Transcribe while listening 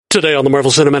Today on the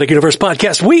Marvel Cinematic Universe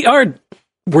podcast,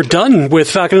 we're done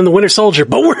with Falcon and the Winter Soldier,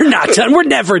 but we're not done. We're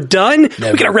never done.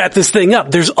 Never. We gotta wrap this thing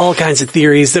up. There's all kinds of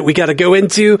theories that we gotta go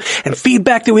into and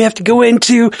feedback that we have to go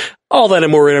into. All that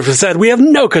and more right after said we have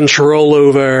no control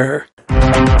over.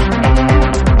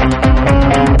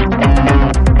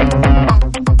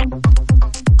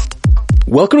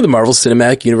 Welcome to the Marvel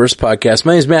Cinematic Universe podcast.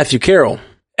 My name is Matthew Carroll.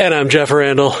 And I'm Jeff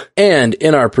Randall. And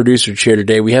in our producer chair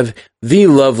today, we have the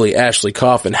lovely Ashley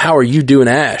Coffin. How are you doing,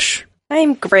 Ash?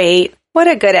 I'm great. What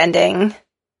a good ending.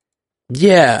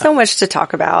 Yeah. So much to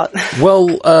talk about.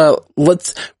 Well,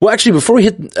 actually, before we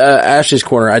hit Ashley's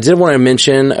corner, I did want to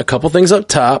mention a couple things up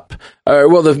top.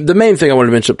 The main thing I wanted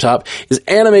to mention up top is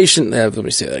animation. Let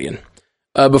me say that again.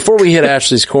 Before we hit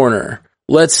Ashley's corner,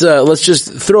 let's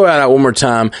just throw it out one more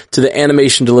time to the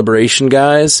animation deliberation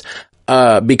guys.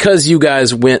 Because you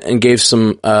guys went and gave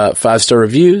some 5-star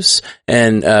reviews,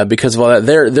 and because of all that,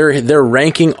 they're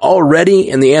ranking already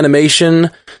in the animation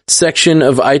section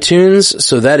of iTunes.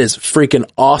 So that is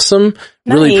freaking awesome.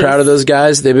 Nice. Really proud of those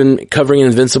guys. They've been covering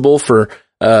Invincible for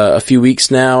a few weeks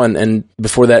now, and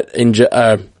before that,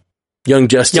 Young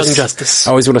Justice. Young Justice.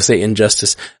 I always want to say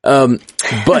Injustice.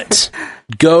 But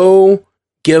go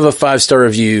give a 5-star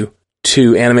review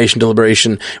to Animation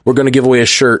Deliberation. We're going to give away a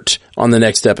shirt on the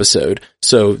next episode.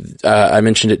 So I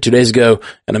mentioned it 2 days ago,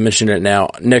 and I'm mentioning it now.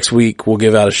 Next week, we'll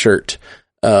give out a shirt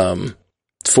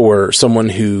for someone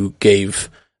who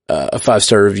gave a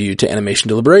 5-star review to Animation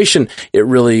Deliberation. It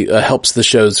really helps the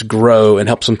shows grow and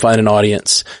helps them find an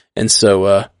audience. And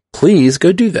so please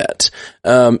go do that.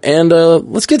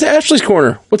 Let's get to Ashley's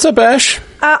Corner. What's up, Ash?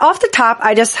 Off the top,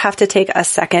 I just have to take a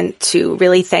second to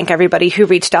really thank everybody who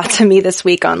reached out to me this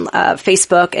week on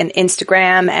Facebook and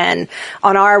Instagram and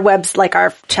on our webs, like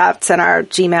our chats and our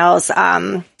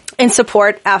Gmails, in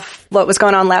support of what was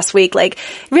going on last week. Like,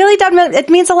 really, it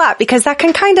means a lot because that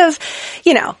can kind of,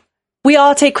 we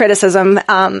all take criticism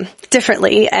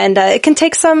differently, and it can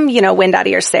take some, wind out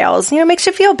of your sails. Makes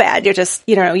you feel bad. You're just,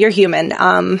 you're human.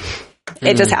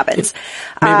 It just happens.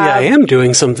 Maybe I am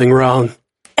doing something wrong.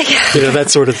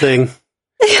 That sort of thing.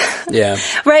 Yeah.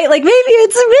 Right? Like, maybe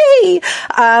it's me.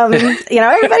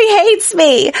 Everybody hates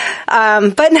me.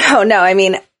 But no, I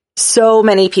mean, so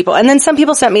many people. And then some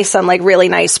people sent me some, like, really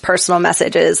nice personal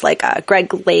messages, like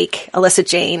Greg Lake, Alyssa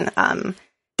Jane,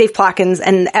 Dave Plockins,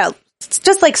 and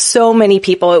just like so many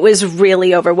people. It was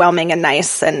really overwhelming and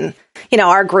nice. And,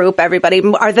 our group, everybody,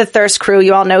 are the Thirst Crew.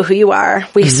 You all know who you are.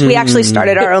 We actually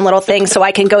started our own little thing so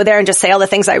I can go there and just say all the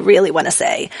things I really want to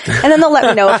say. And then they'll let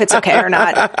me know if it's okay or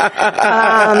not.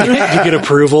 You get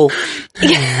approval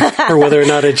for whether or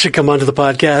not it should come onto the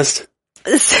podcast.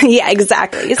 Yeah,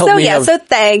 exactly. So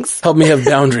thanks. Help me have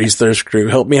boundaries, Thirst Crew.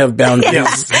 Help me have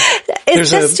boundaries.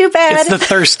 It's just too bad. It's the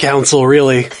Thirst Council,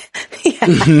 really.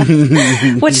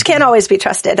 Which can't always be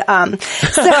trusted. So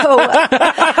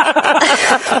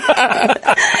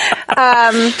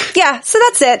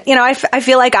that's it. I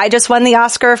feel like I just won the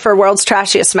Oscar for World's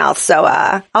Trashiest Mouth. So,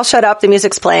 I'll shut up. The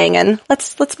music's playing and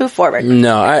let's move forward.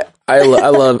 No, I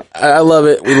love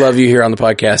it. We love you here on the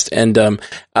podcast. And,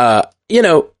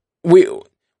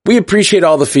 we appreciate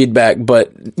all the feedback,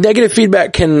 but negative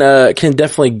feedback can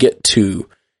definitely get to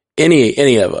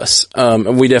any of us.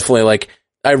 And we definitely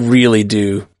I really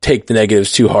do take the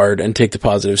negatives too hard and take the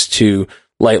positives too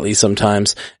lightly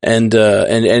sometimes. And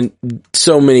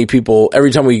so many people,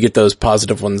 every time we get those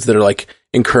positive ones that are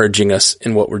encouraging us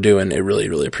in what we're doing, I really,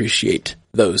 really appreciate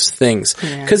those things.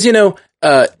 Yeah. 'Cause,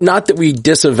 not that we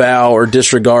disavow or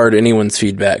disregard anyone's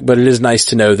feedback, but it is nice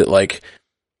to know that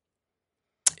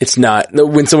it's not,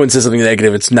 when someone says something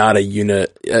negative, it's not a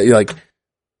unit,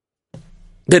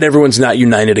 that everyone's not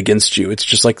united against you. It's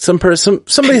just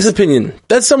somebody's opinion.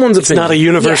 That's someone's opinion. It's not a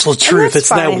universal truth. It's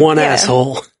fine. That one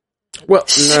asshole. Well,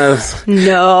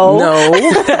 no.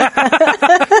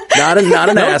 Not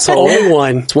an asshole. Only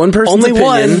one. It's one person's opinion.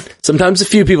 One. Sometimes a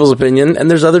few people's opinion, and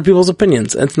there's other people's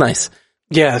opinions. And it's nice.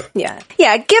 Yeah.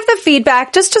 Give the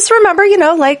feedback. Just remember,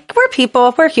 we're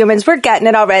people, we're humans, we're getting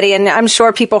it already. And I'm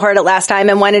sure people heard it last time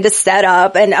and wanted to set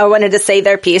up and wanted to say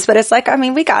their piece, but it's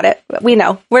we got it. We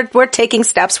know we're taking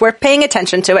steps. We're paying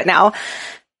attention to it now.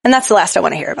 And that's the last I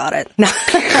want to hear about it. No. Just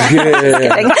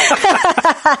kidding.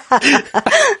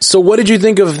 So what did you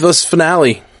think of this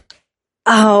finale?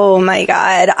 Oh my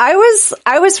God.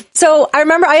 So I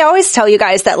remember I always tell you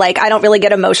guys that I don't really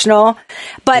get emotional,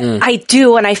 but I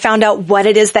do. And I found out what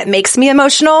it is that makes me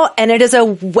emotional. And it is a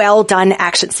well done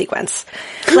action sequence.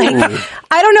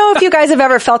 I don't know if you guys have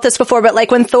ever felt this before, but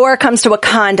when Thor comes to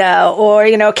Wakanda or,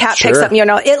 Cap picks up,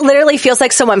 it literally feels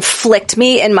like someone flicked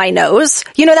me in my nose.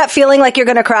 You know that feeling like you're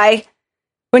going to cry?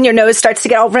 When your nose starts to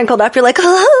get all wrinkled up, you're like,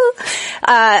 oh.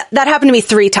 that happened to me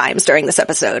 3 times during this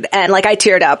episode. And like I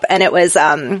teared up, and it was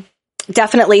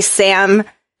definitely Sam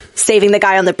saving the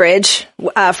guy on the bridge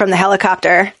from the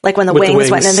helicopter, like when the wings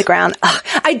went in the ground. Ugh,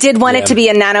 I did want it to be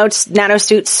a nano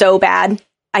suit so bad.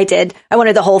 I did. I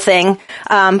wanted the whole thing.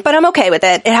 But I'm okay with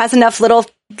it. It has enough little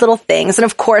things. And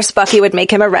of course, Bucky would make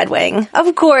him a Red Wing.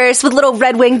 Of course, with little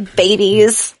Red Wing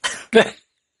babies.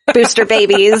 Booster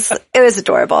babies. It was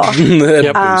adorable.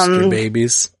 Booster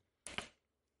babies.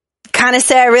 Kind of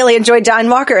say I really enjoyed John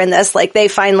Walker in this. Like, they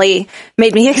finally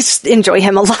made me enjoy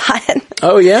him a lot.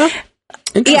 Oh, yeah?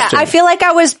 Yeah, I feel like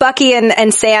I was Bucky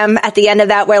and Sam at the end of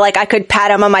that, where like I could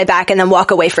pat him on my back and then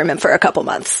walk away from him for a couple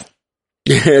months.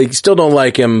 Yeah, you still don't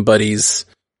like him, but he's...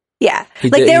 Yeah,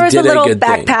 like there was a little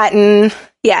back patting.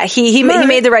 Yeah, he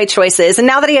made the right choices. And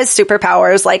now that he has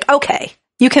superpowers, like, okay,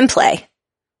 you can play.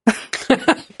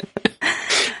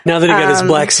 Now that he got his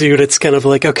black suit, it's kind of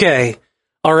like, okay,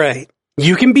 all right,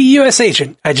 you can be U.S.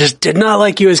 agent. I just did not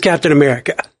like you as Captain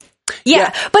America.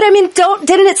 Yeah, but I mean,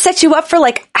 didn't it set you up for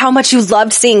like how much you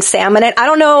loved seeing Sam in it? I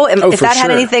don't know if that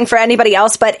had anything for anybody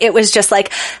else, but it was just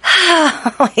like,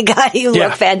 oh my God, you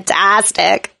look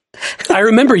fantastic. I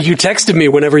remember you texted me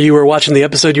whenever you were watching the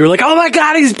episode. You were like, oh my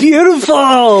God, he's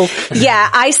beautiful. Yeah,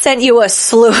 I sent you a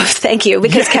slew of thank you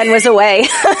because Ken was away.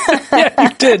 Yeah, you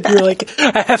did. You were like,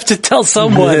 I have to tell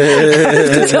someone.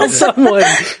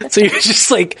 So you're just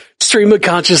like stream of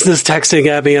consciousness texting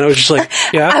at me, and I was just like,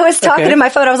 yeah. I was talking to my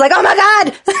phone. I was like, oh my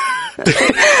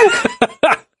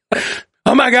God.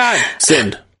 Oh my God.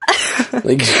 Send.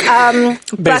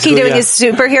 Bucky doing his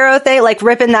superhero thing, like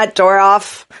ripping that door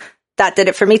off. That did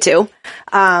it for me too.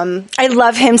 I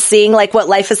love him seeing like what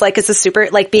life is like as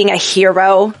like being a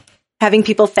hero, having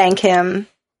people thank him.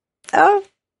 Oh,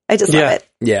 I just love it.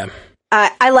 Yeah.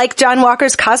 I like John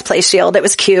Walker's cosplay shield. It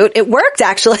was cute. It worked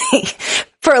actually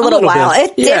for a little while.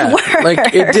 Bit. It did work.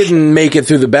 Like it didn't make it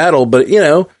through the battle, but you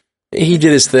know, he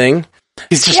did his thing.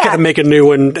 He's just got to make a new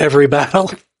one every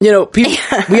battle. You know, people,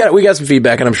 we got some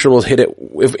feedback, and I'm sure we'll hit it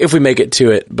if we make it to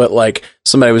it. But like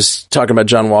somebody was talking about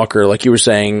John Walker, like you were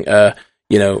saying,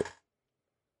 you know,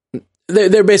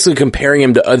 they're basically comparing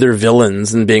him to other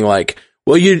villains and being like,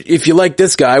 well, if you like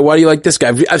this guy, why do you like this guy?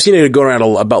 I've seen it go around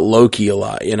about Loki a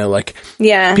lot. You know, like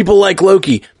people like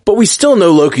Loki, but we still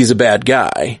know Loki's a bad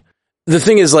guy. The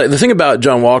thing is, like, the thing about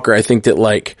John Walker, I think that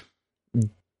like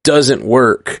doesn't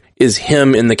work is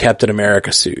him in the Captain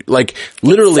America suit. Like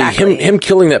literally him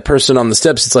killing that person on the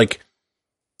steps. It's like,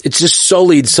 it's just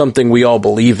sullied something we all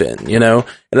believe in, you know?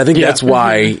 And I think that's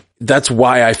why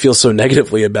I feel so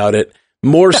negatively about it.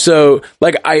 More so,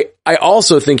 like, I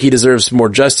also think he deserves more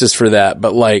justice for that,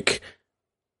 but like,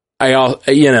 I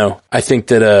think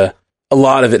that, a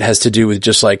lot of it has to do with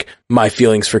just like my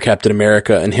feelings for Captain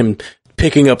America and him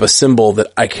picking up a symbol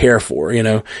that I care for, you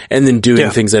know, and then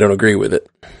doing things I don't agree with it.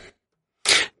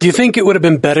 Do you think it would have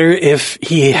been better if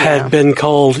he had been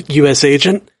called U.S.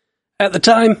 agent at the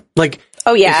time? Like,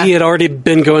 if he had already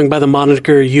been going by the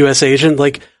moniker U.S. agent,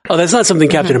 like, oh, that's not something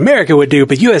Captain America would do,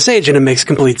 but U.S. agent, it makes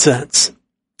complete sense.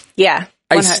 Yeah.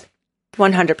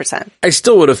 100%. I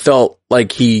still would have felt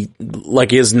like he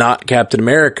is not Captain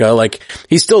America. Like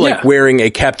he's still like wearing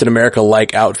a Captain America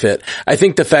like outfit. I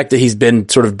think the fact that he's been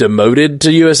sort of demoted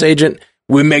to U.S. agent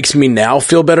makes me now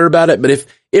feel better about it. But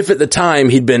if at the time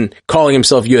he'd been calling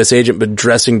himself U.S. agent but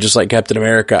dressing just like Captain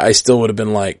America, I still would have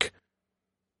been like,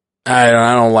 I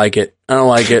don't like it. I don't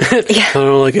like it. I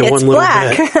don't like it one little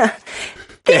bit.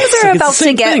 Things are about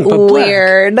to get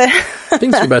weird.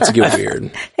 Things are about to get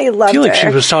weird. I loved I feel like she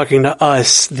was talking to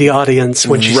us, the audience,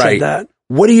 when she said that.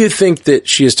 What do you think that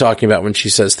she is talking about when she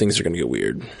says things are going to get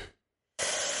weird?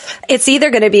 It's either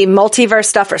going to be multiverse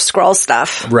stuff or Skrull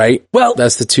stuff. Right. Well,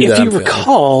 that's the two. If you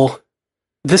recall,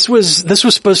 this was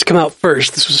supposed to come out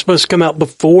first. This was supposed to come out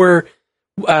before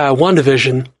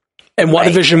WandaVision, and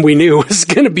WandaVision we knew was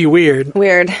going to be weird.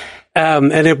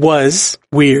 And it was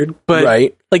weird,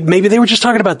 but like maybe they were just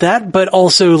talking about that, but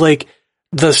also like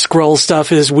the Skrull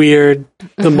stuff is weird.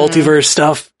 The multiverse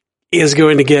stuff is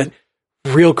going to get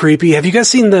real creepy. Have you guys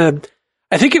seen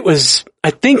I think it was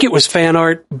fan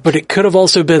art, but it could have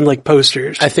also been like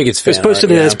posters. I think it's fan art. It was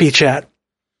posted in SP chat.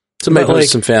 Somebody posted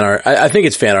some fan art. I think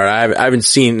it's fan art. I haven't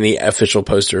seen the official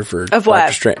poster for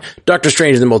Doctor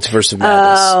Strange and the Multiverse of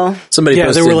Madness. Oh. Somebody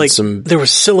posted there were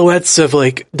silhouettes of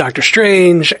like Doctor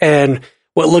Strange and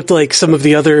what looked like some of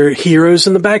the other heroes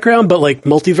in the background, but like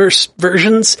multiverse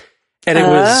versions. And it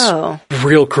was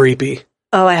real creepy.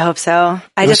 Oh, I hope so.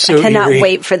 I cannot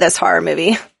wait for this horror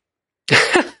movie.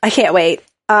 I can't wait.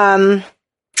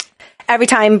 Every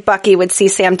time Bucky would see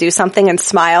Sam do something and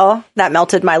smile, that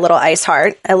melted my little ice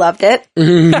heart. I loved it.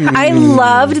 I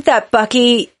loved that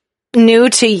Bucky knew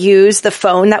to use the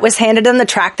phone that was handed them to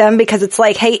track them, because it's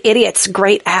like, hey, idiots,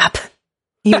 great app,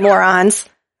 you morons.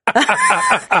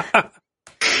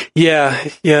 Yeah.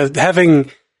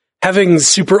 Having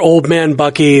super old man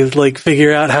Bucky like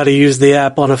figure out how to use the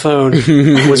app on a phone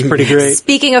was pretty great.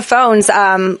 Speaking of phones,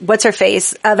 what's her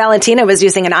face? Valentina was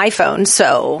using an iPhone.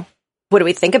 So what do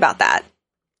we think about that?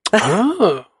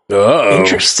 Oh,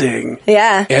 interesting.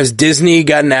 Yeah. Has Disney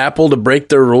got an Apple to break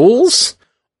their rules?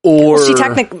 Or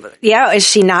is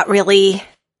she not really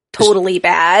totally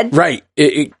bad? Right.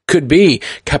 It could be.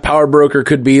 Power broker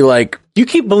could be like, you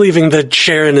keep believing that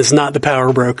Sharon is not the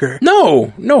power broker.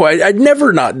 No, I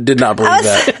never did not believe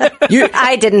that.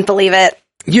 I didn't believe it.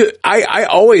 I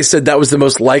always said that was the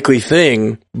most likely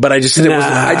thing, but I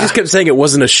just kept saying it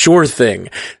wasn't a sure thing.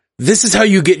 This is how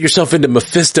you get yourself into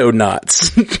Mephisto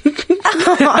knots.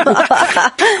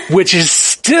 Which is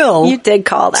still, you did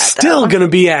call that still going to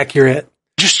be accurate.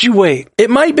 Just you wait. It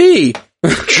might be.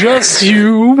 Just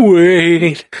you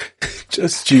wait.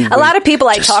 Just you wait. A lot of people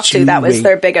I talked to, that was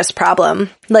their biggest problem.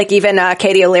 Like even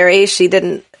Katie O'Leary, she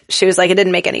was like, it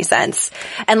didn't make any sense.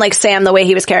 And like Sam, the way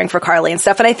he was caring for Carly and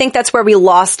stuff. And I think that's where we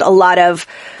lost a lot of,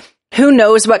 who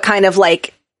knows what kind of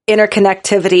like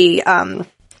interconnectivity,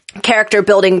 character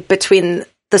building between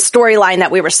the storyline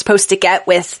that we were supposed to get,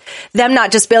 with them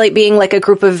not just being like a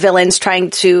group of villains trying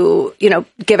to,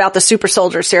 give out the super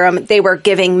soldier serum. They were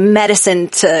giving medicine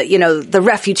to, the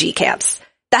refugee camps.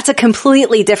 That's a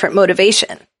completely different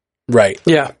motivation. Right.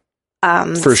 Yeah.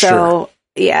 For sure.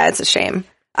 Yeah, it's a shame.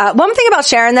 One thing about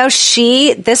Sharon though,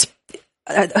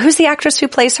 who's the actress who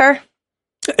plays her?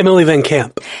 Emily Van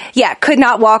Camp. Yeah, could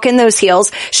not walk in those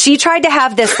heels. She tried to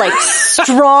have this like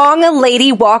strong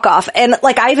lady walk off. And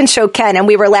like I even showed Ken and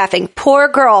we were laughing. Poor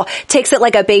girl takes it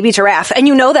like a baby giraffe. And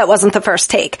that wasn't the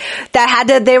first take.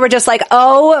 They were just like,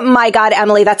 oh my God,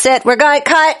 Emily, that's it. We're going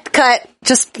to cut.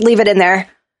 Just leave it in there.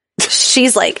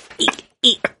 She's like,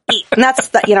 eat. And that's,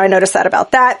 I noticed that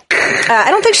about that. I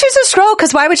don't think she's a Skrull,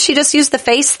 because why would she just use the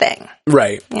face thing?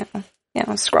 Right. Yeah,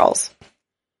 Skrulls.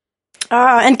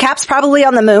 And Cap's probably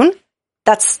on the moon.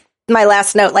 That's my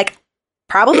last note. Like,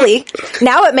 probably.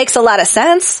 Now it makes a lot of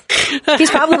sense.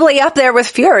 He's probably up there with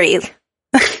Fury.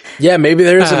 Yeah, maybe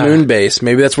there's a moon base.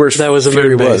 Maybe that's where that was a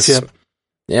Fury moon base. was. Yep.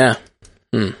 Yeah.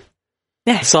 Yeah.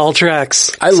 It's all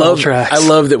tracks. I love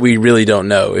that we really don't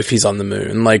know if he's on the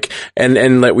moon. Like,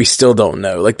 and like we still don't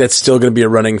know. Like, that's still going to be a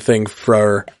running thing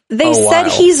for They said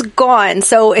he's gone,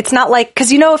 so it's not like, because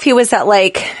if he was at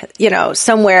like,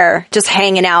 somewhere just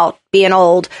hanging out, being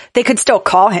old, they could still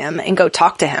call him and go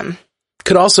talk to him.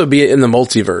 Could also be in the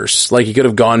multiverse. Like, he could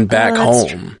have gone back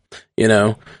home,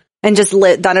 And just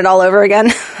done it all over again?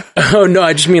 Oh, no,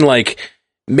 I just mean like,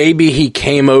 maybe he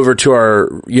came over to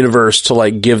our universe to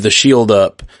like give the shield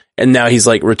up, and now he's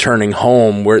like returning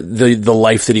home where the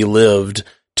life that he lived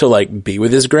to like be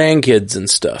with his grandkids and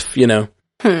stuff,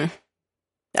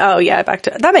 Oh yeah,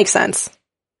 that makes sense.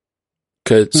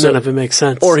 None of it makes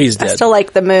sense. Or he's dead. I still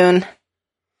like the moon.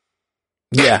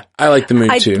 Yeah, I like the moon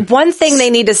too. One thing they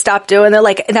need to stop doing, they're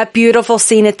like that beautiful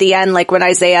scene at the end, like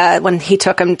when he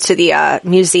took him to the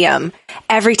museum.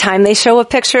 Every time they show a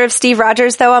picture of Steve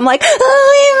Rogers, though, I'm like,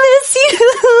 oh, I miss you.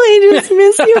 I just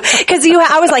miss you. Because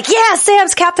I was like, yeah,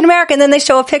 Sam's Captain America. And then they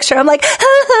show a picture. I'm like,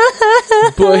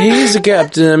 but he's a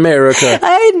Captain America.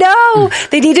 I know.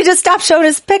 They need to just stop showing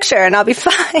his picture and I'll be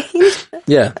fine.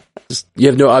 Yeah. You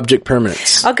have no object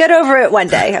permanence. I'll get over it one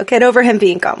day. I'll get over him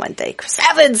being gone one day. Chris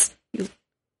Evans,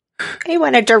 he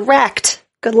went a direct.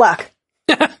 Good luck.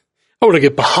 I want to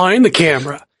get behind the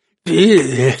camera.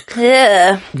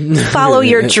 Yeah. Follow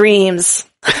your dreams.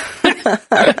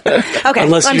 Okay.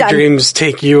 Unless your dreams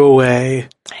take you away.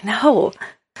 I know.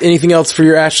 Anything else for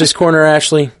your Ashley's Corner,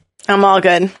 Ashley? I'm all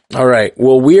good. All right.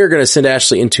 Well, we are going to send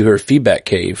Ashley into her feedback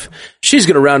cave. She's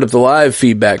going to round up the live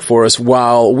feedback for us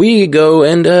while we go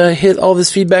and hit all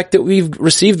this feedback that we've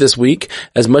received this week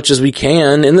as much as we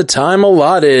can in the time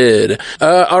allotted.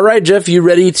 All right, Jeff, you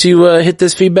ready to hit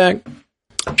this feedback?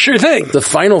 Sure thing. The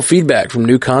final feedback from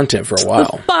new content for a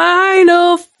while. The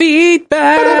final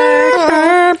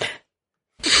feedback.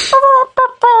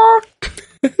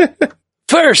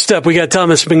 First up, we got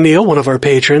Thomas McNeil, one of our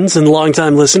patrons and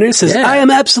longtime listeners, says, I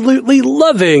am absolutely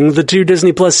loving the 2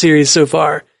 Disney Plus series so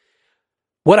far.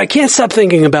 What I can't stop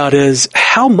thinking about is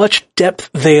how much depth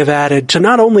they have added to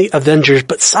not only Avengers,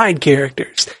 but side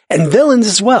characters and villains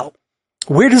as well.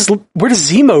 Where does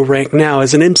Zemo rank now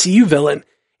as an MCU villain?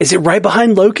 Is it right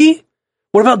behind Loki?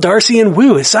 What about Darcy and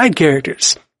Wu as side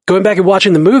characters? Going back and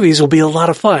watching the movies will be a lot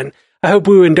of fun. I hope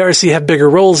Wu and Darcy have bigger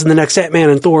roles in the next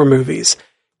Ant-Man and Thor movies.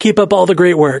 Keep up all the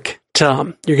great work.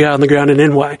 Tom, your guy on the ground in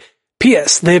NY.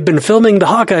 P.S. They have been filming the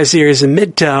Hawkeye series in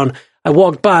Midtown. I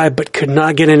walked by, but could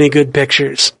not get any good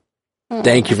pictures.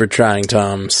 Thank you for trying,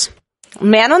 Toms.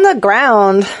 Man on the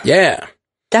ground. Yeah.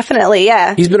 Definitely,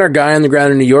 yeah. He's been our guy on the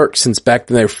ground in New York since back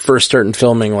when they were first starting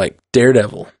filming, like,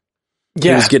 Daredevil.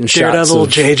 Yeah, he was getting Daredevil,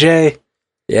 shots of, JJ.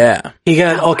 Yeah. He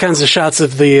got all kinds of shots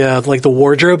of the, like, the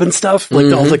wardrobe and stuff,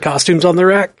 like all the costumes on the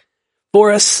rack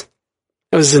for us.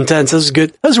 It was intense. It was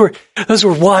good. Those were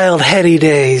wild, heady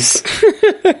days.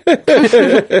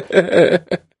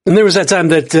 And there was that time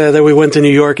that we went to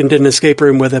New York and did an escape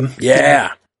room with him.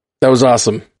 Yeah. That was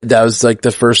awesome. That was like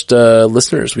the first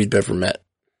listeners we'd ever met.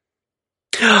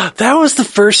 That was the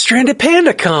first Stranded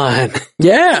Panda Con.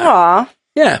 Yeah. Aww.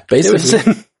 Yeah,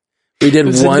 basically. We did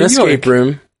one escape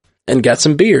room and got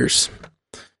some beers.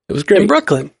 It was great. In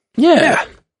Brooklyn. Yeah.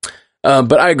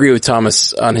 But I agree with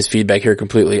Thomas on his feedback here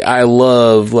completely. I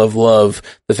love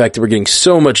the fact that we're getting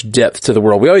so much depth to the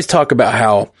world. We always talk about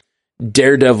how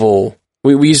Daredevil,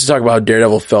 we used to talk about how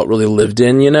Daredevil felt really lived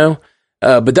in, you know?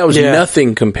 But that was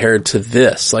nothing compared to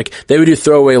this. Like, they would do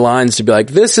throwaway lines to be like,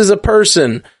 this is a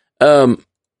person.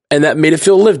 And that made it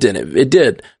feel lived in. It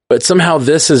did. But somehow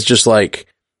this is just like,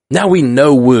 now we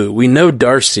know Wu, we know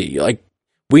Darcy, like,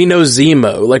 we know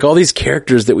Zemo, like all these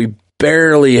characters that we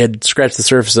barely had scratched the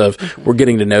surface of, we're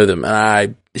getting to know them.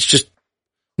 And it's just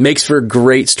makes for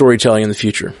great storytelling in the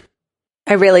future.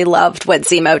 I really loved what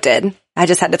Zemo did. I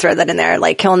just had to throw that in there,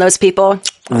 like killing those people.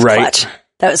 That was clutch.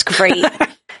 That was great.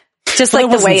 Just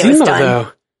like the way it was Zemo, done.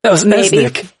 Though. That was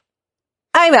Mesnick.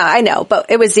 I know, but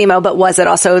it was Zemo, but was it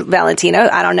also Valentino?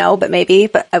 I don't know, but maybe,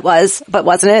 but it was, but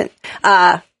wasn't it?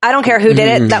 I don't care who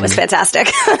did it. That was fantastic.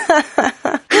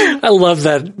 I love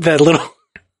that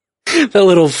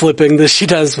little flipping that she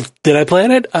does. Did I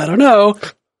plan it? I don't know.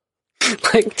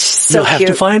 Like, so you'll have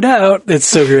to find out. It's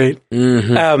so great.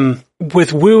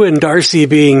 With Wu and Darcy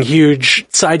being huge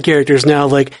side characters now,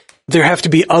 like, there have to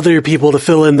be other people to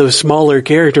fill in those smaller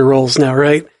character roles now,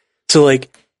 right? So,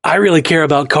 like, I really care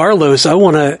about Carlos. I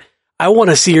want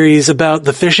a series about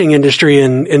the fishing industry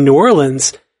in New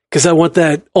Orleans, because I want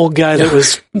that old guy that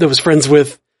was friends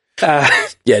with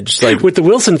just like with the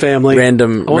Wilson family.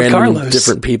 Random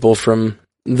different people from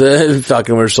the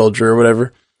Falcon Winter Soldier or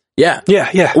whatever. Yeah.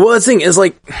 Well, the thing is,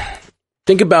 like,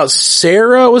 think about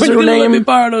Sarah was her name. Let me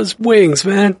borrow those wings,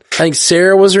 man. I think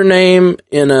Sarah was her name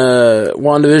in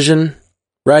WandaVision,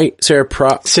 right? Sarah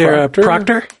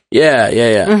Proctor? Yeah.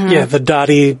 Yeah, the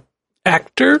Dottie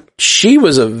actor. She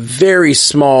was a very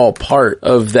small part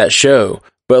of that show,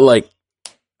 but, like,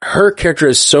 her character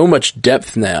has so much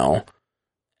depth now.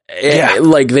 Yeah.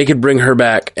 Like, they could bring her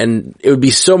back and it would be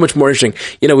so much more interesting.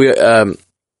 You know, we,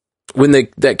 when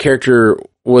that character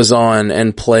was on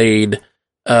and played,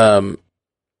 the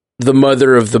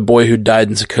mother of the boy who died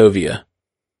in Sokovia,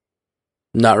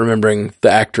 not remembering the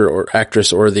actor or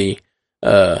actress or the,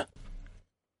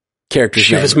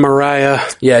 character's name. She was Mariah.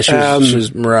 Yeah, she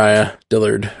was Mariah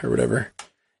Dillard or whatever.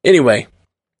 Anyway,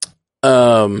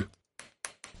 that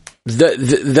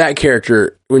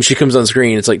character, when she comes on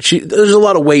screen, it's like there's a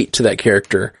lot of weight to that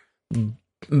character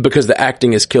because the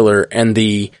acting is killer and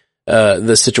the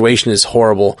situation is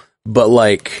horrible. But,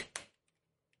 like,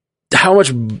 how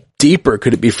much deeper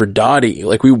could it be for Dottie?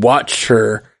 Like, we watched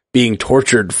her being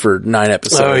tortured for 9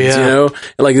 episodes, you know? And,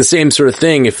 like, the same sort of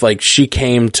thing if, like, she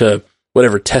came to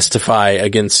whatever testify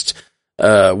against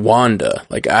Wanda.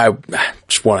 Like, I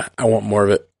want more of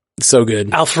it. It's so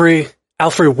good. Alfred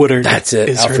Woodard. That's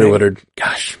it. Alfred Woodard.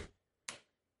 Gosh.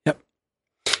 Yep.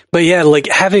 But yeah, like,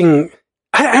 having,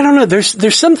 I don't know,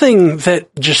 there's something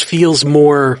that just feels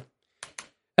more,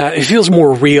 it feels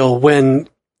more real when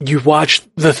you watch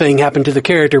the thing happen to the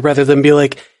character rather than be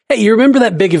like, hey, you remember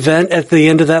that big event at the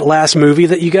end of that last movie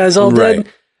that you guys all did?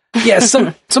 Yeah,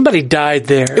 somebody died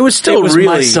there. It was still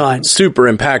really super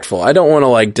impactful. I don't want to,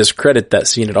 like, discredit that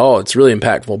scene at all. It's really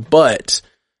impactful, but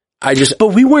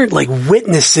we weren't, like,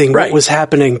 witnessing what was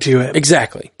happening to it.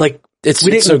 Exactly. Like, we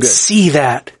didn't so see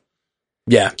that.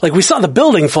 Yeah. Like, we saw the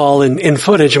building fall in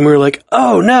footage and we were like,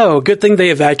 oh no, good thing they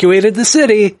evacuated the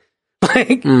city.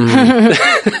 Like,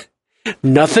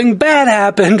 nothing bad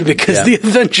happened because the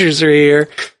Avengers are here.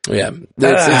 Yeah.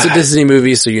 It's a Disney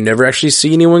movie, so you never actually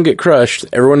see anyone get crushed.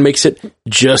 Everyone makes it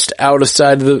just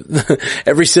outside of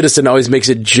every citizen always makes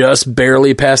it just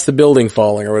barely past the building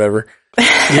falling or whatever.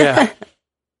 Yeah.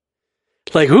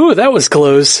 Like, ooh, that was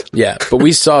close. Yeah. But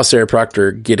we saw Sarah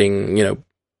Proctor getting,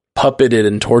 puppeted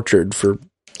and tortured for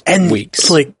weeks.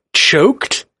 Like,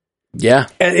 choked? Yeah.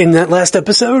 In that last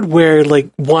episode where, like,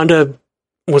 Wanda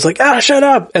was like, shut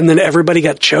up. And then everybody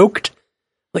got choked.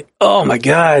 Like, oh my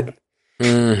God.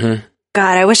 Mm-hmm.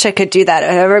 God, I wish I could do that.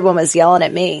 Everyone was yelling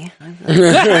at me. And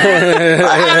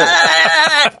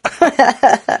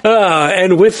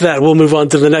with that, we'll move on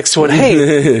to the next one.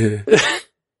 Hey,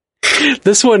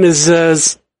 this one is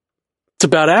it's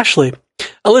about Ashley.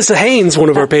 Alyssa Haynes, one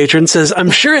of our patrons, says, I'm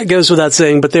sure it goes without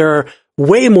saying, but there are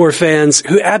way more fans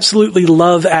who absolutely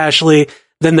love Ashley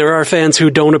than there are fans who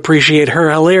don't appreciate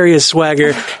her hilarious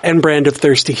swagger and brand of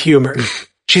thirsty humor.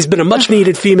 She's been a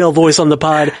much-needed female voice on the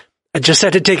pod. I just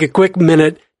had to take a quick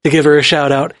minute to give her a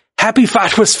shout-out. Happy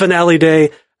FATWS finale day.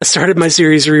 I started my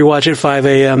series rewatch at 5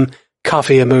 a.m.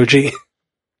 Coffee emoji.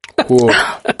 Cool.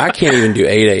 I can't even do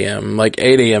 8 a.m. Like,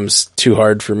 8 a.m.'s too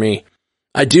hard for me.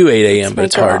 I do 8 a.m., but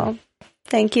it's hard.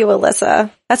 Thank you,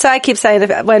 Alyssa. That's why I keep saying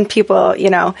that when people,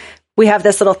 we have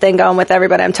this little thing going with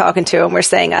everybody I'm talking to, and we're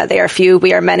saying they are few,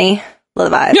 we are many.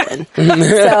 Leviathan.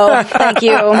 So thank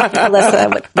you,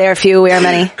 Alyssa. They are few, we are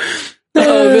many.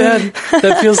 Oh man,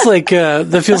 that feels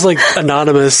like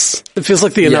anonymous. It feels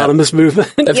like the anonymous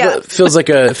movement. It feels like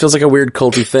a weird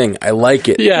culty thing. I like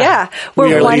it. Yeah.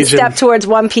 We're one Legion. Step towards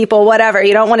one people, whatever.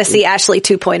 You don't want to see Ashley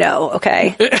 2.0,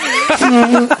 okay?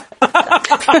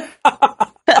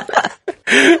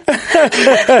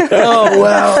 Oh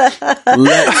wow.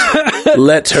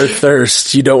 Let her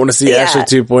thirst. You don't want to see Ashley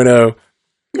 2.0.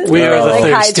 We are the like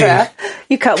thirsty. Hydra.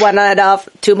 You cut one eye off,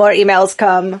 2 more emails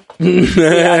come.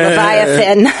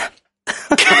 Leviathan.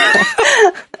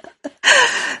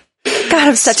 God,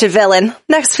 I'm such a villain.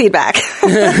 Next feedback.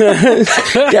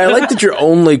 I like that you're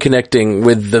only connecting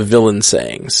with the villain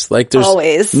sayings. Like, there's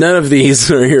always none of these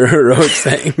are your heroic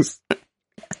sayings.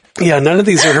 Yeah, none of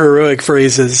these are heroic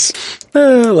phrases.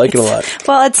 I like it a lot.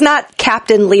 Well, it's not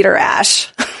Captain Leader Ash.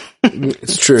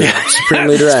 It's true. Supreme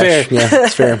Leader Ash. Fair. Yeah,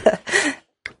 it's fair.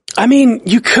 I mean,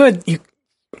 you could,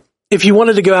 if you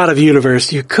wanted to go out of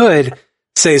universe, you could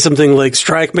say something like,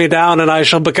 strike me down and I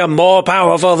shall become more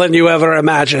powerful than you ever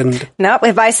imagined. No,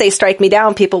 if I say strike me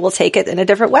down, people will take it in a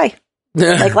different way.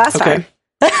 Like last time.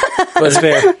 But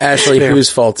fair. Ashley, whose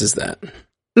fault is that?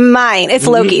 Mine. It's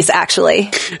Loki's, actually.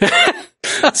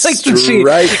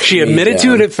 She admitted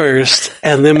to it at first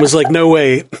and then was like, no,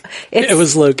 wait. It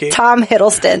was Loki. Tom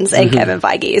Hiddleston's and Kevin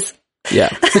Feige's. Yeah.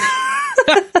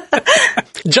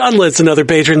 John Litz, another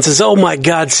patron, says, oh my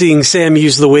God, seeing Sam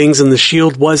use the wings and the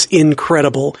shield was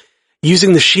incredible.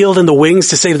 Using the shield and the wings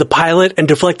to save the pilot and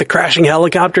deflect the crashing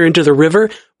helicopter into the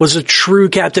river was a true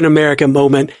Captain America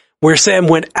moment where Sam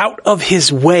went out of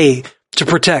his way to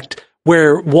protect,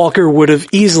 where Walker would have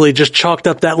easily just chalked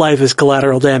up that life as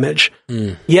collateral damage.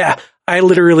 Yeah, I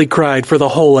literally cried for the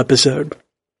whole episode.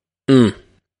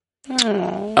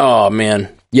 Oh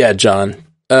man. Yeah, John.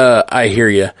 I hear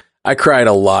you. I cried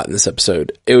a lot in this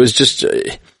episode. It was just,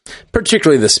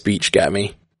 particularly the speech got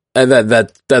me.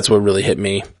 That's what really hit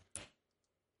me.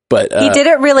 But he did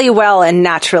it really well and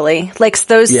naturally. Like,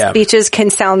 those speeches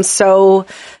can sound so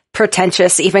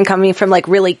pretentious, even coming from like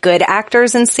really good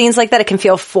actors in scenes like that. It can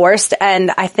feel forced,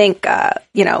 and I think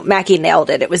Mackie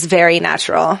nailed it. It was very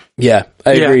natural. Yeah,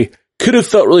 I agree. Could have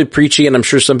felt really preachy, and I'm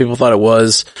sure some people thought it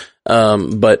was.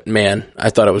 But man, I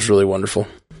thought it was really wonderful.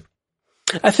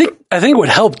 I think what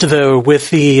helped though with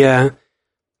the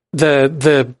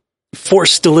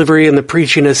forced delivery and the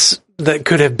preachiness that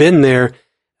could have been there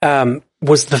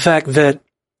was the fact that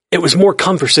it was more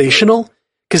conversational,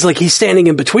 because like he's standing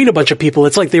in between a bunch of people.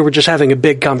 It's like they were just having a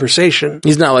big conversation.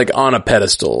 He's not like on a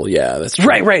pedestal. Yeah, that's true.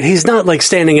 Right. He's not like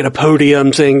standing at a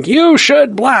podium saying you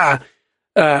should blah,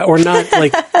 or not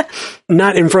like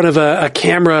not in front of a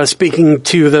camera speaking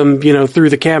to them,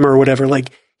 through the camera or whatever. Like,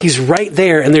 he's right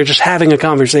there and they're just having a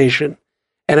conversation.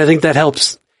 And I think that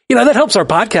helps, that helps our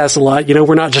podcast a lot.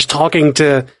 We're not just talking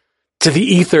to the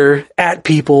ether at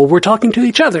people. We're talking to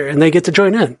each other and they get to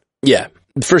join in. Yeah,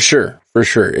 for sure. For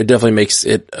sure. It definitely makes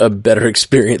it a better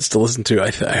experience to listen to, I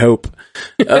hope.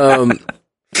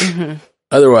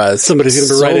 Otherwise, somebody's going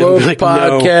to be writing like,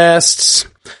 podcasts.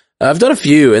 No. I've done a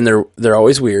few and they're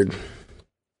always weird.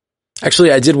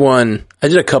 Actually, I did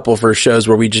a couple for shows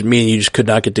where me and you just could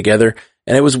not get together.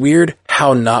 And it was weird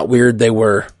how not weird they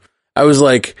were. I was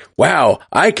like, wow,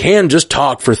 I can just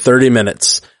talk for 30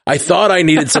 minutes. I thought I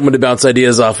needed someone to bounce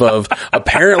ideas off of.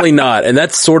 Apparently not. And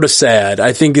that's sort of sad.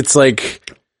 I think it's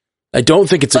like, I don't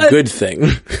think it's a good thing.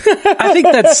 I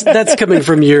think that's coming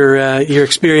from your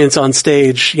experience on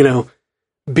stage,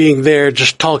 being there,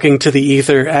 just talking to the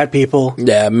ether at people.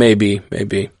 Yeah, maybe.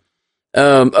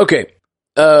 Okay.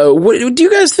 What do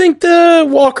you guys think the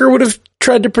Walker would have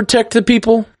tried to protect the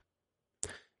people?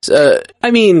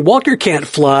 I mean, Walker can't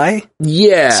fly.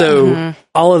 Yeah. So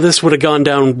all of this would have gone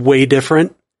down way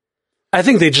different. I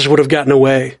think they just would have gotten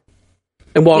away.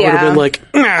 And Walker would have been like,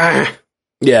 nah.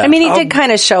 Yeah. I mean, he did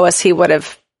kind of show us he would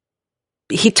have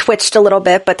he twitched a little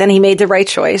bit, but then he made the right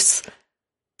choice.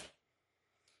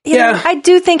 You know, I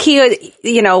do think he,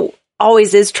 you know,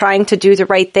 always is trying to do the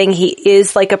right thing. He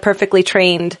is like a perfectly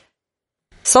trained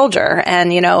soldier.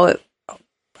 And, you know,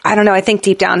 I don't know. I think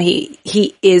deep down he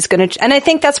is going to, and I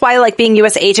think that's why, like, being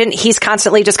U.S. agent, he's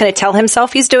constantly just going to tell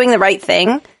himself he's doing the right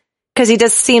thing. Because he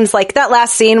just seems like that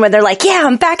last scene when they're like, yeah,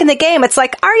 I'm back in the game. It's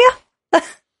like, are you?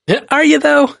 Are you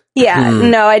though? Yeah,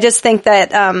 no, I just think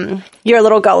that you're a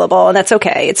little gullible, and that's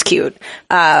okay. It's cute.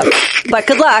 But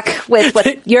good luck with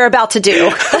what you're about to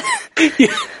do.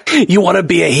 You want to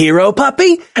be a hero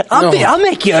puppy? I'll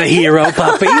make you a hero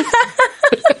puppy.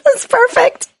 That's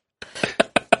perfect.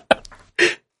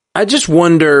 I just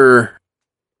wonder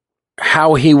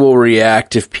how he will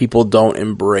react if people don't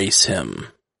embrace him.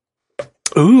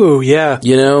 Ooh, yeah.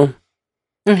 You know?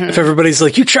 Mm-hmm. If everybody's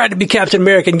like, you tried to be Captain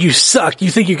America and you suck. You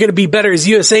think you're going to be better as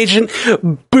U.S. agent?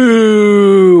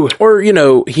 Boo! Or, you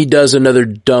know, he does another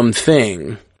dumb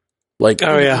thing. Like,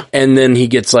 oh, yeah. And then he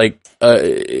gets like,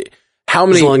 how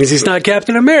many? As long as he's not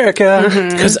Captain America.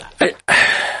 Because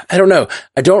I don't know.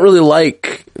 I don't really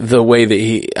like the way that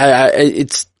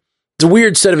it's a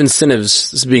weird set of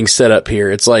incentives being set up here.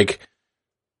 It's like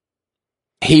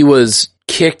he was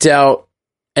kicked out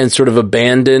and sort of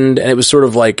abandoned, and it was sort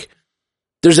of like,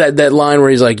 there's that line where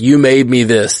he's like, you made me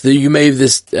this, you made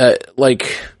this,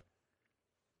 like,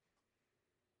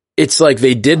 it's like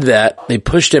they did that, they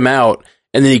pushed him out,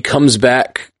 and then he comes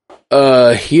back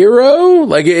a hero?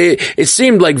 Like, it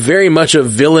seemed like very much a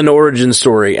villain origin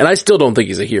story, and I still don't think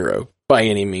he's a hero, by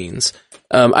any means.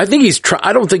 I think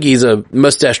I don't think he's a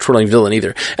mustache twirling villain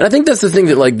either. And I think that's the thing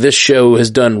that, like, this show has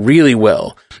done really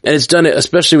well. And it's done it,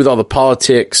 especially with all the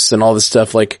politics and all this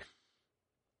stuff, like,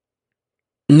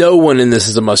 no one in this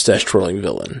is a mustache twirling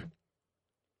villain.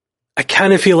 I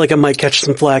kind of feel like I might catch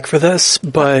some flack for this,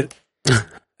 but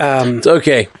it's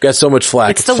okay. Got so much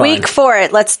flack. It's the fine. Week for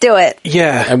it. Let's do it.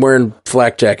 Yeah. I'm wearing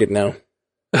flak jacket now.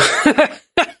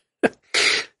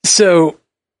 So,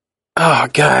 oh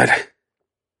God.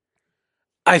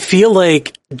 I feel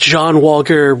like John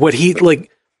Walker, where he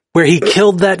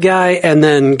killed that guy and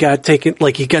then got taken,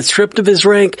 like, he got stripped of his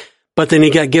rank, but then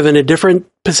he got given a different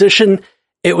position.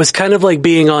 It was kind of like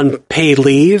being on paid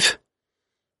leave.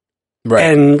 Right.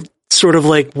 And sort of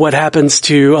like what happens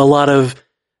to a lot of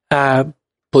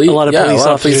police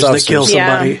officers that kill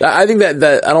somebody. Yeah. I think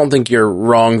that I don't think you're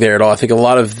wrong there at all. I think a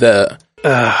lot of the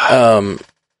and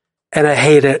I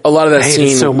hate it. A lot of that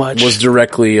scene so much. Was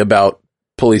directly about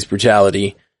police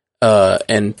brutality,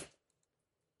 and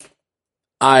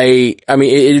I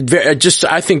mean,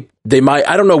 I think they might.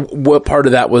 I don't know what part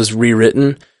of that was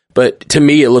rewritten. But to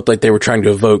me, it looked like they were trying to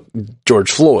evoke George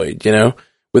Floyd, you know,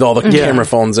 with all the camera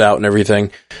phones out and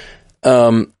everything.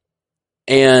 And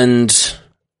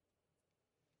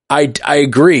I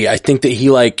agree. I think that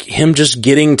him just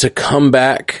getting to come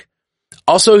back.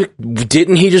 Also,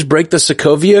 didn't he just break the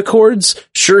Sokovia Accords?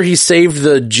 Sure, he saved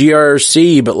the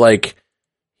GRC, but like,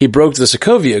 he broke the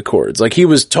Sokovia Accords. Like, he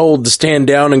was told to stand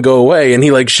down and go away, and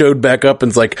he like showed back up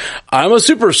and's like, I'm a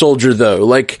super soldier though.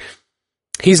 Like,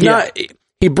 he's not.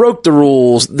 He broke the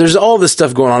rules. There's all this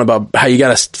stuff going on about how you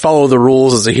gotta follow the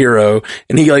rules as a hero.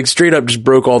 And he like straight up just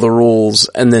broke all the rules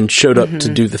and then showed up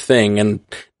to do the thing. And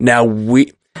now I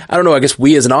don't know, I guess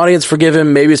we as an audience forgive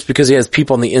him. Maybe it's because he has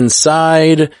people on the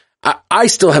inside. I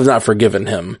still have not forgiven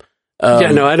him.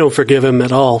 No, I don't forgive him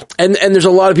at all. And there's a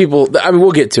lot of people, I mean,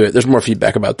 we'll get to it. There's more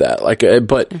feedback about that. Like,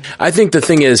 but I think the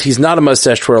thing is, he's not a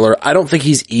mustache twirler. I don't think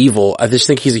he's evil. I just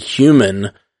think he's a human,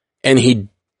 and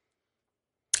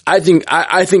I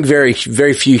think very,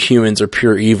 very few humans are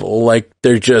pure evil. Like,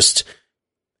 they're just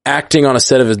acting on a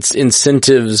set of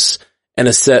incentives and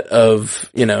a set of,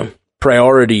 you know,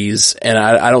 priorities. And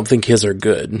I don't think his are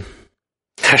good.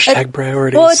 Hashtag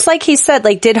priorities. Well, it's like he said,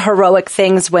 like, did heroic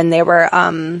things when they were,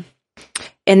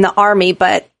 in the army,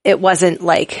 but it wasn't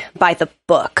like by the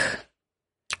book.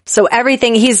 So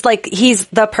everything, he's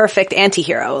the perfect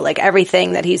anti-hero. Like,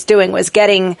 everything that he's doing was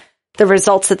getting the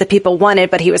results that the people wanted,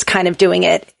 but he was kind of doing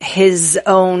it his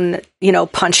own, you know,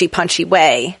 punchy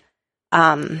way.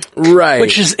 Right.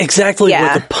 Which is exactly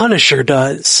what the Punisher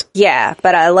does. Yeah,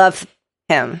 but I love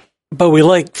him. But we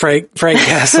like Frank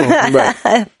Castle.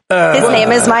 Right. His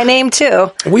name is my name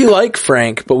too. We like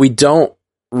Frank, but we don't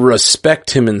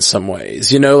respect him in some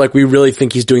ways. You know, like, we really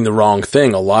think he's doing the wrong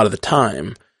thing a lot of the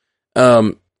time.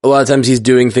 A lot of times he's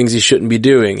doing things he shouldn't be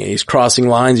doing. He's crossing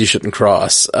lines he shouldn't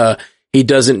cross. He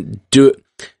doesn't do it.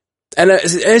 And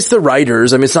it's the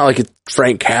writers. I mean, it's not like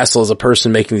Frank Castle is a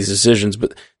person making these decisions,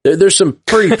 but there's some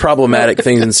pretty problematic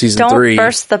things in season 3. Don't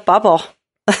burst the bubble.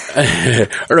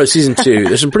 Or no, season 2.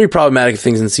 There's some pretty problematic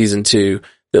things in season 2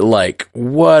 that like,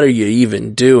 what are you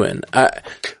even doing?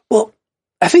 Well,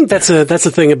 I think that's a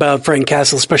thing about Frank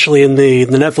Castle, especially in the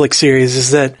Netflix series,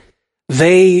 is that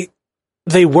they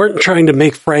weren't trying to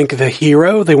make Frank the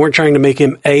hero. They weren't trying to make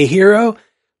him a hero.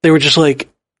 They were just like,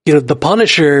 the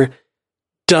Punisher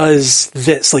does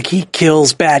this. Like, he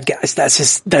kills bad guys. That's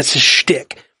his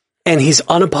shtick. And he's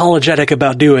unapologetic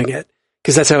about doing it,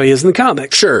 because that's how he is in the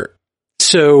comics. Sure.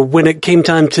 So when it came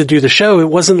time to do the show, it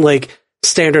wasn't like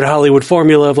standard Hollywood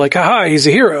formula of like, aha, he's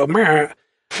a hero.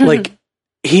 Like,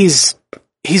 he's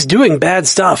doing bad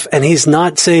stuff, and he's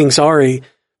not saying sorry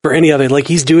for any of it. Like,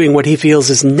 he's doing what he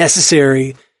feels is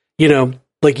necessary.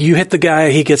 Like, you hit the guy,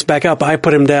 he gets back up. I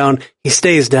put him down, he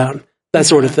stays down. That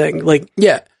sort of thing. Like,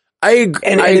 yeah, I agree.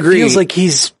 And it feels like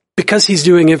because he's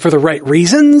doing it for the right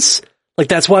reasons. Like,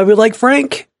 that's why we like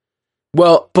Frank.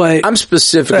 Well, but I'm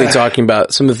specifically talking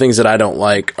about some of the things that I don't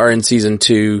like are in season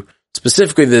 2.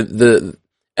 Specifically, the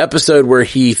episode where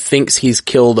he thinks he's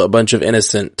killed a bunch of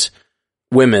innocent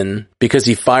women because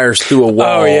he fires through a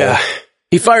wall. Oh, yeah.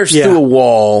 He fires through a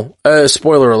wall.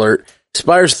 Spoiler alert.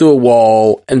 Fires through a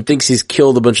wall and thinks he's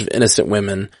killed a bunch of innocent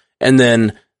women. And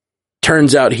then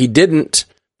turns out he didn't.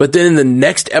 But then in the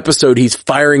next episode, he's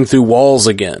firing through walls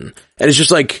again. And it's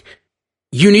just like,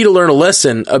 you need to learn a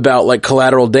lesson about like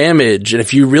collateral damage. And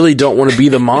if you really don't want to be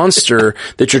the monster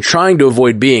that you're trying to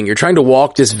avoid being, you're trying to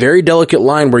walk this very delicate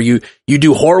line where you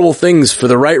do horrible things for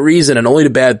the right reason and only to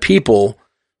bad people,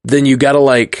 then you gotta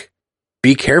like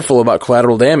be careful about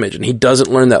collateral damage. And he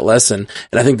doesn't learn that lesson.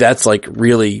 And I think that's like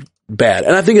really bad.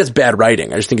 And I think that's bad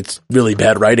writing. I just think it's really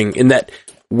bad writing in that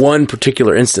one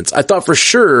particular instance. I thought for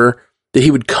sure that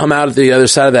he would come out at the other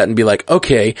side of that and be like,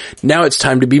 okay, now it's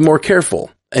time to be more careful.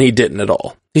 And he didn't at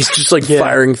all. He's just like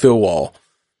firing through a wall.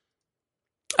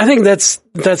 I think that's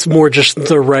more just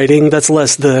the writing. That's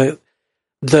less the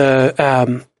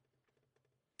it's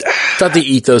not the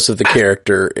ethos of the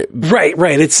character. Right.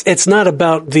 It's not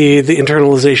about the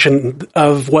internalization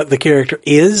of what the character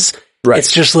is. Right.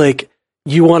 It's just like,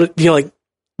 your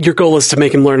goal is to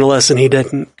make him learn a lesson he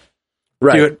didn't.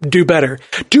 Right. Do better.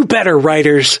 Do better,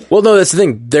 writers. Well, no, that's the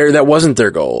thing. That wasn't their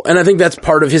goal. And I think that's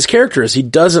part of his character is he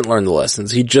doesn't learn the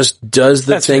lessons. He just does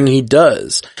the thing he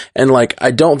does. And like, I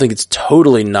don't think it's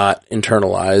totally not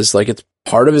internalized. Like, it's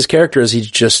part of his character is he's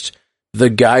just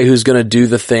the guy who's going to do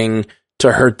the thing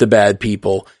to hurt the bad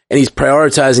people. And he's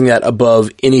prioritizing that above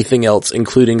anything else,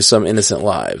 including some innocent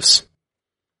lives.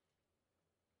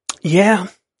 Yeah.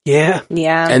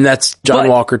 And that's John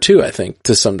Walker too, I think,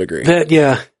 to some degree.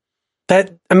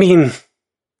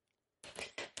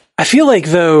 I feel like,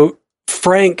 though,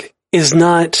 Frank's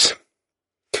not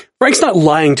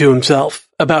lying to himself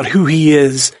about who he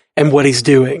is and what he's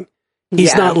doing.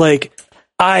 He's not like,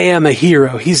 I am a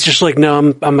hero. He's just like,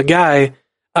 no, I'm a guy.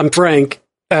 I'm Frank.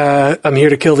 I'm here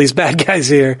to kill these bad guys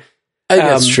here. I think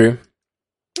that's true.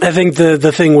 I think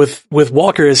the thing with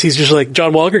Walker is he's just like,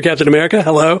 John Walker, Captain America,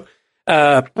 hello.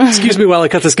 Excuse me while I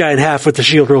cut this guy in half with the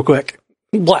shield real quick.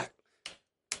 What?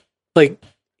 Like,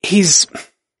 he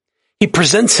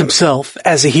presents himself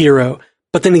as a hero,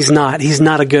 but then he's not. He's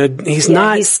not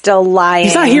he's still lying.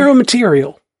 He's not hero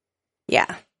material.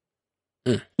 Yeah.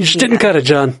 You just didn't cut it,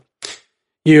 John.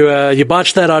 You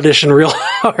botched that audition real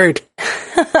hard.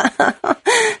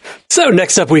 So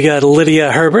next up we got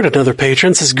Lydia Herbert, another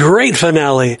patron, says, great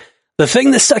finale. The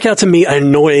thing that stuck out to me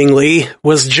annoyingly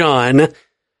was John.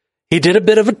 He did a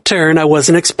bit of a turn I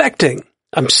wasn't expecting.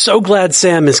 I'm so glad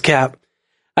Sam is Cap.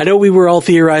 I know we were all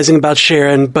theorizing about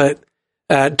Sharon, but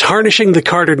tarnishing the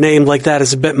Carter name like that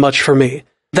is a bit much for me.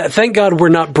 That thank God we're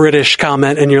not British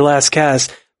comment in your last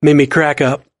cast made me crack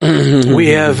up. We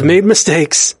have made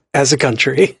mistakes as a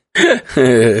country.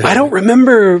 I don't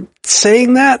remember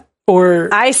saying that, or...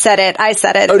 I said it.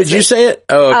 Oh, did you say it?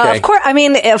 Oh, okay.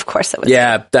 Of course it was.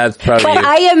 Yeah, that's probably But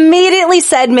I immediately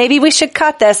said, maybe we should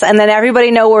cut this, and then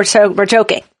everybody know we're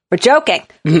joking. We're joking.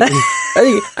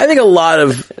 I think a lot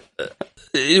of...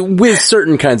 with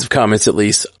certain kinds of comments, at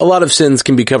least, a lot of sins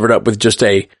can be covered up with just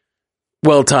a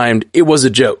well-timed, it was a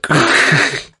joke.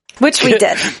 Which we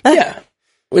did. Yeah.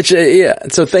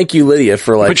 So thank you, Lydia,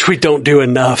 for which we don't do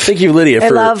enough. Thank you, Lydia, for I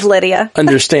love Lydia.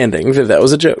 understanding that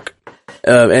was a joke.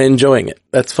 And enjoying it.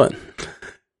 That's fun.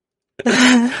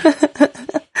 I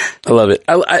love it.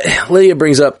 Lydia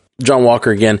brings up John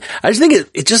Walker again. I just think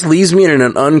it just leaves me in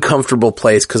an uncomfortable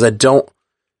place because I don't...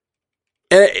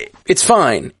 It's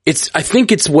fine. I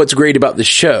think it's what's great about this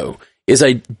show is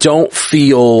I don't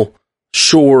feel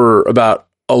sure about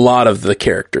a lot of the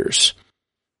characters.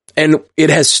 And it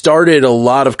has started a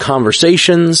lot of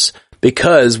conversations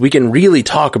because we can really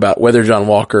talk about whether John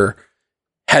Walker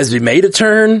has made a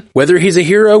turn, whether he's a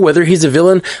hero, whether he's a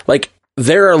villain. Like,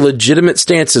 there are legitimate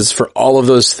stances for all of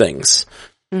those things.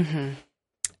 Mm-hmm.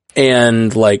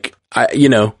 And like,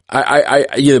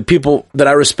 people that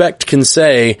I respect can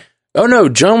say, oh no,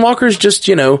 John Walker's just,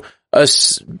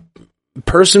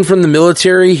 person from the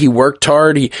military. He worked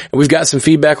hard. And we've got some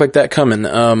feedback like that coming.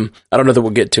 I don't know that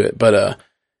we'll get to it, but,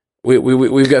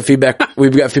 we've got feedback.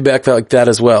 We've got feedback like that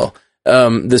as well.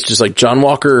 That's just like John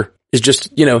Walker is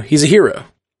just, he's a hero.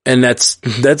 And that's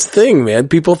the thing, man.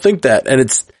 People think that,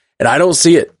 and I don't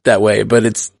see it that way, but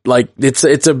it's like, it's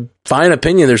a fine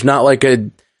opinion. There's not like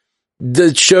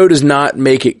the show does not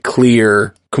make it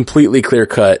completely clear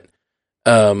cut.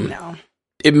 No.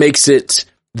 It makes it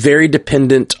very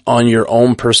dependent on your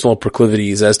own personal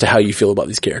proclivities as to how you feel about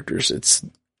these characters. It's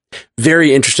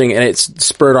very interesting, and it's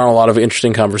spurred on a lot of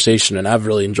interesting conversation, and I've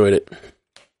really enjoyed it.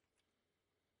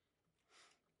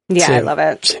 Yeah, I love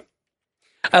it.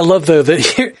 I love, though,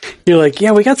 that you're like,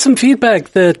 yeah, we got some feedback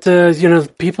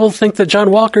that, people think that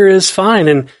John Walker is fine,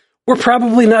 and we're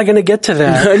probably not going to get to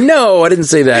that. No, I didn't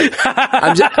say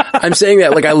that. I'm saying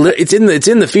that, like, it's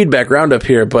in the feedback roundup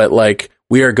here, but, like,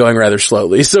 we are going rather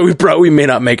slowly, so we may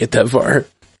not make it that far,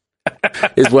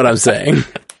 is what I'm saying.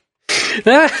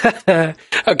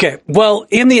 Okay, well,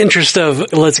 in the interest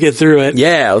of let's get through it.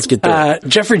 Yeah, let's get through it.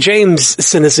 Jeffrey James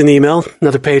sent us an email,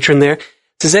 another patron there.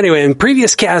 Says, anyway, in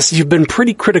previous casts, you've been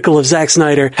pretty critical of Zack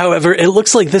Snyder. However, it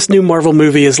looks like this new Marvel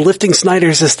movie is lifting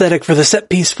Snyder's aesthetic for the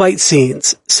set-piece fight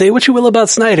scenes. Say what you will about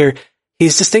Snyder,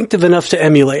 he's distinctive enough to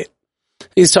emulate.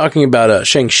 He's talking about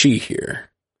Shang-Chi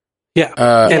here. Yeah,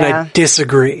 I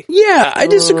disagree. Yeah, I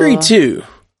disagree too.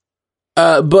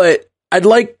 But I'd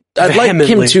like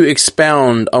him to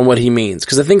expound on what he means,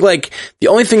 because I think, like, the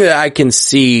only thing that I can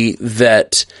see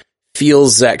that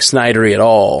feels Zack Snydery at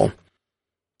all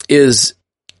is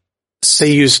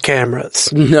they use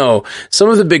cameras. No, some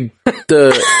of the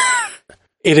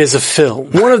it is a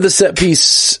film. One of the set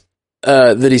piece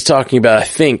that he's talking about, I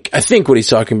think what he's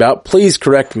talking about, please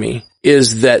correct me,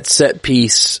 is that set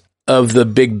piece of the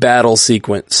big battle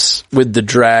sequence with the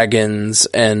dragons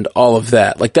and all of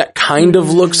that. Like, that kind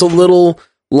of looks a little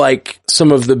like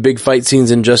some of the big fight scenes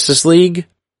in Justice League.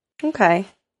 Okay.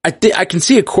 I can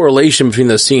see a correlation between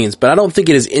those scenes, but I don't think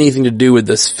it has anything to do with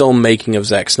this filmmaking of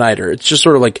Zack Snyder. It's just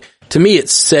sort of like, to me,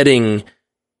 it's setting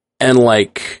and,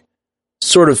 like,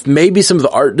 sort of maybe some of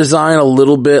the art design a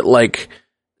little bit, like,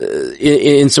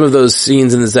 in some of those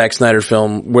scenes in the Zack Snyder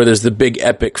film where there's the big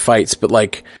epic fights, but,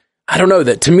 like, I don't know,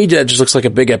 that to me that just looks like a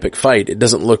big epic fight. It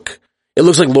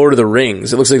looks like Lord of the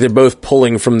Rings. It looks like they're both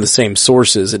pulling from the same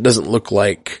sources. It doesn't look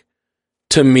like,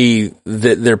 to me,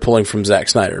 that they're pulling from Zack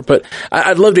Snyder. But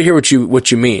I'd love to hear what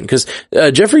you mean, because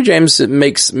Jeffrey James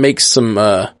makes some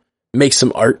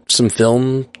art, some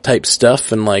film type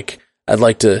stuff, and, like, I'd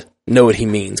like to know what he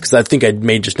means, because I think I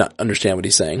may just not understand what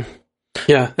he's saying.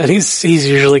 Yeah, and he's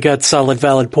usually got solid,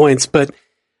 valid points, but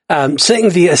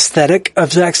saying the aesthetic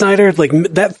of Zack Snyder, like,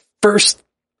 the first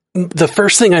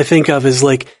thing I think of is,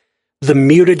 like, the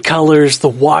muted colors, the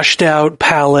washed out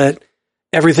palette.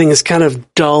 Everything is kind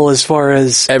of dull as far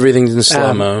as everything's in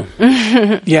slow-mo.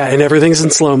 Yeah, and everything's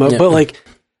in slow-mo. Yeah. But, like,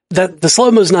 the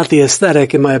slow-mo is not the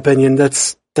aesthetic, in my opinion.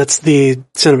 That's the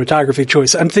cinematography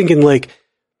choice. I'm thinking, like,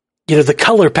 the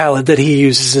color palette that he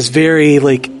uses is very,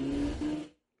 like,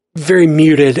 very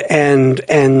muted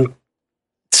and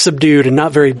subdued and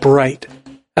not very bright.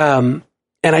 And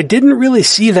I didn't really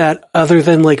see that other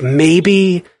than, like,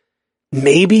 maybe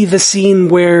the scene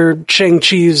where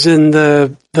Shang-Chi's in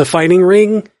the fighting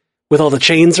ring with all the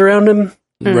chains around him.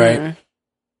 Right.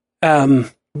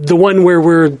 The one where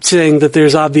we're saying that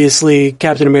there's obviously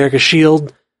Captain America's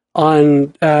shield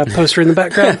on poster in the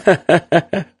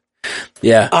background.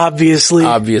 Yeah. Obviously.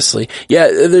 Yeah,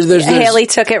 there's Haley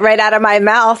took it right out of my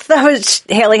mouth. That was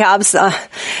Haley Hobbs.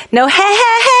 No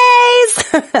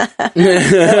hey-hey-heys! No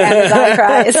Amazon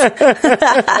cries.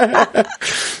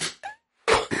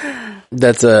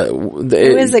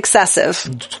 It was excessive.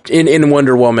 In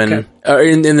Wonder Woman,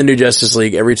 in the new Justice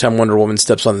League, every time Wonder Woman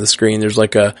steps on the screen, there's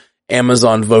like a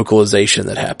Amazon vocalization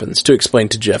that happens to explain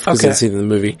to Jeff, because he's seen the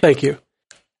movie. Thank you.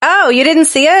 Oh, you didn't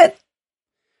see it?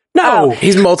 No.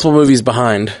 He's multiple movies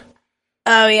behind.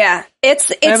 Oh yeah.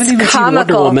 It's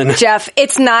comical, Jeff.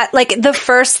 It's not like the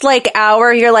first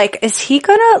hour you're like, is he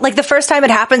gonna, like, the first time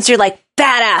it happens, you're like,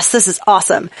 badass, this is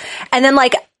awesome. And then,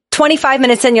 like, 25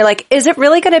 minutes in, you're like, is it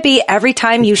really going to be every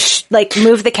time you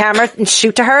move the camera and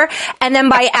shoot to her? And then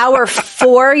by hour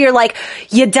 4, you're like,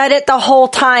 you did it the whole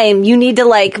time. You need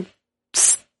to,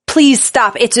 please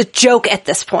stop. It's a joke at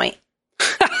this point.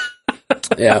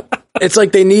 Yeah. It's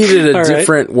like they needed a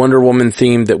different Wonder Woman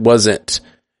theme that wasn't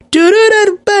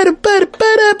because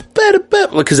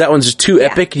that one's just too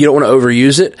epic. You don't want to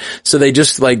overuse it. So they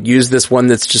just like use this one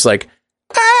that's just like,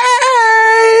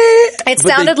 it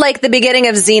sounded like the beginning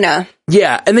of Xena.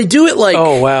 Yeah. And they do it like,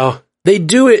 oh, wow. They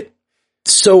do it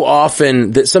so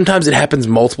often that sometimes it happens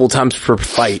multiple times per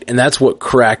fight. And that's what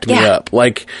cracked me up.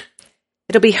 Like,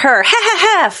 it'll be her, ha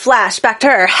ha ha, flash back to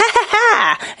her, ha ha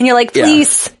ha. And you're like,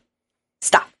 please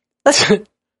stop.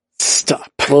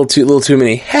 Stop. A little too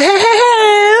many.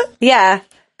 Yeah.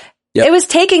 Yep. It was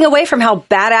taking away from how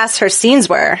badass her scenes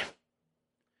were.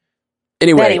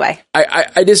 Anyway.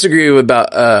 I disagree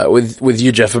with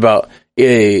you, Jeff, about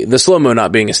the slow-mo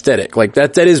not being aesthetic. Like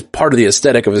that is part of the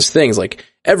aesthetic of his things. Like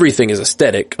everything is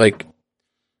aesthetic. Like,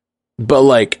 but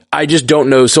like, I just don't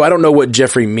know. So I don't know what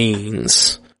Jeffrey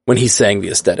means when he's saying the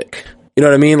aesthetic. You know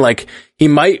what I mean? Like he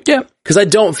might, because I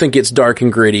don't think it's dark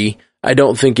and gritty. I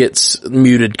don't think it's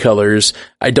muted colors.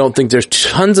 I don't think there's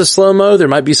tons of slow-mo. There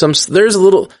might be there's a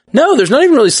little, no, there's not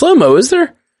even really slow-mo, is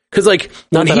there? Cause like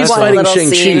when he's fighting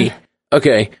Shang-Chi,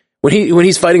 okay, when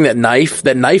he's fighting that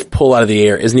knife pull out of the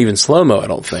air isn't even slow-mo, I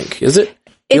don't think, is it?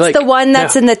 It's the one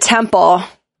that's in the temple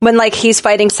when like he's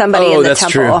fighting somebody in the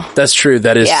temple. True. That's true.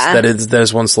 That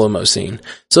is one slow-mo scene.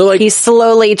 So like he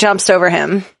slowly jumps over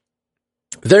him.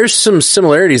 There's some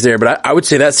similarities there, but I would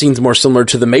say that scene's more similar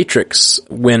to The Matrix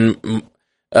when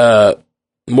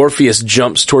Morpheus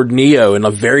jumps toward Neo in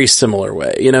a very similar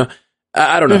way. You know,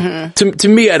 I don't know. Mm-hmm. To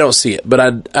me, I don't see it, but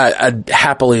I'd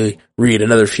happily read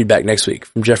another feedback next week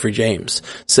from Jeffrey James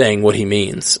saying what he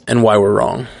means and why we're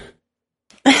wrong.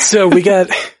 So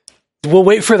we'll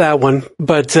wait for that one,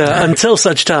 but until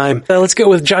such time, let's go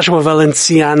with Joshua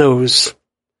Valenciano's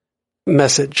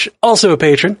message, also a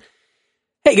patron.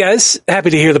 Hey guys, happy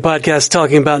to hear the podcast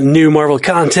talking about new Marvel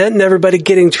content and everybody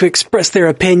getting to express their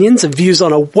opinions and views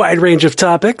on a wide range of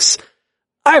topics.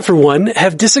 I, for one,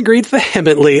 have disagreed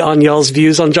vehemently on y'all's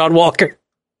views on John Walker.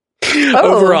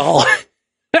 Overall.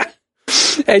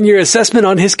 And your assessment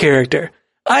on his character.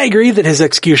 I agree that his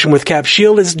execution with Cap's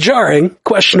shield is jarring,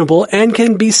 questionable, and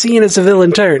can be seen as a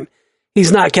villain turn.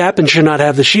 He's not Cap and should not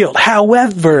have the shield.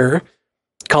 However,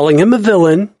 calling him a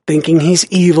villain, thinking he's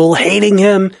evil, hating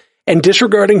him, and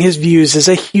disregarding his views is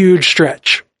a huge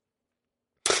stretch.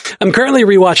 I'm currently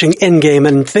rewatching Endgame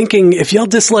and thinking, if y'all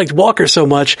disliked Walker so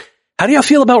much, how do y'all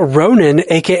feel about Ronan,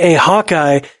 aka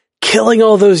Hawkeye, killing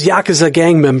all those Yakuza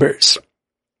gang members?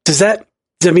 Does that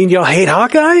mean y'all hate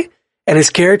Hawkeye and his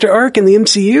character arc in the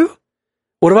MCU?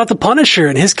 What about the Punisher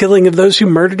and his killing of those who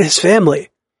murdered his family?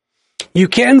 You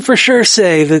can for sure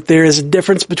say that there is a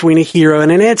difference between a hero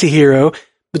and an anti-hero,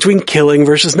 between killing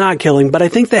versus not killing, but I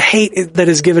think the hate that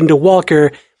is given to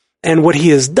Walker and what he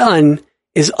has done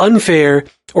is unfair,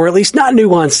 or at least not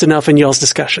nuanced enough in y'all's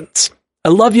discussions. I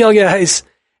love y'all guys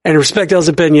and respect y'all's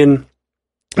opinion,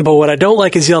 but what I don't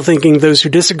like is y'all thinking those who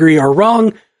disagree are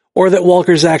wrong, or that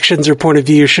Walker's actions or point of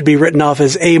view should be written off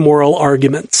as amoral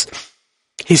arguments.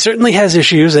 He certainly has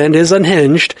issues and is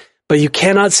unhinged, but you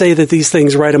cannot say that these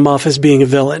things write him off as being a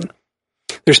villain.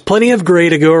 There's plenty of gray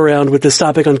to go around with this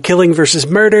topic on killing versus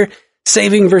murder,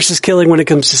 saving versus killing when it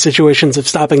comes to situations of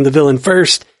stopping the villain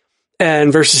first,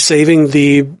 and versus saving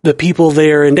the people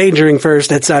they are endangering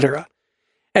first, etc.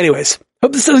 Anyways,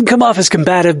 hope this doesn't come off as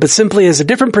combative, but simply as a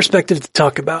different perspective to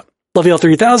talk about. Love y'all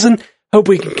 3000. Hope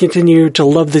we can continue to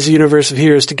love this universe of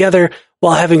heroes together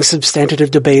while having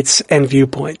substantive debates and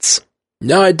viewpoints.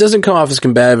 No, it doesn't come off as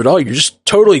combative at all. You're just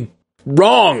totally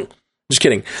wrong. Just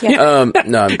kidding. Yeah.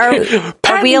 No,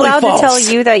 are we allowed to tell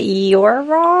you that you're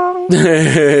wrong?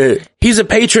 He's a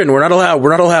patron. We're not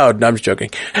allowed. No, I'm just joking.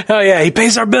 Oh yeah, he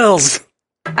pays our bills.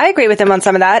 I agree with him on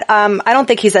some of that. I don't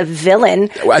think he's a villain.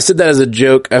 I said that as a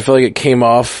joke. I feel like it came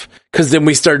off because then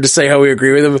we started to say how we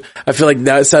agree with him. I feel like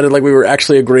now it sounded like we were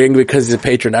actually agreeing because he's a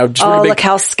patron. I just look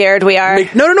how scared we are.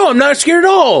 No, I'm not scared at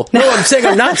all. No, I'm saying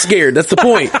I'm not scared. That's the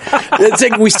point. It's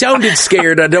like we sounded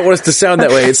scared. I don't want us to sound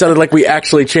that way. It sounded like we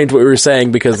actually changed what we were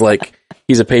saying because like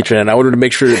he's a patron and I wanted to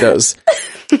make sure that was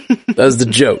the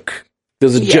joke. It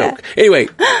was a joke. Anyway.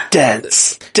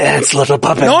 Dance, little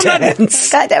puppet,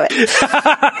 dance. God damn it.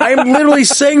 I'm literally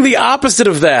saying the opposite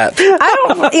of that.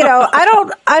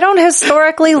 I don't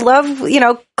historically love,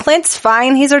 Clint's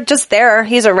fine. He's just there.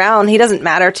 He's around. He doesn't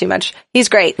matter too much. He's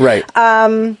great. Right.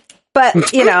 But,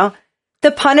 the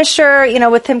Punisher,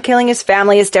 with him killing his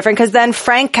family is different because then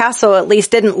Frank Castle at least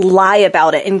didn't lie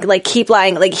about it and keep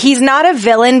lying. Like he's not a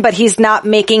villain, but he's not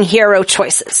making hero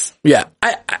choices. Yeah.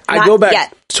 I go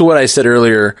back to what I said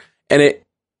earlier and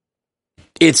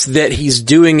it's that he's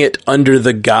doing it under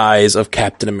the guise of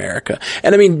Captain America.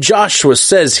 And I mean, Joshua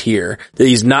says here that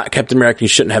he's not Captain America, he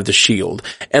shouldn't have the shield.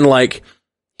 And like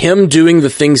him doing the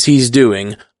things he's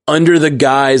doing under the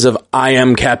guise of I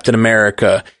am Captain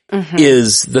America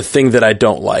is the thing that I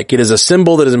don't like. It is a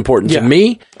symbol that is important to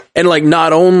me. And like,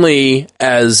 not only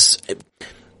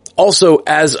also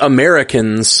as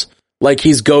Americans, like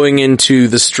he's going into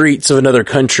the streets of another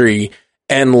country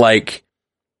and like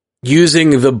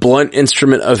using the blunt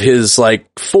instrument of his like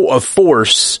of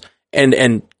force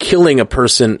and killing a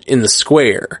person in the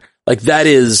square. Like that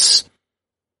is,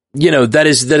 that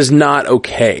is not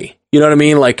okay. You know what I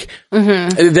mean? Like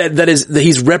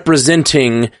he's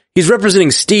representing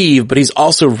Steve, but he's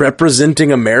also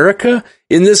representing America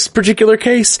in this particular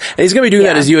case. And he's going to be doing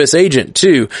that as U.S. agent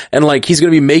too. And like, he's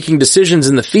going to be making decisions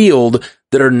in the field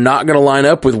that are not going to line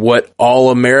up with what all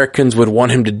Americans would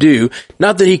want him to do.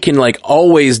 Not that he can like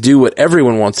always do what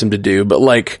everyone wants him to do, but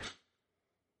like,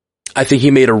 I think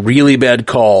he made a really bad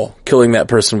call killing that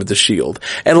person with the shield.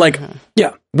 And like,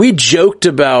 we joked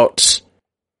about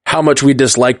how much we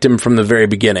disliked him from the very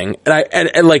beginning.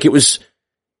 And like, it was,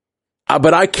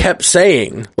 but I kept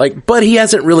saying like, but he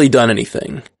hasn't really done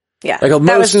anything. Yeah. Like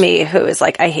that was me who was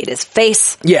like, I hate his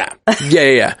face. Yeah.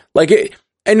 Like,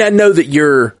 and I know that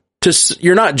you're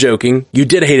not joking. You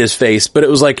did hate his face, but it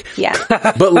was like,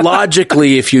 but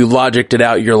logically, if you logicked it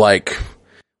out, you're like,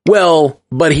 well,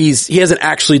 but he hasn't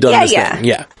actually done this thing.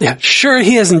 Yeah. Sure,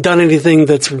 he hasn't done anything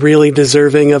that's really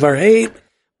deserving of our hate,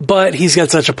 but he's got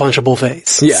such a punchable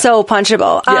face. Yeah. So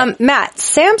punchable. Matt,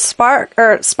 Spark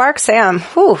Sam,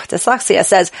 dyslexia,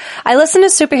 says, I listened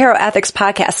to Superhero Ethics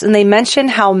podcast and they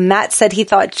mentioned how Matt said he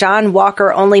thought John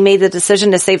Walker only made the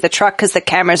decision to save the truck because the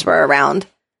cameras were around.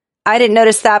 I didn't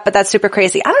notice that, but that's super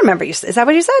crazy. I don't remember. Is that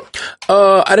what you said?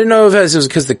 I didn't know if it was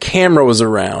because the camera was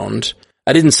around.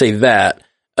 I didn't say that.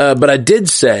 But I did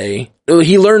say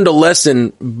he learned a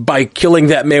lesson by killing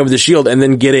that man with the shield and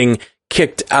then getting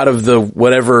kicked out of the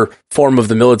whatever form of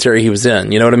the military he was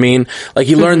in. You know what I mean? Like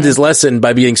he learned his lesson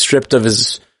by being stripped of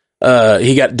his,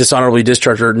 he got dishonorably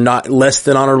discharged or not less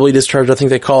than honorably discharged. I think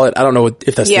they call it. I don't know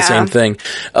if that's the same thing.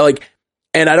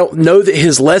 And I don't know that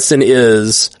his lesson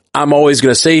is I'm always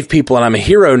going to save people and I'm a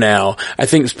hero now. I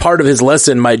think part of his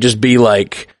lesson might just be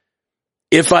like,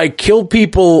 if I kill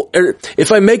people, or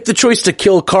if I make the choice to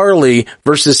kill Carly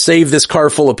versus save this car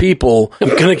full of people, I'm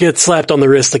going to get slapped on the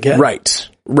wrist again. Right.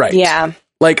 Yeah.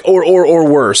 Like,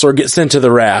 or worse, or get sent to the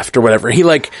raft or whatever. He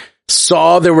like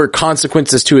saw there were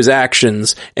consequences to his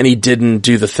actions and he didn't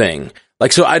do the thing.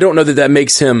 Like, so I don't know that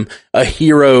makes him a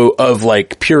hero of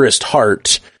like purest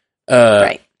heart.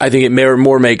 Right. I think it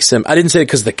more makes him, I didn't say it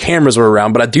because the cameras were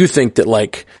around, but I do think that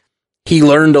like, he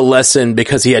learned a lesson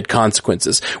because he had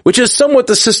consequences, which is somewhat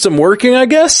the system working, I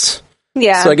guess.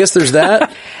 Yeah. So I guess there's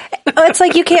that. It's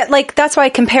like you can't, like, that's why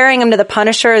comparing him to the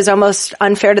Punisher is almost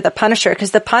unfair to the Punisher, because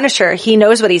the Punisher, he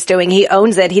knows what he's doing. He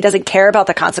owns it. He doesn't care about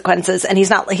the consequences. And he's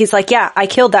like, yeah, I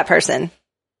killed that person.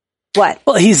 What?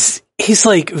 Well, he's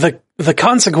like, the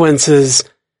consequences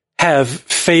have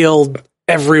failed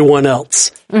everyone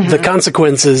else. The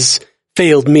consequences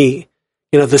failed me.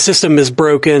 The system is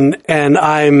broken and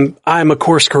I'm a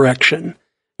course correction.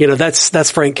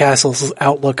 That's Frank Castle's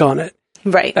outlook on it.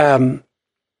 Right.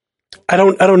 I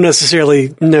don't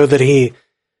necessarily know that he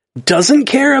doesn't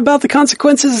care about the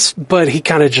consequences, but he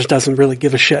kind of just doesn't really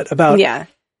give a shit about. Yeah.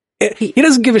 He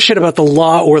doesn't give a shit about the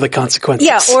law or the consequences.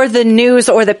 Yeah, or the news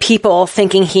or the people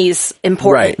thinking he's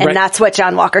important. And that's what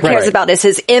John Walker cares about is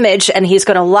his image, and he's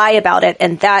going to lie about it,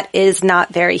 and that is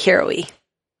not very hero-y.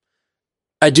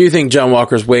 I do think John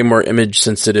Walker's way more image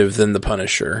sensitive than the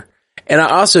Punisher. And I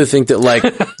also think that like,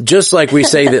 just like we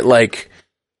say that like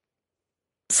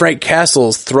Frank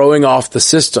Castle's throwing off the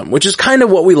system, which is kind of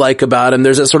what we like about him.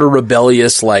 There's that sort of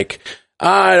rebellious, like,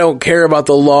 I don't care about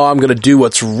the law. I'm going to do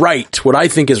what's right. What I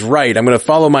think is right. I'm going to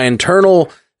follow my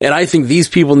internal, and I think these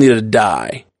people need to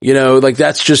die. Like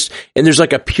that's just, and there's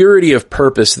like a purity of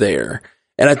purpose there.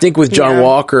 And I think with John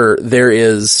Walker,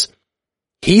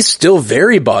 he's still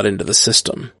very bought into the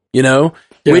system,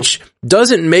 which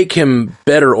doesn't make him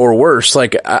better or worse.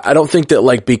 Like, I don't think that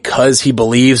like, because he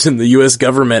believes in the U.S.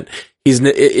 government, he's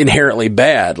inherently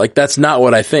bad. Like, that's not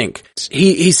what I think.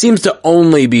 He seems to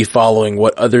only be following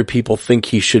what other people think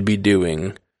he should be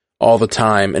doing all the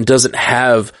time and doesn't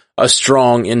have a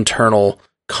strong internal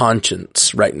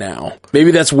conscience right now. Maybe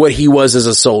that's what he was as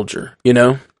a soldier,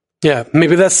 Yeah,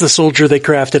 maybe that's the soldier they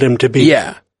crafted him to be.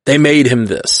 Yeah, they made him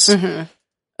this.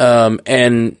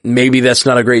 And maybe that's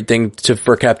not a great thing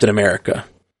for Captain America.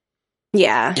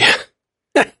 Yeah.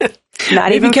 Not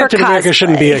maybe even Captain America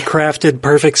shouldn't be a crafted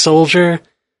perfect soldier,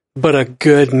 but a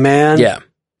good man. Yeah.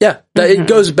 It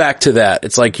goes back to that.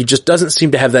 It's like he just doesn't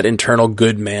seem to have that internal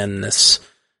good manness.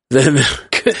 And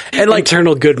like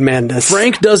internal good manness.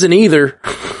 Frank doesn't either.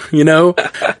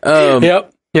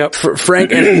 Yep. Yep.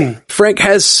 Frank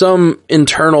has some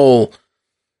internal,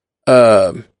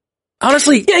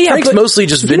 honestly, Frank's mostly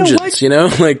just vengeance, you know?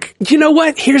 Like, you know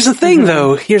what? Here's the thing,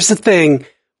 though. Here's the thing.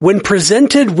 When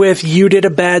presented with you did a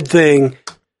bad thing,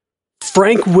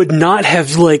 Frank would not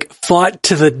have, like, fought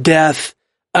to the death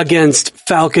against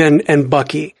Falcon and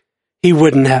Bucky. He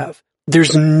wouldn't have.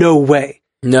 There's no way.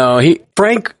 No,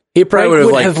 Frank probably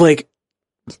would have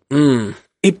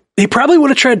he probably would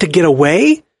have tried to get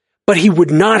away, but he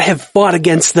would not have fought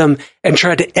against them and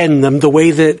tried to end them the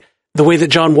way that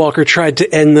John Walker tried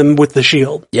to end them with the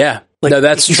shield. Yeah. Like, no,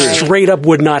 that's he true. Straight up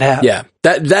would not have. Yeah.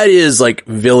 That is like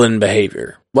villain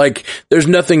behavior. Like, there's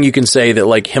nothing you can say that,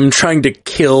 like, him trying to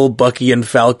kill Bucky and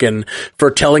Falcon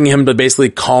for telling him to basically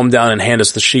calm down and hand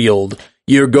us the shield.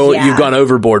 You've gone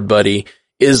overboard, buddy,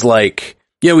 is like,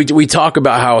 we talk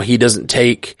about how he didn't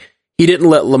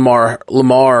let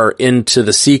Lamar into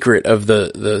the secret of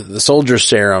the soldier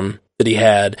serum that he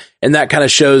had. And that kind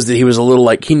of shows that he was a little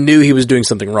like, he knew he was doing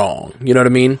something wrong. You know what I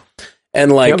mean?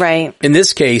 And like, in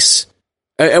this case,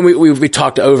 and we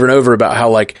talked over and over about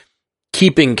how, like,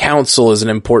 keeping counsel is an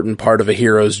important part of a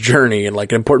hero's journey and,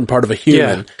 like, an important part of a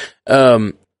human. Yeah.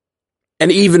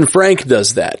 And even Frank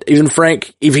does that. Even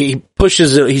Frank, if he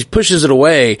pushes it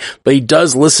away, but he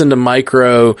does listen to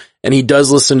Micro and he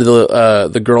does listen to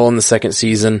the girl in the second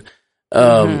season.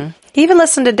 He even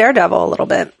listened to Daredevil a little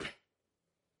bit.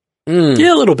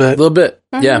 Yeah, a little bit.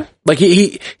 Mm-hmm. Yeah. Like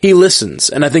he listens.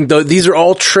 And I think these are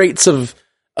all traits of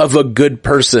a good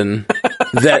person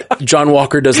that John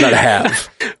Walker does not have.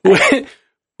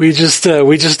 We just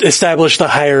established the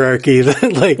hierarchy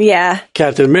that, like,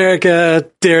 Captain America,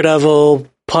 Daredevil,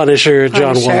 Punisher,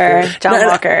 John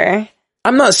Walker.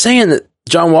 I'm not saying that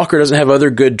John Walker doesn't have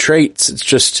other good traits. It's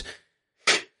just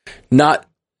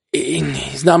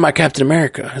he's not my Captain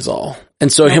America is all.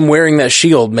 And so him wearing that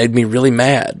shield made me really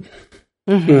mad.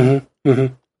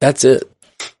 That's it.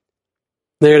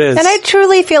 There it is. And I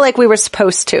truly feel like we were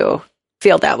supposed to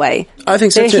feel that way. I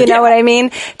think so too. You know what I mean?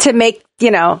 To make,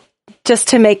 just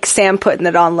to make Sam putting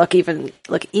it on look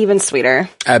even sweeter.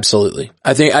 Absolutely.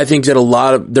 I think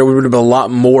that there would have been a lot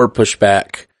more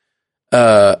pushback.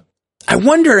 I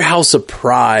wonder how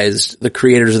surprised the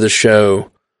creators of the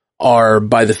show are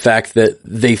by the fact that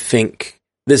they think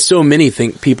that so many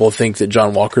people think that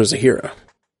John Walker is a hero.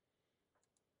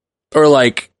 Or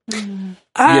like,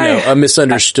 a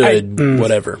misunderstood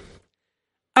whatever.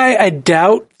 I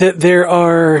doubt that there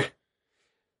are.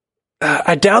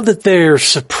 I doubt that they're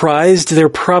surprised. They're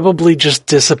probably just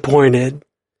disappointed.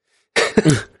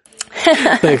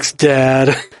 Thanks,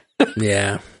 Dad.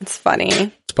 Yeah, it's funny.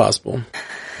 It's possible.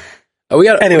 We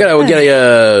got a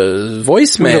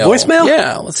voicemail. Voicemail?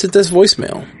 Yeah, let's hit this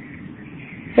voicemail.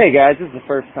 Hey guys, this is the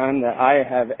first time that I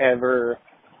have ever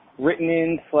written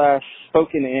in /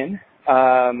 spoken in.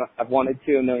 I've wanted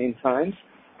to a million times.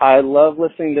 I love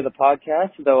listening to the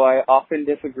podcast, though I often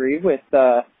disagree with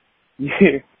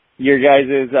your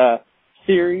guys'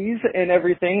 series and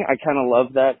everything. I kind of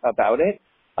love that about it.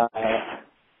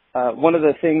 One of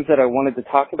the things that I wanted to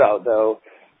talk about, though,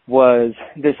 was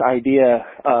this idea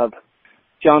of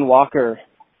John Walker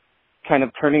kind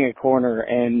of turning a corner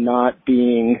and not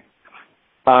being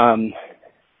I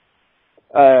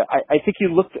think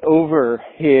you looked over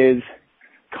his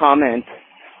comment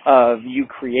of "you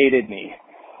created me."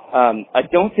 I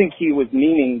don't think he was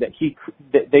meaning that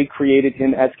they created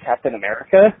him as Captain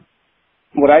America.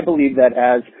 What I believe that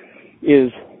as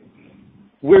is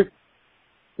we're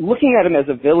looking at him as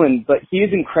a villain, but he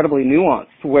is incredibly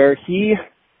nuanced, where he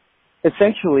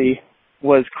essentially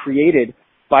was created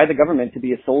by the government to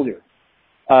be a soldier,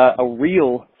 a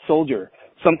real soldier,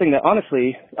 something that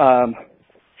honestly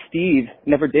Steve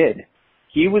never did.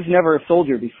 He was never a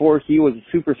soldier before he was a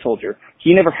super soldier.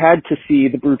 He never had to see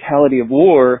the brutality of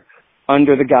war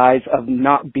under the guise of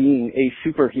not being a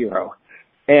superhero.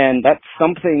 And that's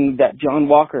something that John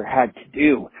Walker had to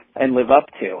do and live up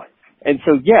to. And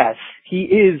so, yes, he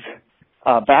is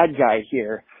a bad guy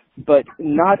here, but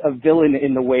not a villain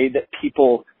in the way that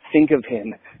people think of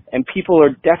him. And people are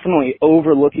definitely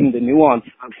overlooking the nuance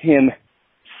of him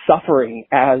suffering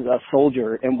as a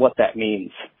soldier and what that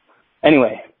means.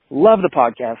 Anyway, love the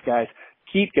podcast, guys.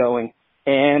 Keep going,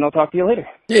 and I'll talk to you later.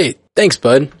 Hey, thanks,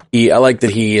 bud. I like that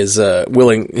he is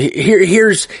willing.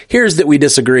 Here's that we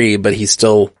disagree, but he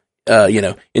still,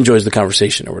 enjoys the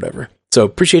conversation or whatever. So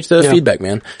appreciate the feedback,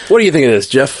 man. What do you think of this,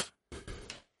 Jeff?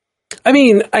 I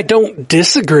mean, I don't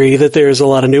disagree that there's a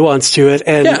lot of nuance to it,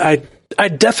 and I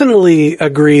definitely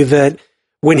agree that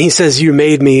when he says "you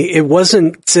made me," it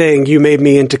wasn't saying "you made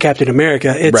me into Captain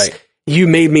America." It's "you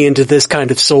made me into this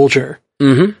kind of soldier."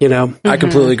 Mm-hmm. I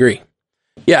completely agree.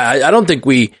 Yeah, I don't think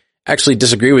actually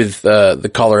disagree with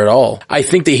the caller at all. I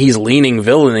think that he's leaning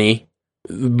villainy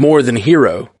more than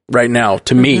hero right now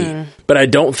to me, but I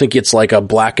don't think it's like a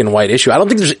black and white issue. I don't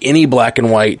think there's any black and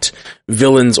white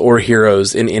villains or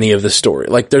heroes in any of the story.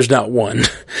 Like there's not one.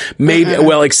 Maybe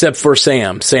well, except for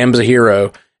Sam. Sam's a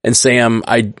hero, and Sam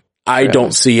I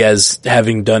don't see as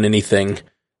having done anything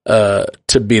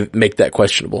to make that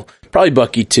questionable. Probably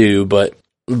Bucky too, but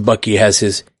Bucky has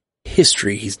his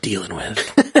history he's dealing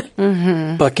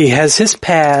with. Bucky has his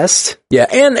past. Yeah,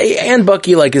 and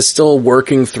Bucky like is still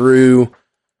working through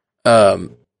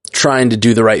trying to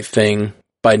do the right thing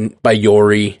by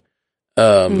Yori.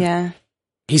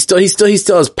 He still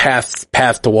has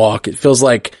path to walk. It feels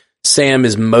like Sam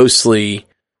is mostly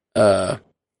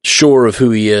sure of who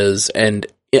he is, and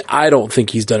I don't think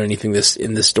he's done anything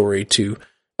in this story to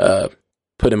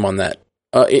put him on that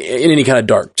in any kind of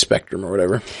dark spectrum or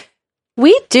whatever.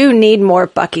 We do need more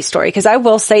Bucky story, because I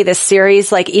will say this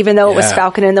series, like, even though it was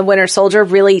Falcon and the Winter Soldier,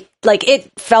 really, like, it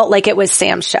felt like it was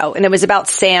Sam's show, and it was about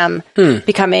Sam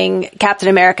becoming Captain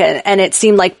America, and it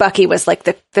seemed like Bucky was like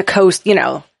the coast,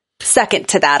 second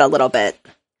to that a little bit.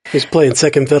 He's playing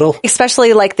second fiddle.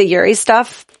 Especially like the Yuri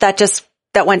stuff, that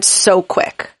went so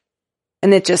quick.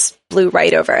 And it just blew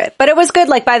right over it. But it was good.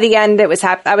 Like by the end, I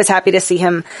was happy to see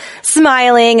him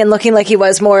smiling and looking like he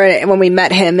was more when we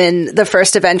met him in the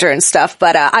first Avenger and stuff.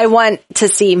 But I want to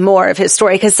see more of his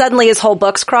story, because suddenly his whole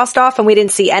book's crossed off and we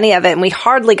didn't see any of it. And we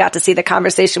hardly got to see the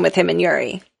conversation with him and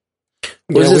Yuri.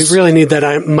 Yeah, we really need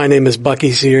that My Name is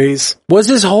Bucky series. Was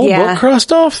his whole book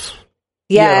crossed off?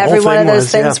 Yeah, every one of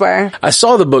those things were. I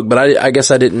saw the book, but I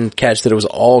guess I didn't catch that it was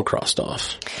all crossed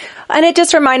off. And it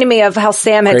just reminded me of how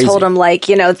Sam had told him, like,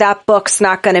 that book's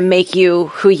not going to make you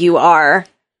who you are.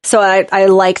 So I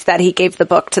liked that he gave the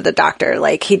book to the Doctor.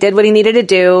 Like, he did what he needed to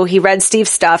do. He read Steve's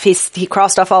stuff. He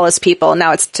crossed off all his people.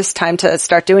 Now it's just time to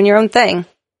start doing your own thing.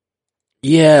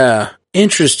 Yeah.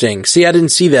 Interesting. See, I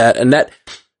didn't see that. And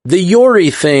the Yori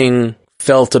thing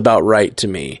felt about right to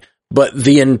me. But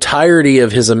the entirety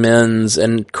of his amends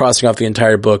and crossing off the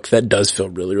entire book, that does feel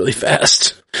really, really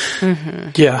fast.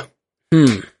 Yeah.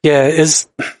 Yeah, I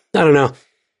don't know.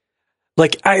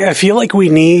 Like, I feel like we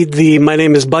need the My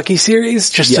Name is Bucky series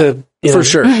just to, for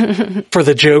sure, for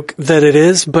the joke that it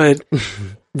is. But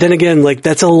then again, like,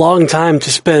 that's a long time to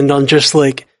spend on just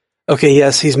like, okay,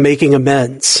 yes, he's making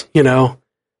amends, They're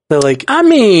like, I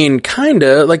mean,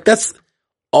 kinda, like, that's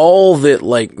all that,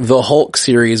 like, the Hulk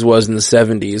series was in the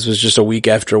 70s, was just a week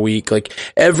after week. Like,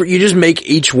 you just make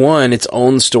each one its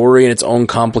own story and its own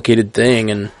complicated thing,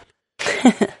 and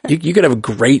you could have a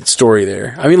great story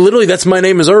there. I mean, literally, that's My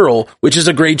Name is Earl, which is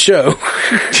a great show.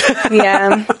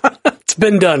 Yeah. It's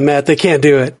been done, Matt. They can't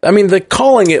do it. I mean,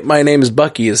 calling it My Name is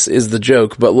Bucky is the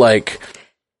joke, but like,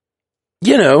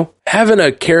 having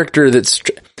a character that's,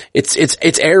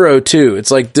 it's Arrow too. It's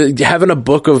like having a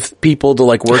book of people to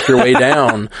like work your way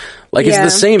down. Like, it's the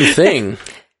same thing.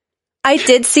 I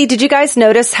did you guys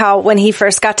notice how when he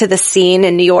first got to the scene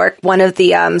in New York, one of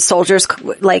the soldiers,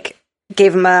 like,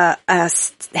 gave him a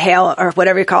hail, or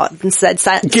whatever you call it, and said,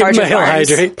 Sergeant Give him a hail Barnes.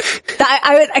 hydrate.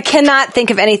 I cannot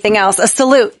think of anything else. A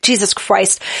salute. Jesus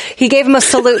Christ. He gave him a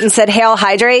salute and said, Hail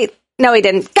Hydrate. No, he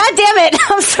didn't. God damn it.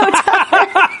 I'm so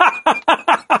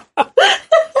tired.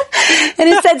 And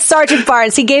it said Sergeant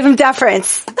Barnes. He gave him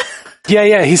deference.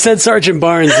 Yeah. He said Sergeant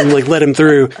Barnes and like let him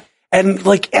through. And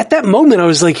like at that moment, I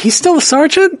was like, he's still a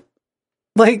sergeant?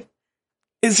 Like,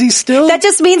 is he still? That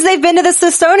just means they've been to the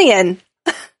Smithsonian.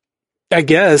 I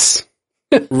guess.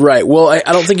 Right. Well, I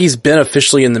don't think he's been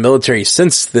officially in the military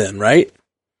since then, right?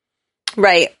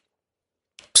 Right.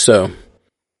 So,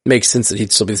 makes sense that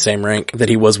he'd still be the same rank that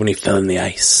he was when he fell in the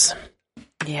ice.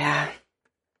 Yeah.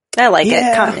 I like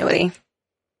it. Continuity.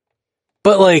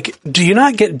 But like, do you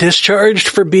not get discharged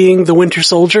for being the Winter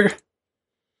Soldier?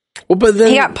 Well, but then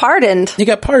he got pardoned. He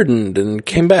got pardoned and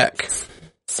came back.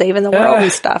 Saving the world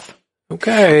and stuff.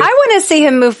 Okay. I want to see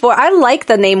him move forward. I like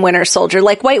the name Winter Soldier.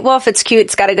 Like White Wolf, it's cute.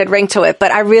 It's got a good ring to it.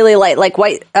 But I really like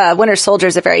Winter Soldier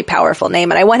is a very powerful name.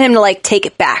 And I want him to like take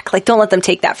it back. Like, don't let them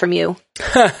take that from you.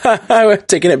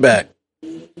 Taking it back.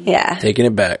 Yeah. Taking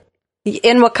it back.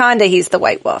 In Wakanda, he's the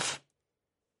White Wolf.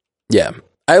 Yeah.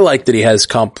 I like that he has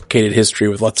complicated history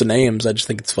with lots of names. I just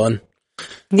think it's fun.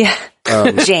 Yeah.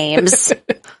 James.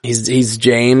 He's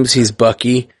James. He's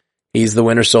Bucky. He's the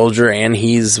Winter Soldier, and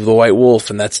he's the White Wolf,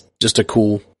 and that's just a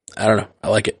cool. I don't know. I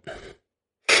like it.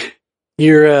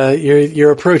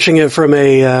 You're approaching it from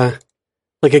a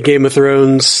like a Game of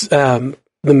Thrones, the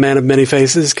Man of Many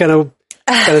Faces kind of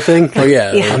thing. Oh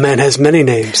yeah. Yeah. A man has many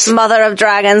names. Mother of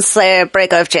Dragons, Slayer,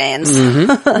 Breaker of Chains.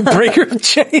 Mm-hmm. Breaker of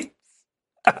Chains.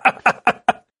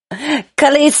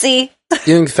 Khaleesi. Do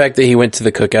you think the fact that he went to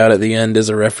the cookout at the end is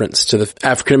a reference to the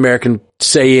African-American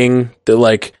saying that,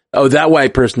 like, oh, that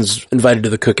white person's invited to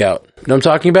the cookout? You know what I'm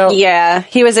talking about? Yeah,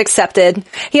 he was accepted.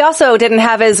 He also didn't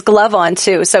have his glove on,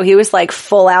 too, so he was, like,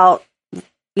 full out,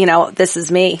 you know, this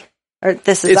is me. Or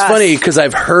this is us. It's funny, because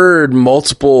I've heard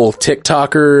multiple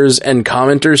TikTokers and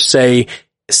commenters say,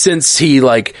 since he,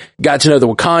 like, got to know the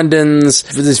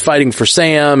Wakandans, he's fighting for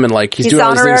Sam, and, like, he's doing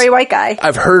all these things. He's honorary white guy.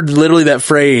 I've heard literally that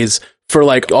phrase for,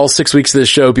 like, all 6 weeks of this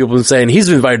show. People have been saying, he's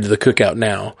invited to the cookout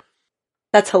now.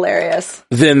 That's hilarious.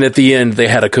 Then at the end, they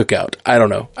had a cookout. I don't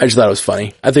know. I just thought it was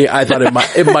funny. I thought it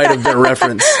might have been a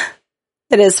reference.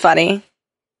 It is funny.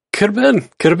 Could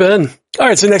have been. All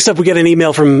right, so next up we get an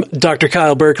email from Dr.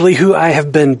 Kyle Berkeley, who I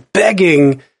have been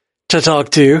begging to talk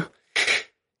to.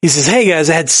 He says, hey guys,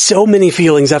 I had so many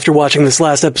feelings after watching this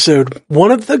last episode.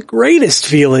 One of the greatest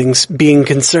feelings being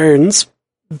concerns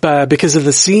because of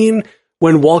the scene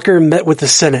when Walker met with the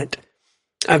Senate.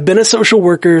 I've been a social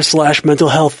worker / mental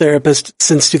health therapist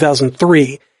since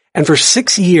 2003, and for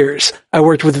 6 years I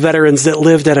worked with veterans that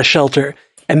lived at a shelter,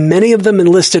 and many of them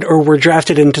enlisted or were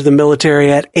drafted into the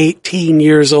military at 18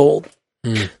 years old.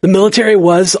 The military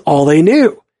was all they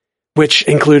knew, which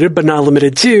included but not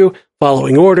limited to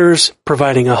following orders,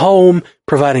 providing a home,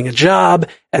 providing a job,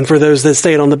 and for those that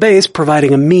stayed on the base,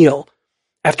 providing a meal.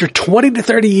 After 20 to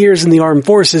 30 years in the armed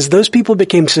forces, those people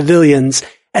became civilians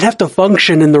and have to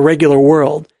function in the regular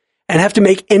world and have to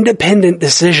make independent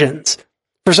decisions.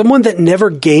 For someone that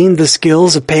never gained the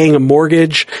skills of paying a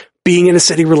mortgage, being in a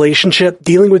steady relationship,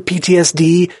 dealing with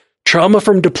PTSD, trauma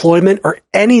from deployment, or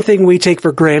anything we take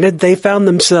for granted, they found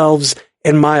themselves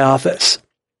in my office.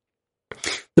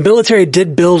 The military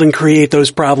did build and create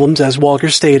those problems, as Walker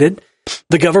stated.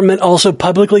 The government also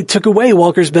publicly took away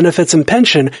Walker's benefits and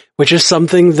pension, which is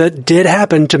something that did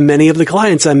happen to many of the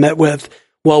clients I met with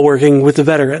while working with the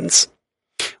veterans.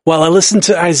 While I listened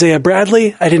to Isaiah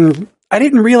Bradley, I didn't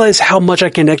realize how much I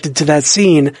connected to that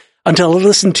scene until I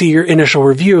listened to your initial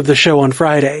review of the show on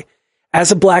Friday.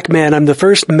 As a black man, I'm the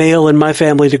first male in my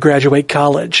family to graduate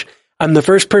college. I'm the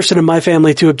first person in my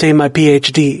family to obtain my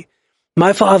PhD.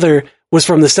 My father was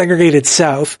from the segregated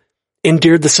South,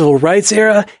 endured the civil rights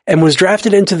era, and was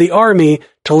drafted into the army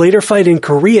to later fight in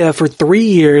Korea for 3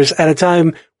 years at a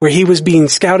time where he was being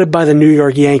scouted by the New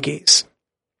York Yankees.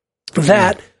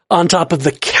 That, on top of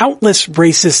the countless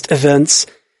racist events,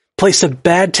 placed a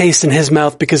bad taste in his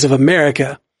mouth because of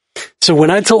America. So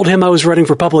when I told him I was running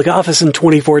for public office in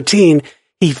 2014,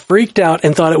 he freaked out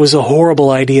and thought it was a horrible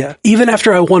idea. Even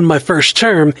after I won my first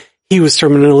term, he was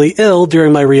terminally ill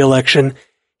during my re-election.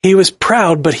 He was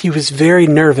proud, but he was very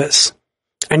nervous.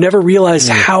 I never realized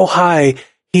how high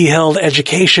he held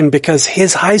education because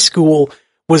his high school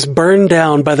was burned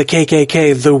down by the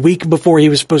KKK the week before he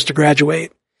was supposed to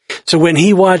graduate. So when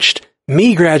he watched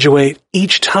me graduate,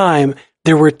 each time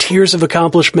there were tears of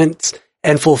accomplishments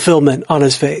and fulfillment on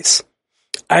his face.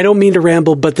 I don't mean to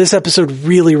ramble, but this episode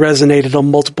really resonated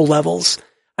on multiple levels.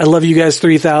 I love you guys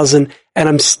 3000, and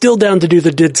I'm still down to do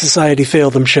the Did Society Fail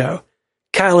Them show.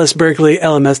 Kyle S. Berkeley,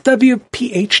 LMSW,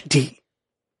 PhD.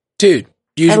 Dude,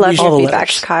 I love your feedback,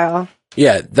 Kyle.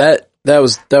 Yeah, that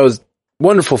was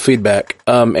wonderful feedback.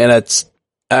 And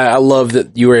I love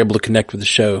that you were able to connect with the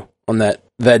show on that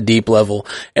deep level,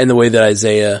 and the way that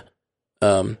Isaiah,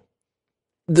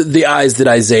 the eyes that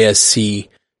Isaiah see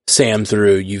Sam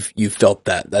through. You've felt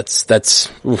that. That's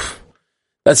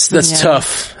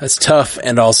tough. That's tough.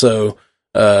 And also,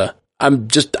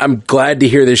 I'm glad to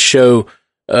hear this show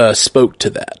spoke to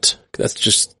that.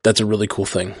 That's a really cool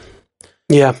thing.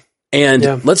 Yeah.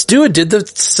 And let's do it. Did the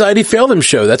Society Fail Them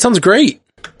show? That sounds great.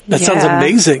 That sounds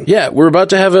amazing. Yeah, we're about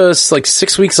to have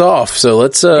 6 weeks off, so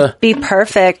let's be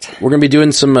perfect. We're gonna be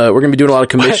doing some. We're gonna be doing a lot of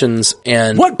commissions,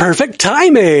 and what perfect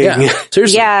timing! Yeah,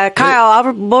 seriously. Yeah,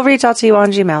 Kyle, we'll reach out to you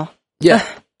on Gmail. Yeah,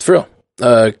 for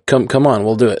real. Come on,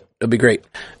 we'll do it. It'll be great.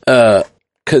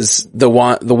 Because the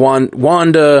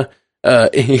Wanda.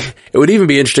 It would even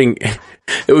be interesting.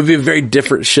 It would be a very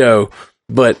different show,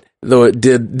 but though it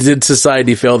did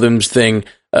Society Fail Them's thing,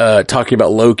 talking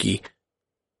about Loki,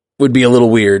 would be a little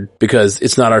weird because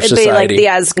it's not our society. Be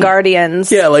like the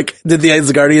Asgardians. Yeah, did the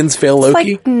Asgardians fail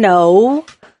Loki? No.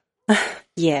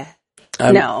 Yeah.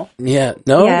 No. Yeah.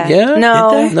 No. Yeah. Yeah.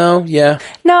 No. No. Yeah.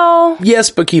 No. Yes,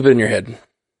 but keep it in your head.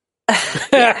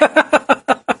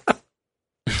 That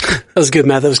was good,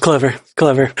 Matt. That was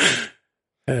clever.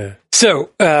 So,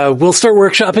 we'll start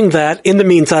workshopping that. In the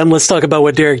meantime, let's talk about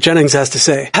what Derek Jennings has to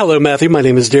say. Hello, Matthew. My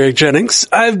name is Derek Jennings.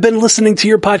 I've been listening to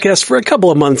your podcast for a couple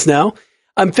of months now.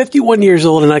 I'm 51 years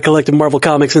old and I collected Marvel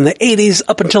Comics in the 80s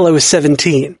up until I was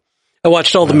 17. I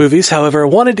watched all the movies. However, I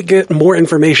wanted to get more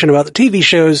information about the TV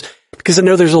shows because I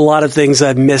know there's a lot of things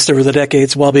I've missed over the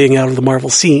decades while being out of the Marvel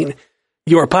scene.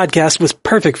 Your podcast was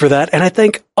perfect for that, and I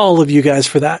thank all of you guys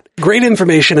for that. Great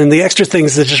information, and the extra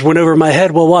things that just went over my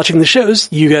head while watching the shows,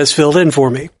 you guys filled in for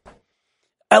me.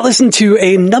 I listen to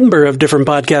a number of different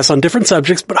podcasts on different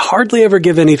subjects, but hardly ever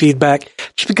give any feedback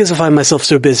just because I find myself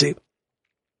so busy.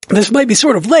 This might be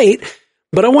sort of late,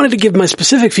 but I wanted to give my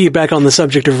specific feedback on the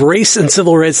subject of race and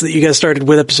civil rights that you guys started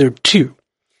with episode 2.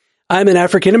 I'm an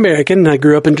African American, and I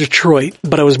grew up in Detroit,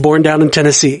 but I was born down in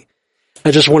Tennessee. I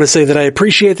just want to say that I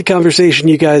appreciate the conversation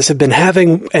you guys have been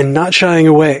having and not shying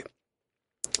away.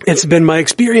 It's been my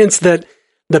experience that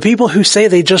the people who say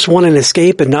they just want an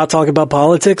escape and not talk about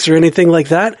politics or anything like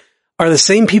that are the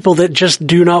same people that just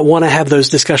do not want to have those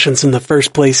discussions in the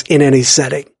first place in any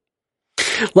setting.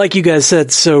 Like you guys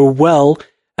said so well,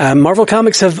 Marvel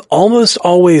Comics have almost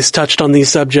always touched on these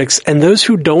subjects, and those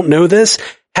who don't know this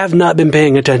have not been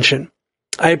paying attention.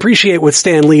 I appreciate what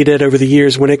Stan Lee did over the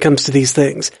years when it comes to these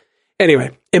things.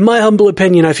 Anyway, in my humble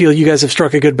opinion, I feel you guys have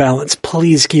struck a good balance.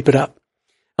 Please keep it up.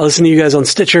 I listen to you guys on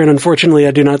Stitcher, and unfortunately,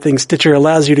 I do not think Stitcher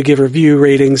allows you to give review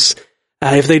ratings.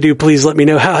 If they do, please let me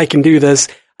know how I can do this.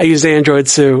 I use Android,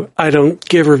 so I don't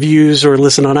give reviews or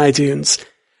listen on iTunes.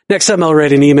 Next time I'll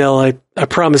write an email, I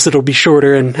promise it'll be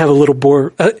shorter and have a little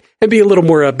more, and be a little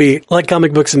more upbeat. Like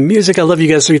comic books and music, I love you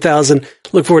guys 3000.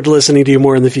 Look forward to listening to you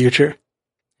more in the future.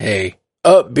 Hey,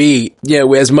 upbeat. Yeah,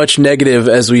 as much negative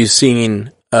as we've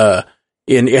seen,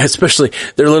 especially,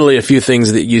 there are literally a few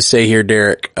things that you say here,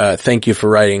 Derek, thank you for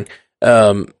writing,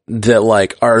 that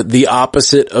like are the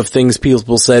opposite of things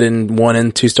people said in 1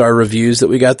 and 2 star reviews that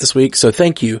we got this week. So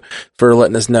thank you for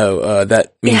letting us know.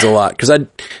 That means a lot, because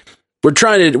we're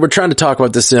trying to talk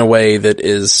about this in a way that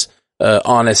is,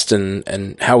 honest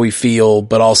and how we feel,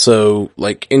 but also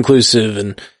like inclusive,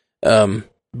 and,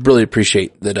 really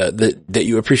appreciate that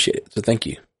you appreciate it. So thank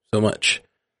you so much.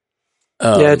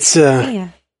 It's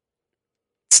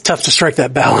tough to strike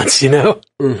that balance, you know?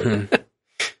 Mm-hmm.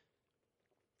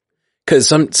 Cause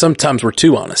sometimes we're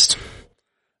too honest.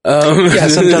 Yeah,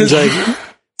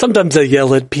 sometimes I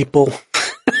yell at people.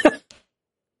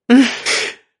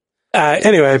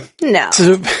 Anyway. No.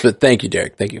 But thank you,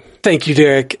 Derek. Thank you. Thank you,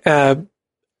 Derek. You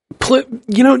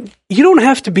don't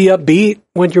have to be upbeat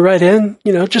when you write in,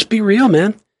 just be real,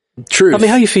 man. Truth. Tell me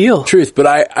how you feel. Truth. But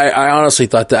I honestly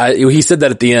thought that he said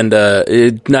that at the end,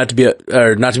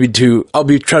 I'll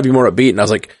be trying to be more upbeat. And I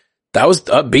was like, that was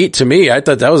upbeat to me. I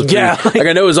thought that was, like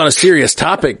I know it was on a serious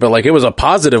topic, but like it was a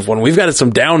positive one. We've got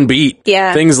some downbeat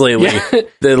things lately. Yeah.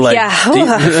 That like, I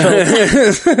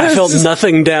felt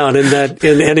nothing down in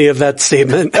any of that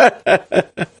statement.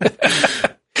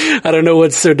 I don't know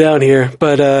what's so down here,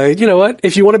 but you know what?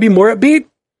 If you want to be more upbeat,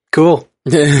 cool.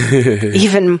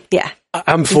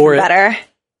 I'm for it. Better.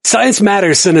 Science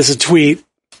Matters sent us a tweet,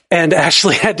 and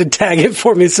Ashley had to tag it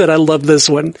for me, said, I love this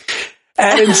one.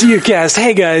 Adam to you, cast.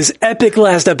 Hey guys, epic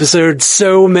last episode,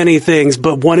 so many things,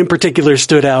 but one in particular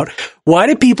stood out. Why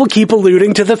do people keep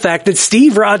alluding to the fact that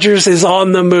Steve Rogers is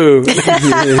on the moon?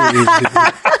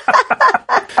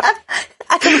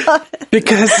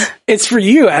 Because it's for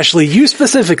you, Ashley, you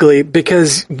specifically,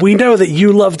 because we know that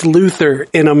you loved Luther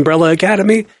in Umbrella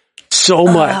Academy so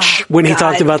much when he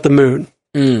talked about the moon.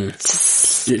 Your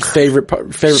favorite part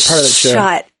of that show.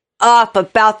 Shut up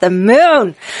about the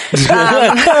moon.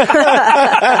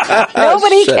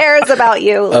 Nobody cares about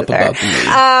you, Luther.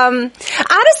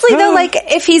 Honestly, though, like,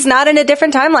 if he's not in a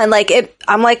different timeline,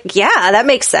 I'm like, yeah, that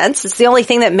makes sense. It's the only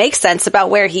thing that makes sense about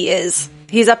where he is.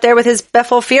 He's up there with his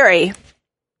Bethel Fury.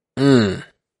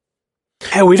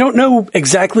 Hey, we don't know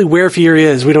exactly where Fury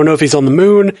is. We don't know if he's on the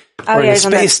moon or in a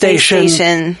space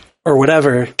station or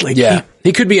whatever. Like,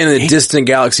 he could be in a distant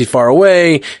galaxy far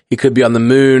away. He could be on the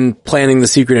moon planning the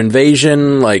secret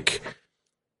invasion. Like,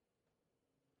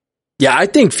 yeah, I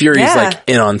think Fury's like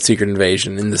in on Secret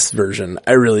Invasion in this version.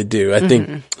 I really do. I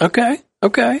think. Okay.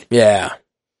 Yeah.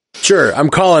 Sure. I'm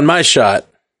calling my shot.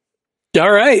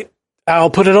 All right. I'll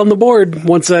put it on the board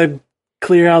once I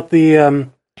clear out the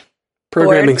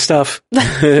programming stuff. All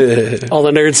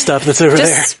the nerd stuff that's over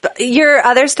there. Your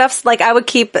other stuff's like, I would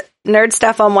keep nerd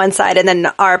stuff on one side and then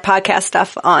our podcast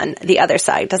stuff on the other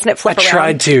side. Doesn't it flip around? I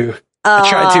tried to,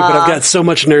 but I've got so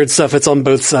much nerd stuff, it's on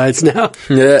both sides now.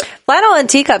 Yeah. Flannel and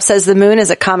Teacup says the moon is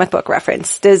a comic book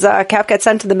reference. Does Cap get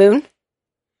sent to the moon?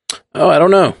 Oh, I don't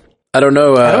know. I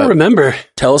don't remember.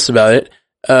 Tell us about it.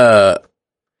 I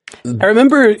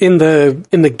remember in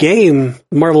the game,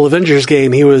 Marvel Avengers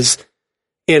game, he was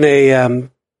in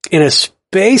a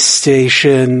space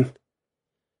station.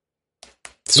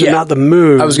 So not the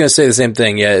moon. I was going to say the same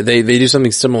thing. Yeah, they do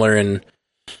something similar in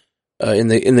in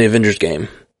the Avengers game,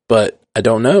 but I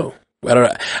don't know.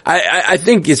 I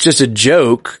think it's just a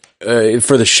joke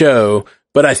for the show,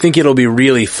 but I think it'll be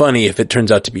really funny if it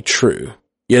turns out to be true.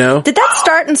 You know? Did that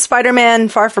start in Spider-Man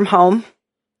Far From Home?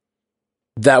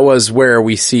 That was where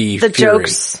we see the Fury.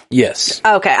 Jokes. Yes.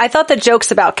 Okay, I thought the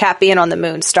jokes about Cap being on the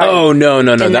moon started. Oh no!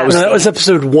 That was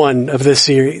episode 1 of this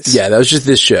series. Yeah, that was just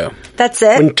this show. That's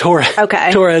it. When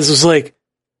Torres was like,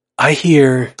 "I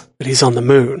hear that he's on the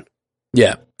moon."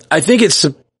 Yeah, I think it's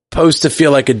supposed to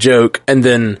feel like a joke, and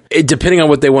then depending on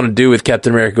what they want to do with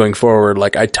Captain America going forward,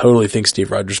 like I totally think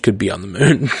Steve Rogers could be on the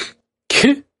moon.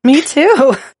 Me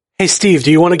too. Hey Steve,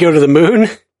 do you want to go to the moon?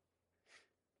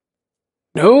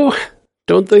 No.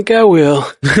 Don't think I will.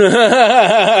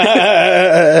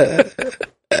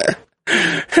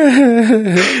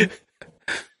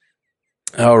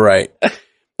 All right.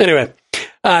 Anyway,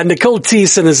 Nicole T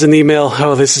sent us an email.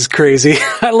 Oh, this is crazy.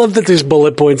 I love that there's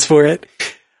bullet points for it.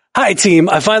 Hi, team.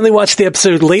 I finally watched the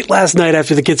episode late last night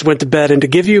after the kids went to bed, and to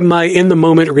give you my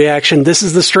in-the-moment reaction, this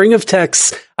is the string of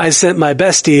texts I sent my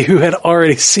bestie who had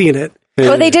already seen it.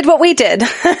 Oh, they did what we did.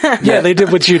 Yeah, they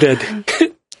did what you did.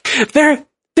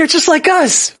 They're just like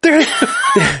us. We're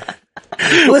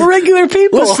regular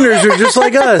people. Listeners are just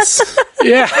like us.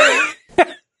 Yeah.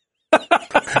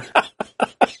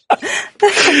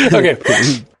 Okay.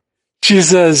 She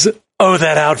says, "Oh,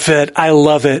 that outfit. I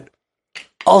love it.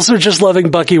 Also just loving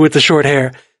Bucky with the short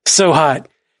hair. So hot.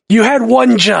 You had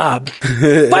one job.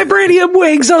 Vibranium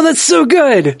wings. Oh, that's so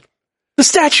good. The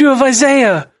statue of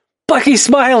Isaiah. Bucky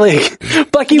smiling.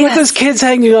 Bucky with his kids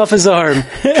hanging off his arm.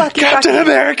 Captain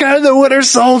America and the Winter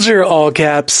Soldier, all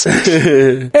caps.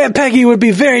 Aunt Peggy would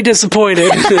be very disappointed."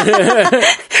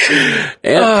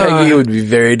 Peggy would be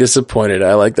very disappointed.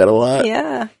 I like that a lot.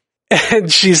 Yeah. And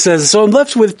she says, "So I'm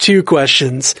left with 2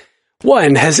 questions.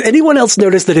 1, has anyone else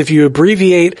noticed that if you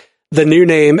abbreviate the new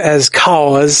name as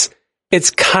FATWS, it's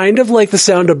kind of like the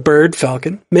sound a bird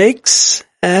falcon makes?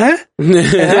 I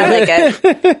like it.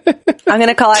 I'm going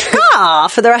to call it caw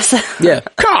for the rest of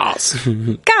caws.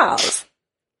 caws.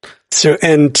 So,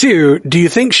 and 2, do you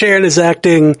think Sharon is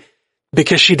acting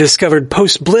because she discovered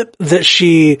post-blip that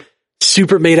she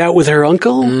super made out with her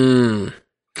uncle?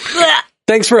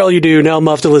 Thanks for all you do. Now I'm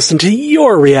off to listen to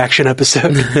your reaction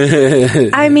episode."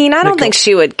 I mean, I don't think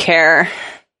she would care.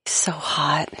 He's so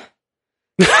hot.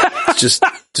 just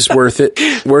worth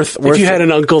it. Worth if you had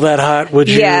an uncle that hot, would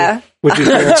you? Yeah. Would you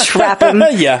care? Trap him?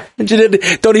 Yeah.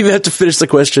 Don't even have to finish the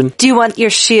question. Do you want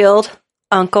your shield,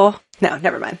 uncle? No,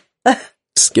 never mind.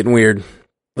 It's getting weird.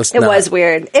 It was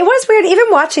weird. It was weird. Even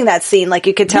watching that scene, like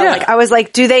you could tell, like I was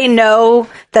like, do they know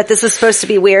that this is supposed to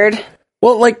be weird?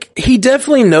 Well, like he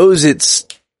definitely knows it's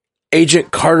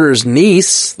Agent Carter's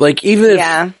niece. Like even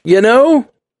if, you know?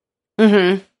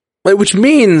 Mm-hmm. Like, which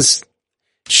means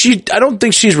I don't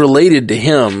think she's related to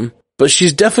him, but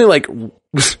she's definitely like,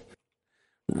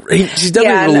 she's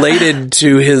definitely related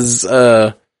to his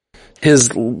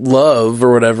love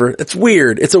or whatever. It's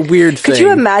weird. It's a weird thing. Could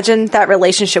you imagine that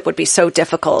relationship would be so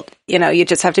difficult? You know, you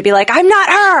just have to be like, I'm not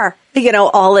her, you know,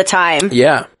 all the time.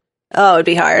 Yeah. Oh, it'd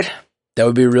be hard. That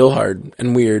would be real hard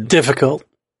and weird. Difficult.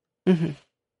 Mm-hmm.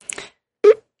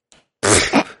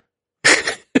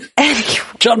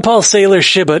 John Paul Sailor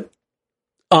Shibut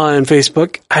on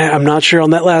Facebook. I'm not sure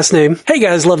on that last name. Hey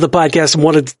guys, love the podcast and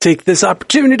wanted to take this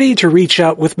opportunity to reach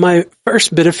out with my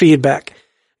first bit of feedback.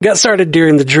 Got started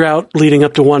during the drought leading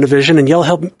up to WandaVision, and y'all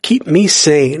helped keep me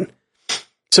sane.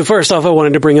 So first off, I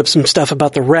wanted to bring up some stuff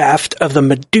about the raft of the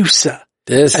Medusa.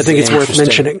 I think it's worth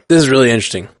mentioning. This is really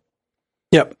interesting.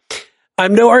 Yep.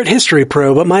 I'm no art history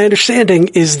pro, but my understanding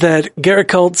is that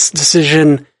Garricult's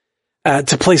decision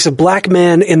to place a black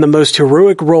man in the most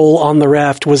heroic role on the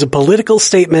raft was a political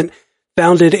statement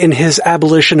founded in his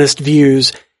abolitionist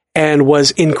views and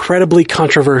was incredibly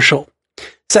controversial.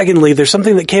 Secondly, there's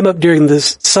something that came up during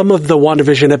some of the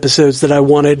WandaVision episodes that I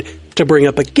wanted to bring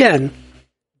up again.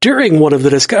 During one of the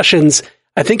discussions,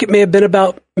 I think it may have been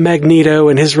about Magneto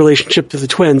and his relationship to the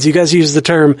twins. You guys used the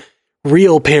term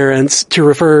real parents to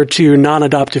refer to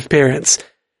non-adoptive parents.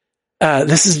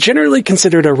 This is generally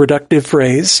considered a reductive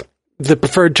phrase. The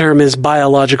preferred term is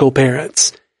biological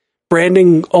parents.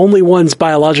 Branding only one's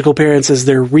biological parents as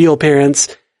their real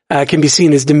parents can be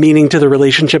seen as demeaning to the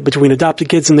relationship between adopted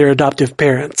kids and their adoptive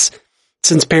parents.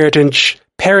 Since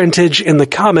parentage in the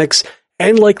comics,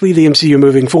 and likely the MCU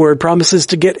moving forward, promises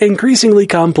to get increasingly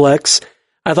complex,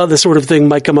 I thought this sort of thing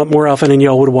might come up more often and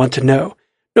y'all would want to know.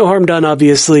 No harm done,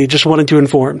 obviously, just wanted to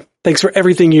inform. Thanks for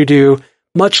everything you do.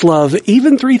 Much love,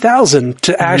 even 3,000,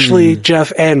 to Ashley,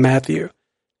 Jeff, and Matthew.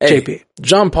 Hey, JP.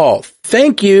 John Paul,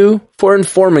 thank you for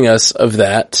informing us of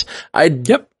that.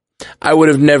 Yep. I would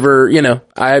have never,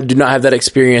 I do not have that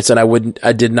experience, and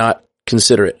I did not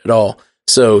consider it at all.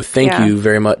 So thank you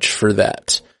very much for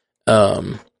that.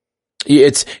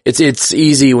 It's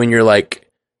easy when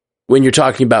you're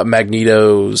talking about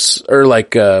Magneto's or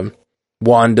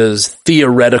Wanda's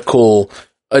theoretical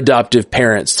adoptive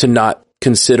parents to not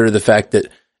consider the fact that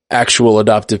actual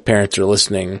adoptive parents are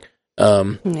listening.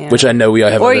 Which I know we all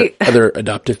have other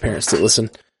adoptive parents that listen.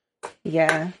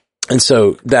 Yeah. And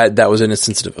so that was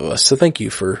insensitive of us. So thank you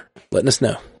for letting us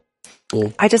know.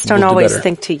 I just don't always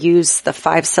think to use the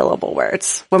 5-syllable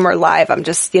words when we're live. I'm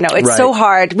just, it's so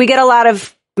hard. We get a lot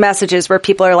of messages where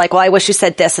people are like, well, I wish you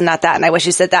said this and not that. And I wish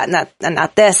you said that and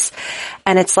not this.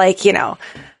 And it's like,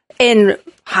 in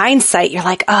hindsight, you're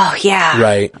like, oh yeah.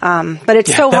 Right. But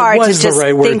it's so hard to just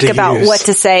think about what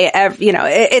to say.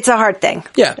 It's a hard thing.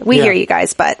 Yeah. We hear you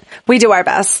guys, but we do our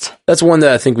best. That's one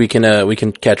that I think we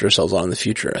can catch ourselves on in the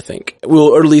future, I think.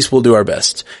 Or at least we'll do our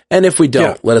best. And if we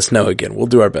don't, let us know again. We'll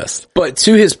do our best. But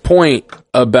to his point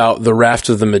about the Raft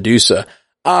of the Medusa,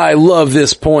 I love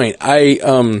this point.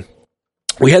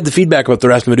 We had the feedback about the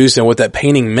Raft of Medusa and what that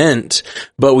painting meant,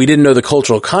 but we didn't know the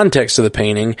cultural context of the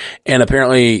painting. And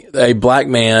apparently a black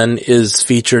man is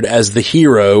featured as the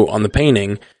hero on the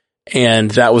painting. And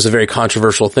that was a very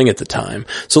controversial thing at the time.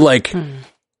 So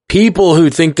people who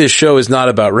think this show is not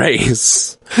about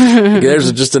race,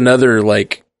 there's just another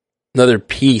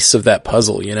piece of that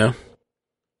puzzle, Yeah.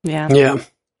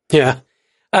 Yeah.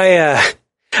 I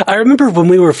remember when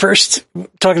we were first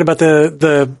talking about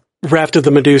the Raft of the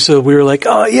Medusa, we were like,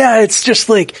 oh yeah, it's just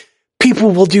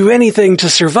people will do anything to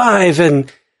survive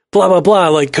and blah, blah,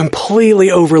 blah,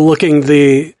 completely overlooking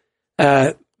the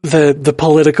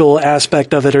political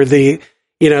aspect of it, or the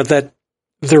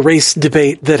race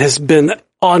debate that has been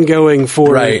ongoing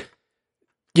for,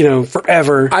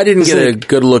 forever. I didn't get a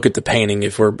good look at the painting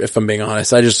if I'm being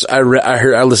honest. I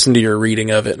listened to your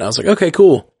reading of it and I was like, okay,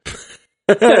 cool.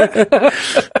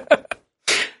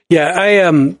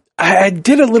 Yeah, I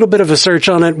did a little bit of a search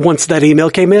on it once that email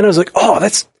came in. I was like, oh,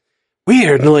 that's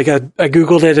weird. And I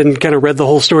Googled it and kind of read the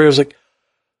whole story. I was like,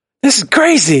 this is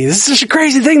crazy. This is such a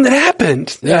crazy thing that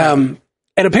happened. Yeah. And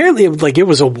apparently it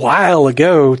was a while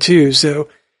ago too. So,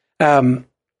 there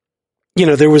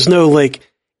was no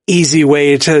easy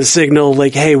way to signal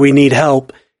hey, we need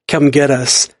help. Come get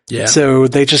us. Yeah. So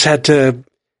they just had to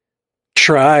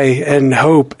try and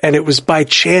hope. And it was by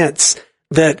chance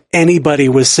that anybody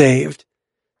was saved.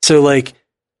 So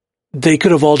they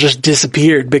could have all just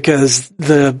disappeared because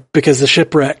the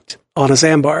ship wrecked on a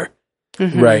sandbar.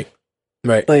 Mm-hmm. Right.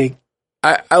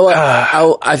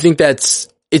 I think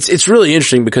it's really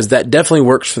interesting because that definitely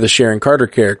works for the Sharon Carter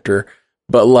character,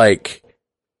 but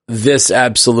this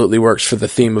absolutely works for the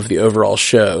theme of the overall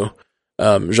show.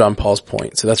 Jean-Paul's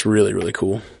point. So that's really, really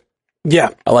cool. Yeah.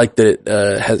 I like that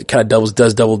it kind of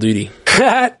does double duty.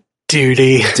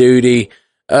 Duty.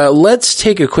 Let's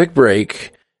take a quick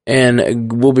break.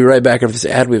 And we'll be right back after this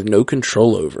ad we have no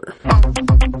control over.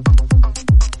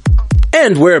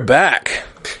 And we're back.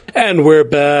 And we're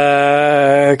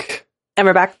back.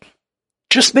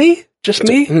 Just me?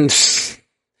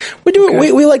 We do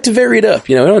it. We like to vary it up.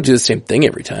 We don't do the same thing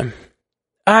every time.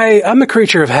 I'm a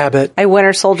creature of habit. I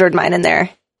winter soldiered mine in there.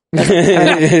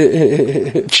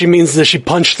 She means that she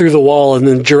punched through the wall and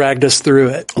then dragged us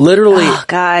through it. Literally. Oh,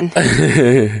 God.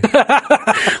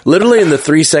 Literally in the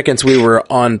 3 seconds we were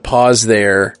on pause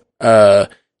there,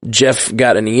 Jeff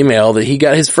got an email that he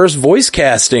got his first voice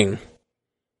casting.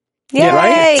 Yay! Yeah,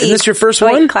 right? Isn't this your first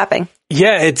one? Clapping.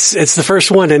 Yeah, it's the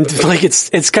first one. And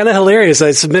it's kind of hilarious.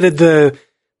 I submitted the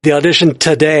audition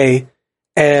today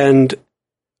and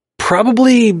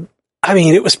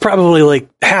it was probably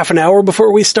half an hour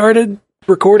before we started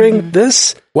recording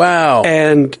this. Wow.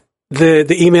 And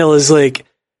the email is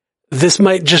this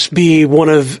might just be one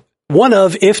of,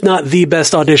 if not the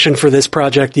best audition for this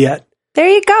project yet. There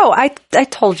you go. I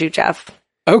told you, Jeff.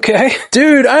 Okay.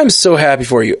 Dude, I'm so happy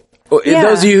for you. Yeah.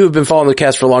 Those of you who've been following the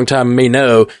cast for a long time may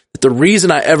know that the reason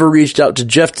I ever reached out to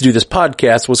Jeff to do this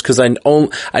podcast was because I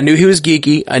knew he was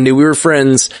geeky. I knew we were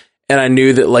friends. And I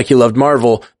knew that he loved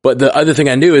Marvel, but the other thing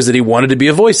I knew is that he wanted to be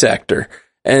a voice actor.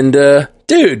 And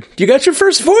dude, you got your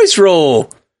first voice role.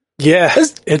 Yeah,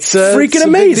 it's freaking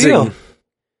amazing.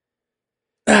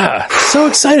 So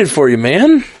excited for you,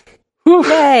 man.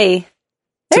 Yay!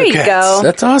 There you go.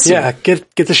 That's awesome. Yeah,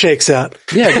 get the shakes out.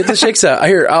 Yeah, get the shakes out.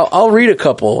 I'll read a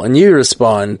couple and you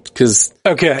respond because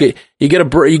you get a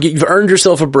break. You've earned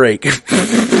yourself a break.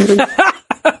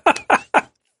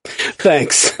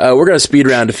 Thanks. We're going to speed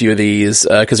round a few of these,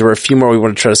 cause there were a few more we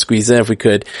want to try to squeeze in if we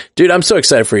could. Dude, I'm so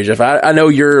excited for you, Jeff. I know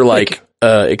you're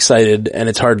excited and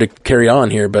it's hard to carry on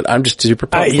here, but I'm just super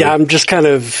pumped. I'm just kind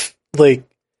of Like,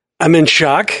 I'm in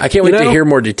shock. I can't wait to hear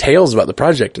more details about the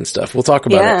project and stuff. We'll talk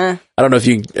about it. I don't know if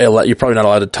you're probably not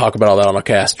allowed to talk about all that on a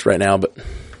cast right now, but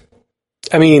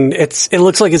I mean, it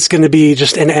looks like it's going to be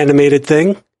just an animated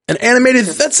thing.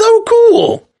 That's so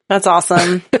cool. That's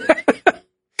awesome.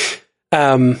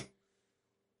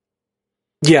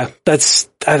 Yeah, that's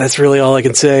really all I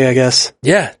can say, I guess.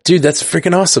 Yeah, dude, that's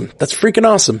freaking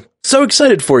awesome. So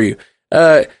excited for you.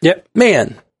 Yep.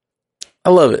 Man, I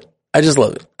love it. I just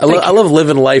love it. I love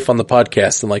living life on the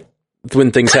podcast, and like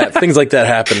when things like that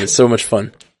happen, it's so much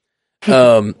fun.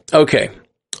 Okay,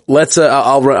 let's.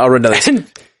 I'll run down this.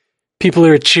 People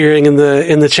are cheering in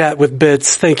the chat with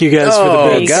bits. Thank you guys for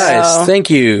the bits, guys. Thank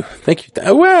you.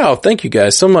 Oh, wow, thank you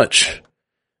guys so much.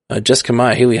 Jessica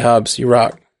Maya, Haley Hobbs, you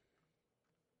rock.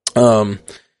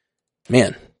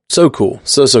 Man, so cool,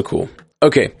 so cool.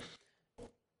 Okay,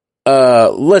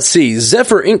 let's see.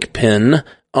 Zephyr Inkpen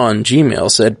on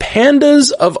Gmail said,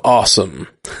 "Pandas of awesome."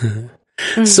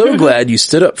 So glad you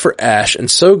stood up for Ash, and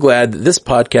so glad that this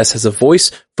podcast has a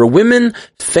voice for women,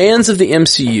 fans of the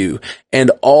MCU,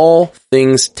 and all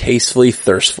things tastefully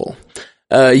thirstful.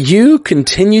 You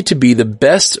continue to be the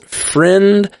best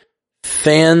friend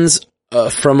fans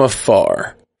from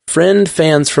afar. Friend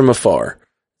fans from afar.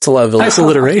 It's a lot of nice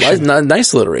alliteration.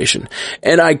 Nice alliteration.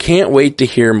 And I can't wait to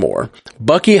hear more.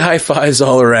 Bucky high fives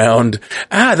all around.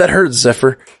 Ah, that hurts,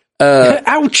 Zephyr.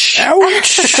 Ouch.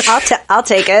 I'll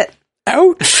take it.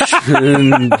 Ouch.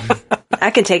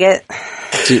 I can take it.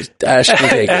 Ash can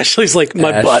take it. Ashley's like,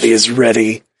 my body is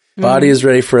ready. Body is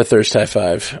ready for a thirst high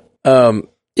five.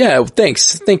 Yeah,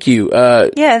 thanks. Thank you.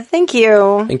 Yeah, thank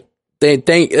you.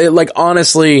 Like,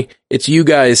 honestly, it's you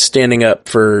guys standing up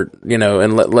for,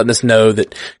 and letting us know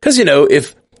that, cause,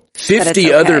 if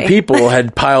 50 other people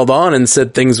had piled on and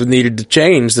said things needed to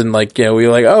change, then we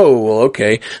were like, oh, well,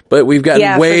 okay. But we've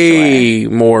gotten way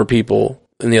more people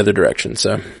in the other direction.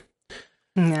 So,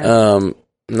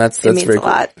 that's very cool.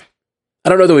 I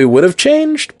don't know that we would have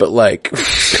changed, but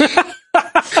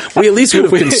we at least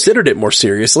would have considered it more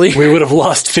seriously. We would have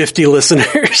lost 50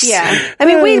 listeners. Yeah. I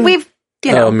mean, we've,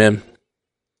 oh man.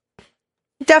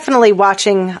 Definitely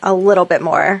watching a little bit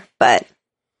more, but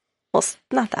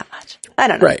not that much. I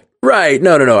don't know. Right.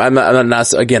 No. I'm not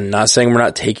saying we're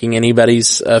not taking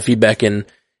anybody's feedback and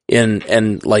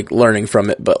learning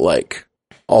from it, but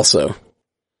also.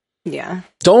 Yeah.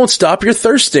 Don't stop your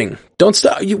thirsting. Don't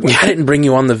stop. I didn't bring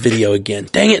you on the video again.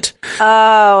 Dang it.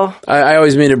 Oh. I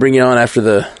always mean to bring you on after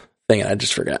the thing, and I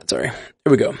just forgot. Sorry.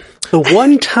 Here we go. The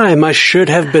one time I should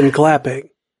have been clapping.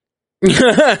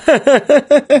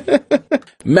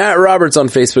 Matt Roberts on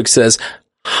Facebook says,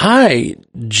 "Hi,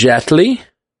 Jatley.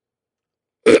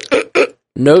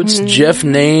 Notes Jeff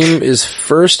name is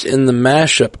first in the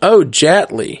mashup. Oh,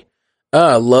 Jatley.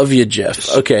 Love you,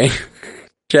 Jeff. Okay,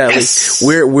 Jatley. Yes.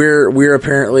 We're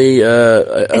apparently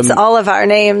it's all of our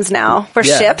names now. We're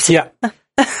shipped. Yeah,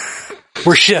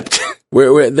 we're shipped.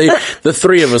 The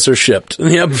three of us are shipped.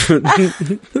 Yep.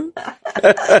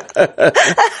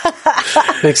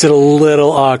 Makes it a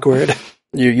little awkward.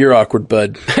 You're awkward,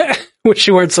 bud. Wish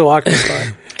you weren't so awkward.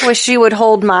 Wish you would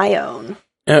hold my own.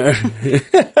 All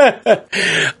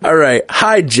right.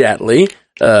 Hi, Jatley.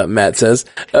 Matt says.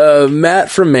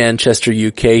 Matt from Manchester,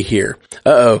 UK here.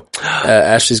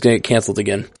 Ashley's gonna get canceled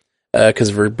again. Cause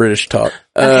of her British talk.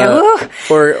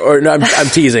 Or no, I'm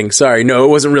teasing. Sorry. No, it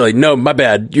wasn't really. No, my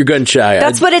bad. You're gun shy.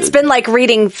 That's what it's been like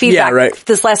reading feedback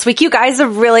this last week. You guys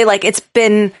have really it's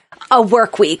been a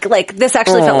work week. This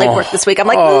actually felt like work this week. I'm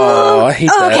like, I hate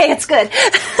that. Okay, it's good.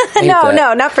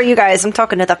 No, not for you guys. I'm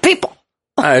talking to the people.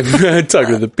 I'm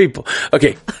talking to the people.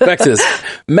 Okay, back to this.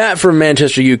 Matt from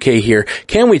Manchester, UK here.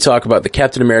 Can we talk about the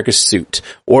Captain America suit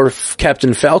or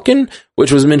Captain Falcon,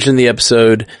 which was mentioned in the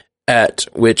episode at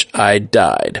which I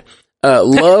died?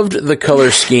 Loved the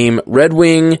color scheme, Red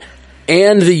Wing,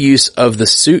 and the use of the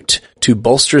suit to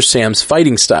bolster Sam's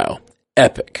fighting style.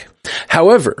 Epic.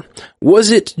 However,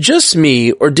 was it just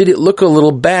me, or did it look a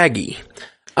little baggy?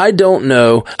 I don't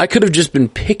know. I could have just been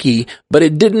picky, but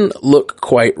it didn't look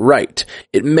quite right.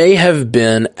 It may have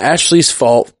been Ashley's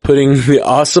fault putting the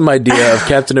awesome idea of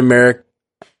Captain America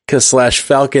 /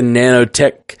 Falcon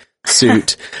nanotech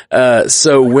suit.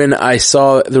 So when I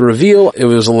saw the reveal, it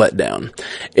was a letdown.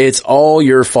 It's all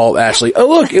your fault, Ashley. Oh,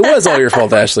 look, it was all your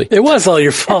fault, Ashley. It was all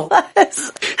your fault.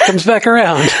 Comes back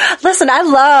around. Listen, I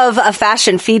love a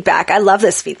fashion feedback. I love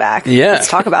this feedback. Yeah. Let's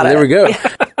talk about it. There we go.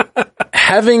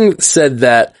 Having said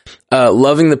that,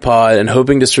 loving the pod and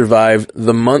hoping to survive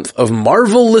the month of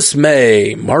Marvelous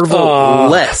May.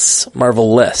 Marvelous.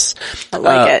 I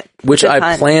like it. Which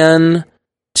I plan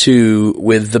to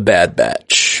with the Bad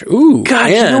Batch. Ooh.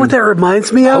 God, you know what that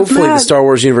reminds me of? Hopefully the Star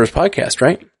Wars Universe podcast,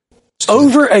 right?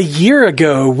 over a year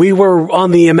ago, we were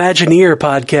on the Imagineer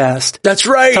podcast. That's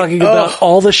right. Talking about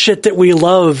all the shit that we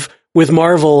love with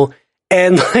Marvel.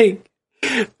 And like,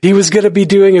 he was going to be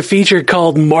doing a feature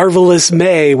called Marvelous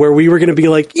May, where we were going to be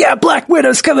like, yeah, Black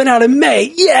Widow's coming out in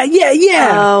May. Yeah, yeah,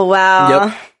 yeah. Oh, wow.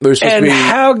 Yep. They're supposed to be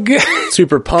how good.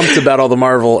 super pumped about all the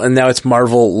Marvel, and now it's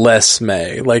Marvel-less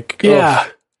May. Like, yeah.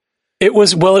 It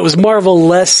was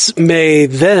Marvel-less May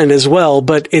then as well,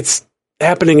 but it's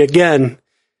happening again.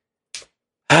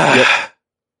 Yep.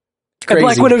 And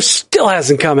Black Widow still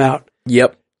hasn't come out.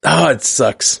 Yep. Oh, it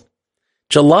sucks.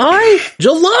 July?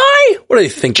 What are they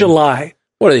thinking? July.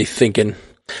 What are they thinking?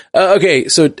 Okay,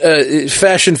 so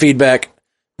fashion feedback.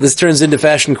 This turns into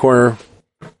Fashion Corner.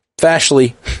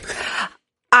 Fashly.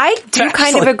 I do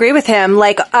kind of agree with him.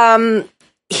 Like, I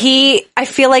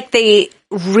feel like they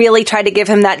really tried to give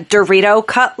him that Dorito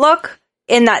cut look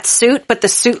in that suit, but the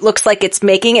suit looks like it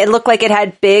looked like it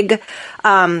had big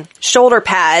shoulder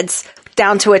pads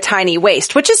down to a tiny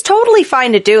waist, which is totally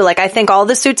fine to do. Like, I think all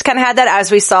the suits kind of had that, as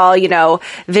we saw,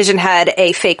 Vision had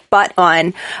a fake butt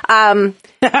on. But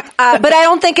I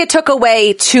don't think it took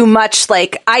away too much.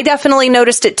 Like, I definitely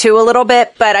noticed it too a little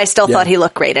bit, but I still thought he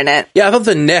looked great in it. Yeah, I thought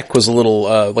the neck was a little,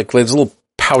 it was a little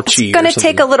pouchy. It's going to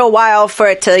take a little while for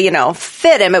it to,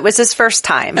 fit him. It was his first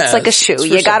time. It's like a shoe.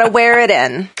 You got to wear it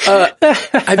in.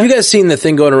 Have you guys seen the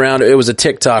thing going around? It was a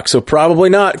TikTok, so probably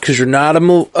not, because you're not a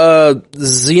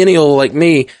Xennial like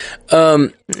me.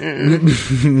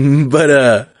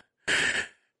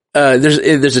 But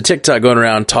there's a TikTok going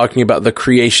around talking about the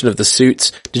creation of the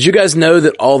suits. Did you guys know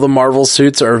that all the Marvel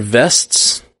suits are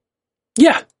vests?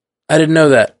 Yeah. I didn't know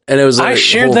that. And it was I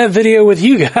shared that video with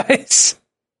you guys.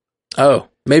 Oh,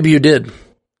 maybe you did.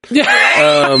 Yeah.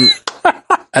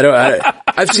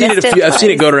 I've seen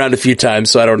it going around a few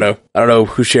times, so I don't know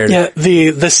who shared it.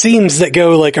 Yeah, the seams that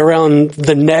go like around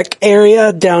the neck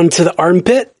area down to the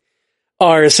armpit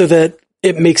are so that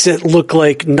it makes it look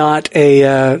like not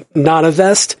a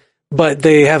vest, but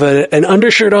they have an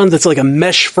undershirt on that's like a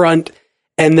mesh front,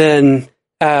 and then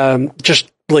just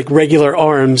like regular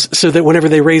arms, so that whenever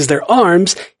they raise their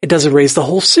arms, it doesn't raise the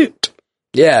whole suit.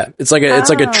 Yeah, it's like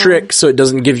a trick, so it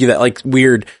doesn't give you that like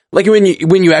weird, like when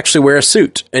you actually wear a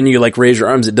suit and you like raise your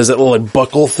arms, it does that little like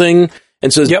buckle thing,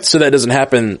 and so so that doesn't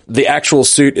happen. The actual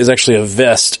suit is actually a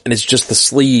vest, and it's just the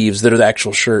sleeves that are the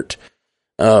actual shirt,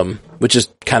 which is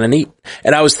kind of neat.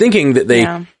 And I was thinking that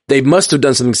they must have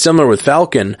done something similar with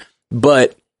Falcon,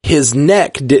 but his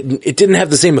neck didn't have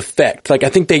the same effect. Like I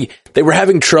think they were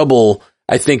having trouble,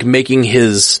 I think, making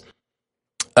his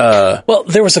well,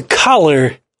 there was a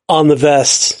collar on the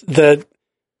vest that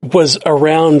was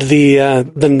around the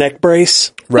neck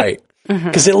brace. Right.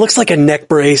 Because it looks like a neck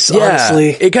brace, honestly.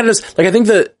 It kind of is, like, I think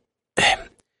that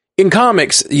in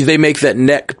comics, they make that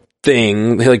neck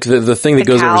thing, like the thing that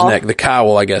goes over his neck, the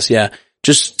cowl, I guess,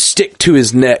 just stick to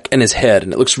his neck and his head,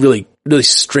 and it looks really, really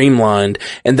streamlined,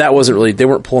 and they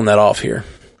weren't pulling that off here.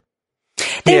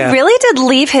 They really did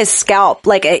leave his scalp,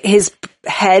 like his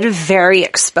head, very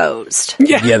exposed.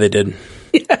 Yeah, they did.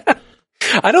 Yeah.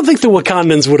 I don't think the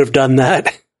Wakandans would have done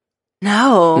that.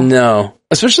 No.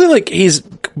 Especially like he's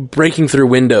breaking through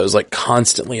windows like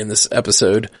constantly in this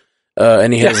episode,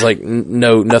 and he has like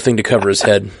nothing to cover his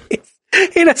head.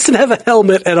 He doesn't have a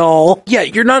helmet at all. Yeah,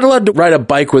 you're not allowed to ride a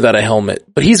bike without a helmet,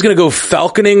 but he's going to go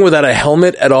falconing without a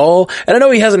helmet at all. And I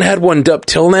know he hasn't had one up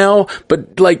till now,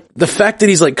 but like the fact that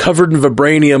he's like covered in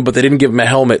vibranium, but they didn't give him a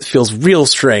helmet feels real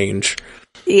strange.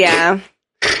 Yeah.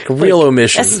 Real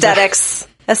omission.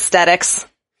 Aesthetics.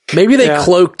 Maybe they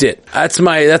cloaked it. That's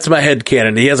my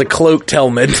headcanon. He has a cloaked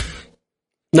helmet.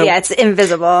 Nope. Yeah, it's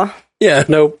invisible. Yeah.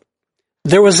 Nope.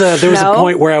 There was a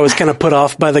point where I was kind of put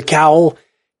off by the cowl,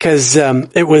 because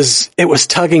it was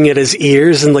tugging at his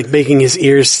ears and like making his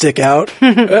ears stick out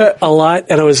a lot,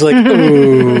 and I was like,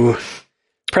 ooh,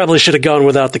 probably should have gone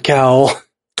without the cowl.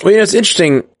 Well, it's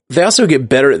interesting. They also get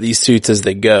better at these suits as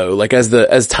they go, like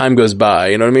as time goes by.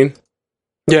 You know what I mean?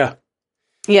 Yeah.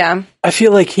 Yeah. I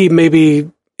feel like he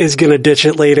maybe is gonna ditch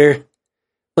it later.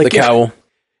 Like the cowl.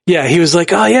 Yeah, he was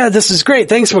like, oh yeah, this is great.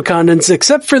 Thanks, Wakandans.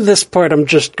 Except for this part, I'm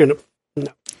just gonna...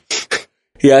 No.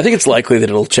 Yeah, I think it's likely that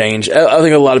it'll change. I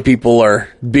think a lot of people are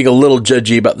being a little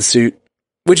judgy about the suit,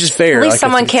 which is fair. At least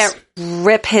someone can't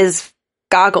rip his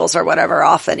goggles or whatever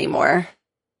off anymore.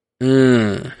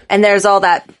 Mm. And there's all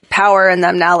that power in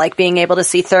them now, like being able to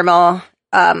see thermal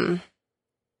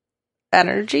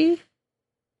energy?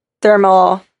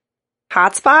 Thermal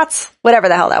hotspots? Whatever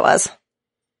the hell that was.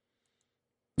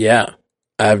 Yeah,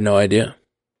 I have no idea.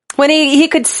 When he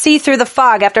could see through the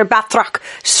fog after Batroc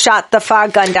shot the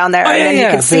fog gun down there. And then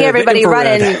you could see everybody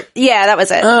running. Yeah, that was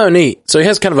it. Oh, neat. So he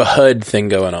has kind of a HUD thing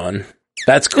going on.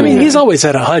 That's cool. I mean, he's always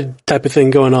had a HUD type of thing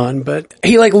going on, but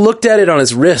he like looked at it on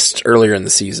his wrist earlier in the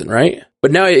season, right?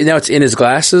 But now it's in his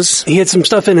glasses. He had some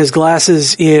stuff in his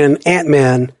glasses in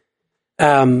Ant-Man.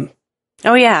 Oh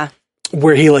yeah,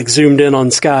 where he like zoomed in on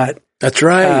Scott. That's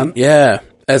right. Yeah,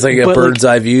 as like a bird's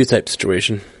eye view type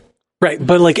situation. Right,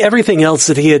 but like everything else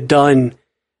that he had done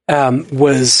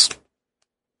was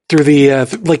through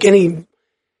the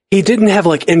he didn't have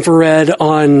like infrared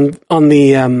on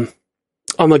the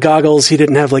goggles. He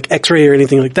didn't have like X-ray or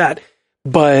anything like that.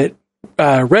 But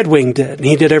Red Wing did. And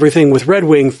he did everything with Red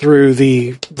Wing through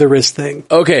the wrist thing.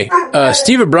 Okay,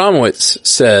 Steve Abramowitz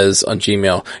says on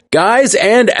Gmail, guys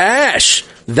and Ash,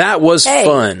 that was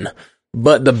fun.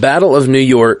 But the Battle of New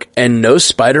York and no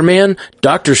Spider-Man,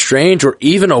 Doctor Strange, or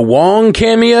even a Wong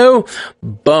cameo?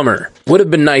 Bummer. Would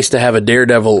have been nice to have a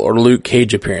Daredevil or Luke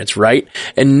Cage appearance, right?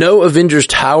 And no Avengers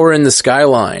Tower in the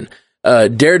skyline.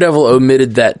 Daredevil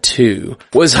omitted that too.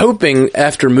 Was hoping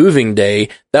after moving day,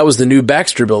 that was the new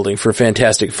Baxter building for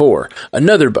Fantastic Four.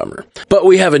 Another bummer. But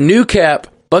we have a new Cap,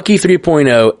 Bucky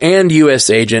 3.0, and US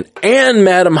Agent, and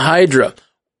Madam Hydra.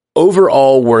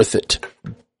 Overall worth it.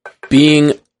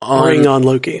 Bring on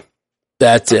Loki.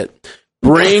 That's it.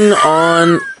 Bring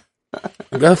on.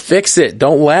 Go fix it.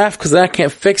 Don't laugh because I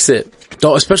can't fix it.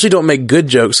 Especially don't make good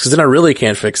jokes because then I really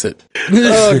can't fix it.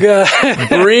 Oh god.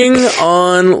 Bring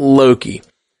on Loki.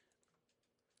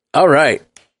 All right.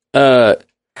 Thank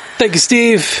you,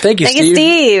 Steve. Thank you,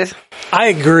 Steve. I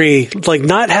agree. Like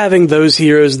not having those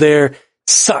heroes there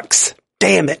sucks.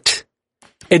 Damn it.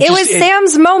 It was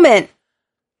Sam's moment.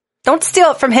 Don't steal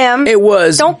it from him. It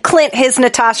was. Don't Clint his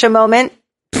Natasha moment.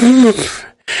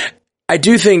 I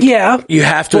do think you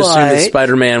have to assume that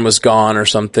Spider-Man was gone or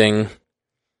something.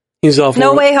 He's off.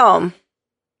 No Way Home.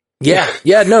 Yeah,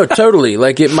 no, totally.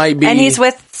 Like it might be. And he's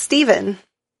with Steven.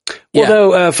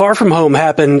 Although Far From Home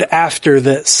happened after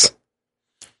this.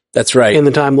 That's right. In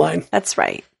the timeline. That's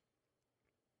right.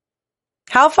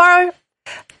 How far?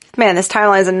 Man, this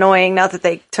timeline is annoying now that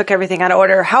they took everything out of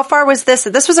order. How far was this?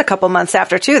 This was a couple months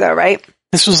after too, though, right?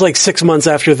 This was like 6 months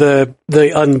after the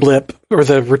unblip or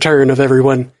the return of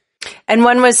everyone. And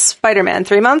when was Spider-Man?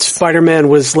 3 months? Spider-Man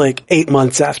was like 8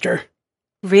 months after.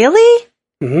 Really?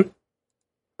 Mm-hmm.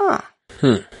 Huh.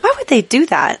 Why would they do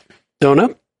that? Don't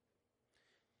know.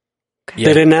 Okay.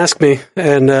 They didn't ask me,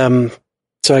 and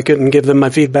so I couldn't give them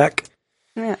my feedback.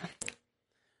 Yeah.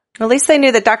 Well, at least they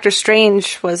knew that Doctor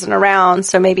Strange wasn't around,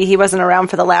 so maybe he wasn't around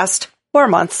for the last 4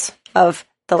 months of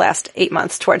the last 8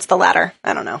 months towards the latter.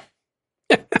 I don't know.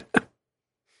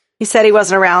 He said he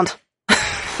wasn't around.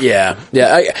 Yeah.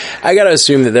 I gotta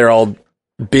assume that they're all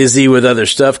busy with other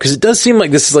stuff, because it does seem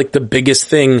like this is like the biggest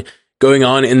thing going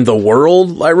on in the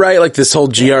world, right? Like this whole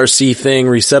GRC thing,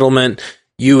 resettlement,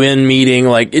 UN meeting,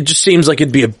 like it just seems like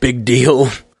it'd be a big deal.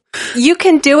 You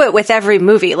can do it with every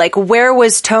movie. Like, where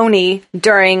was Tony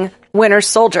during Winter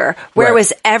Soldier? Where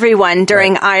was everyone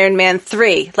during Iron Man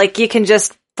 3? Like, you can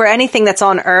just, for anything that's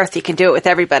on Earth, you can do it with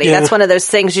everybody. Yeah. That's one of those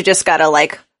things you just gotta,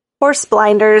 like, horse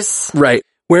blinders. Right.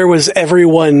 Where was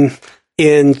everyone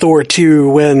in Thor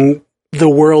 2 when the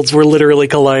worlds were literally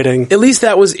colliding? At least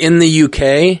that was in the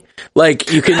UK.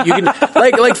 Like you can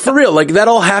like for real, like that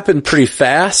all happened pretty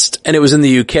fast and it was in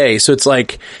the UK. So it's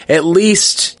like, at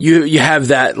least you have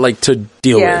that like to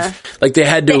deal with. Like they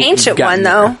had to. The ancient one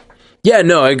there. though. Yeah,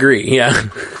 no, I agree. Yeah.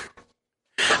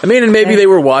 I mean, and maybe they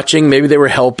were watching, maybe they were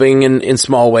helping in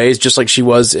small ways, just like she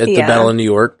was at the Battle of New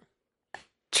York.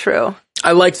 True.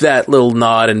 I liked that little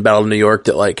nod in Battle of New York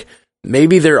that like,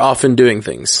 maybe they're often doing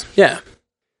things. Yeah.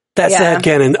 That's that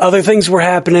canon. Other things were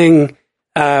happening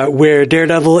where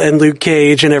Daredevil and Luke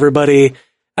Cage and everybody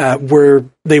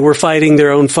were fighting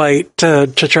their own fight to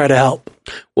try to help.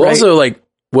 Well, also, like,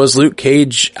 was Luke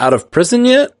Cage out of prison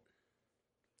yet?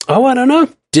 Oh, I don't know.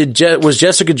 Was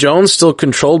Jessica Jones still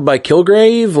controlled by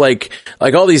Kilgrave? Like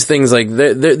all these things. Like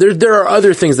there are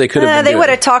other things they could have been They doing. would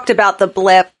have talked about the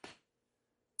blip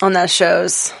on those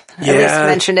shows. At least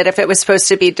mentioned it if it was supposed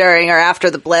to be during or after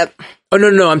the blip. Oh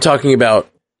no! I'm talking about.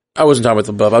 I wasn't talking about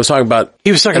the blip. I was talking about.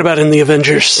 He was talking about in the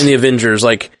Avengers. In the Avengers,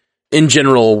 like in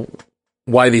general,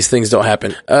 why these things don't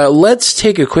happen. Let's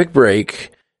take a quick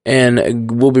break,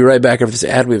 and we'll be right back after this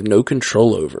ad we have no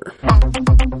control over.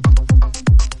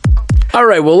 All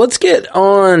right, well, let's get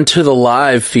on to the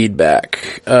live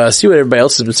feedback. See what everybody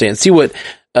else has been saying. See what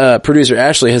producer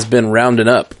Ashley has been rounding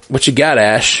up. What you got,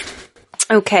 Ash?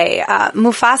 Okay,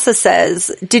 Mufasa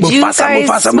says, Did you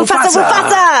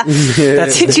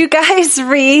guys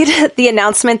read the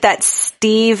announcement that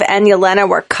Steve and Yelena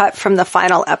were cut from the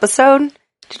final episode?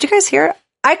 Did you guys hear it?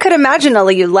 I could imagine a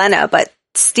Yelena, but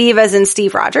Steve as in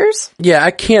Steve Rogers? Yeah,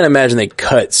 I can't imagine they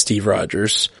cut Steve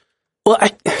Rogers. Well,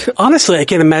 honestly, I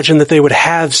can't imagine that they would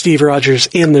have Steve Rogers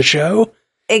in the show.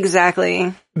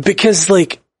 Exactly. Because,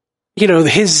 like, you know,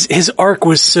 his arc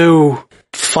was so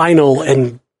final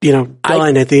and, you know,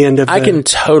 done at the end of I can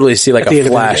totally see, like, a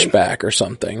flashback or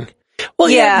something. Well,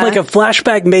 yeah, like a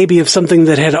flashback maybe of something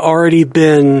that had already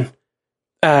been,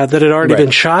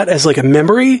 been shot as, like, a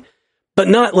memory, but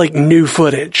not, like, new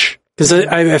footage. Because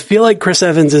I feel like Chris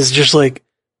Evans is just like,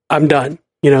 I'm done.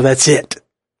 You know, that's it.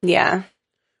 Yeah.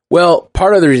 Well,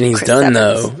 part of the reason he's done,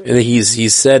 though,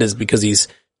 he's said is because he's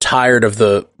tired of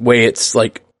the way it's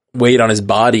like weight on his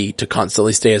body to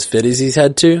constantly stay as fit as he's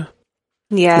had to.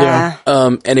 Yeah.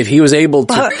 And if he was able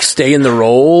to stay in the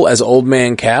role as Old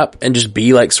Man Cap and just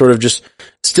be like sort of just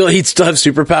he'd still have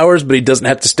superpowers, but he doesn't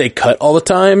have to stay cut all the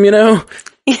time, you know?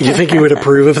 You think he would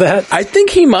approve of that? I think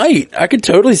he might. I could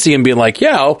totally see him being like,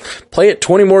 yeah, I'll play it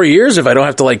 20 more years if I don't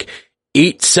have to like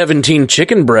eat 17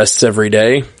 chicken breasts every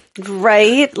day.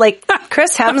 Right? Like,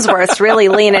 Chris Hemsworth's really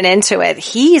leaning into it.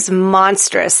 He's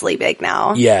monstrously big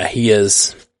now. Yeah, he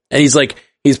is. And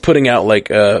he's putting out, like,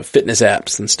 fitness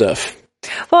apps and stuff.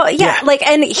 Well, yeah, like,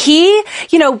 and he,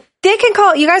 you know,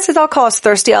 you guys can all call us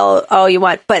thirsty all you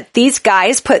want, but these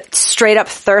guys put straight up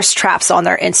thirst traps on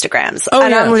their Instagrams. Oh,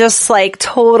 and I'm just like,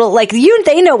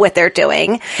 they know what they're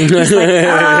doing. He's like,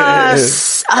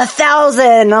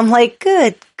 1,000. I'm like,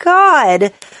 good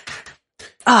God.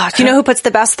 Oh, do you know who puts the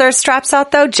best thirst traps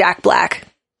out though? Jack Black.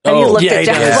 Have you looked at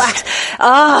Jack Black?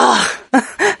 Oh,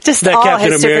 just that all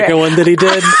Captain America one that he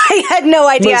did. I had no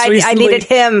idea. I needed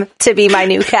him to be my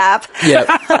new Cap. Yeah.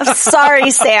 I'm sorry,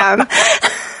 Sam.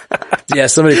 Yeah,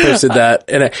 somebody posted that,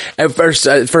 and at first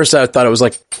I thought it was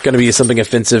like going to be something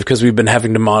offensive because we've been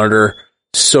having to monitor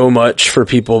so much for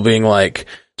people being like,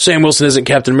 Sam Wilson isn't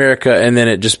Captain America, and then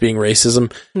it just being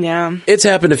racism. Yeah. It's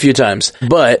happened a few times,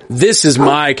 but this is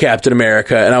my Captain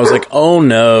America, and I was like, oh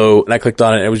no, and I clicked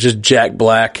on it, and it was just Jack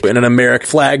Black in an American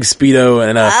flag Speedo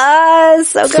and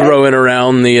so good. Throwing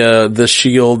around the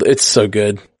shield. It's so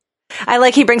good. I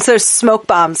like he brings those smoke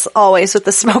bombs, always with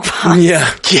the smoke bombs.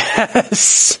 Yeah.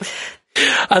 Yes.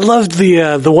 I loved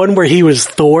the one where he was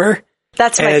Thor.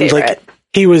 That's my favorite. Like,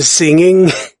 he was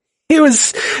singing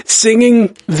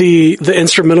the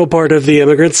instrumental part of the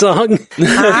Immigrant Song.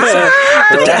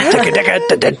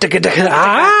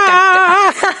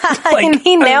 Like,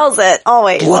 he nails it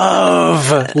always.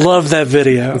 Love that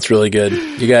video. It's really good.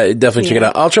 You got definitely check it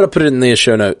out. I'll try to put it in the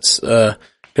show notes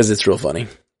because it's real funny.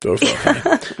 Okay.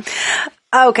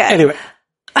 Anyway.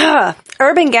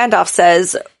 Urban Gandalf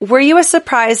says, were you as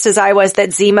surprised as I was that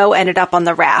Zemo ended up on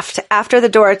the raft? After the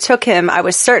Dora took him, I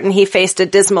was certain he faced a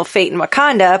dismal fate in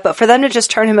Wakanda, but for them to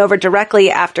just turn him over directly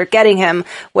after getting him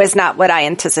was not what I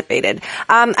anticipated.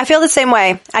 I feel the same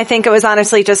way. I think it was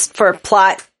honestly just for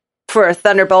plot for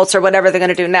Thunderbolts or whatever they're going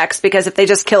to do next, because if they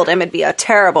just killed him, it'd be a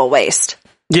terrible waste.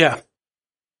 Yeah.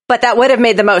 But that would have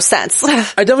made the most sense.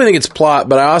 I definitely think it's plot,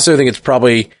 but I also think it's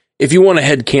probably, if you want to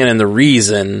headcanon the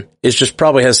reason, it just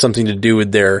probably has something to do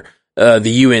with their, the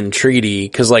UN treaty.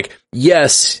 Cause like,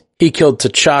 yes, he killed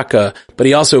T'Chaka, but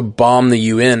he also bombed the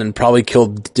UN and probably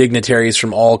killed dignitaries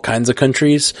from all kinds of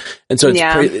countries. And so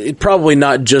it's probably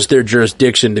not just their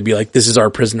jurisdiction to be like, this is our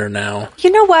prisoner now.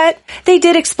 You know what? They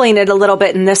did explain it a little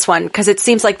bit in this one, because it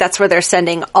seems like that's where they're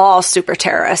sending all super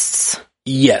terrorists.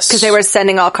 Yes. Because they were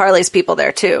sending all Carly's people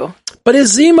there too. But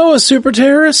is Zemo a super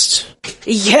terrorist?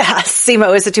 Yes,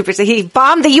 Zemo is a super terrorist. He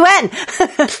bombed the UN.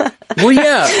 Well,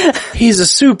 yeah, he's a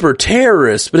super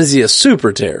terrorist, but is he a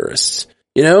super terrorist?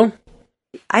 You know?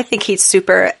 I think he's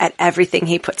super at everything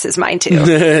he puts his mind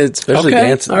to. Especially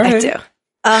dancing. All right. I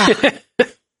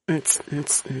do.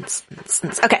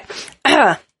 Okay.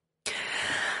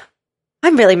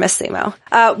 I'm really miss Zemo.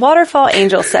 Waterfall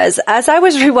Angel says, as I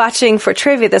was rewatching for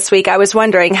trivia this week, I was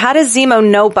wondering, how does Zemo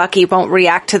know Bucky won't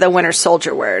react to the Winter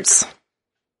Soldier words?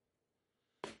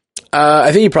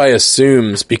 I think he probably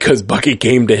assumes because Bucky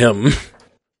came to him.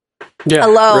 Yeah.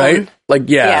 Alone. Right? Like,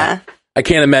 yeah. I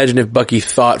can't imagine if Bucky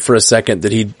thought for a second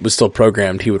that he was still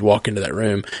programmed, he would walk into that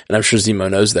room. And I'm sure Zemo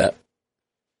knows that.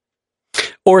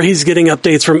 Or he's getting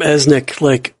updates from Esnik,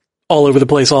 like, all over the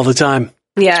place all the time.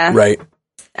 Yeah. Right.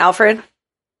 Alfred?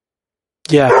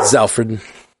 Yeah. Zalfred.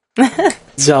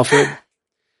 Zalfred.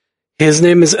 His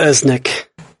name is Esnik.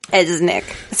 Esnik.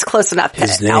 It's close enough.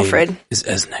 His name Alfred is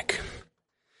Esnik.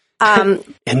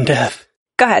 In death.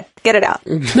 Go ahead. Get it out.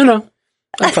 No.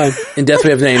 I'm fine. In death we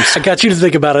have names. I got you to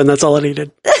think about it, and that's all I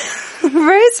needed.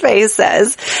 Bruce Face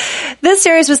says, this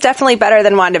series was definitely better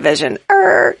than WandaVision.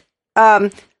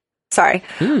 Sorry,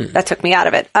 that took me out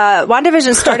of it.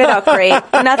 WandaVision started out great.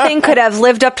 Nothing could have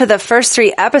lived up to the first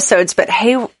 3 episodes, but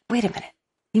hey, wait a minute.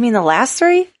 You mean the last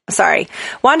 3? Sorry.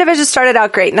 WandaVision started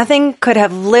out great. Nothing could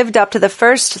have lived up to the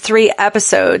first 3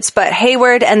 episodes, but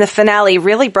Hayward and the finale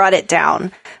really brought it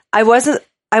down. I wasn't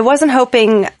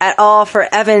hoping at all for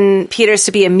Evan Peters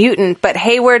to be a mutant, but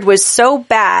Hayward was so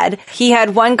bad. He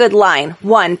had one good line.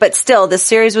 But still, the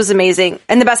series was amazing.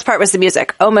 And the best part was the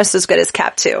music. Almost as good as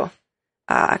Cap 2.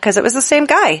 Because it was the same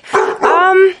guy.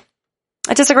 I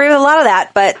disagree with a lot of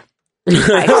that, but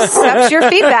I accept your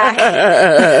feedback.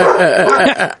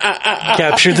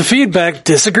 Captured the feedback.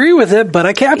 Disagree with it, but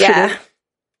I captured it.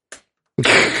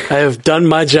 I have done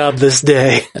my job this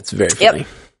day. That's very funny. Yep.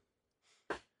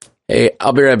 Hey,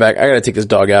 I'll be right back. I gotta take this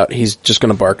dog out. He's just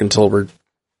gonna bark until we're...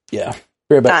 Yeah.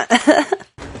 Be right back.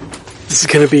 This is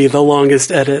gonna be the longest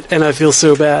edit, and I feel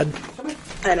so bad.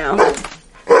 I know.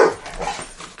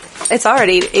 It's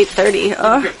already 8:30.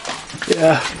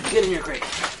 Yeah. Get in here, Craig.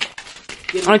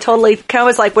 I totally, Ken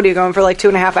was like, what are you going for, like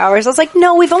 2.5 hours? I was like,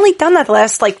 no, we've only done that the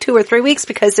last like 2 or 3 weeks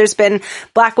because there's been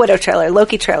Black Widow trailer,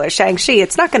 Loki trailer, Shang-Chi.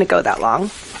 It's not going to go that long.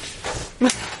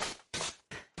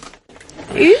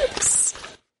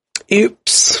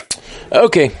 Oops.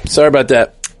 Okay, sorry about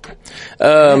that.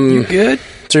 You good?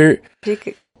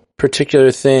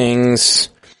 Particular things.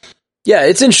 Yeah,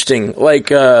 it's interesting. Like,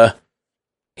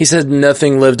 he said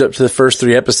nothing lived up to the first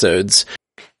 3 episodes.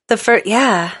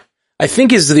 Yeah. I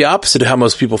think is the opposite of how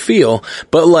most people feel,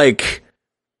 but like,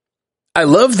 I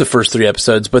love the first 3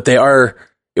 episodes, but it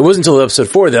wasn't until episode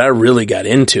 4 that I really got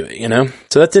into it, you know?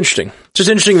 So that's interesting. Just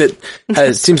interesting that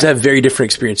it seems to have very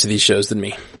different experience of these shows than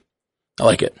me. I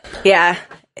like it. Yeah,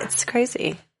 it's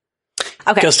crazy.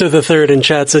 Okay. Gusto the Third in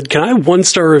chat said, "Can I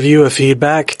 1-star review of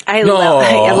feedback?" I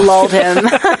lulled him.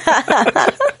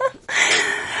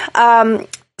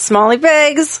 Smalley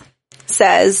Biggs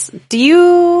says, do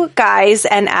you guys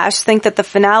and Ash think that the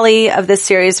finale of this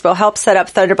series will help set up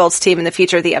Thunderbolt's team in the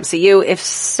future of the MCU? If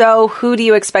so, who do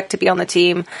you expect to be on the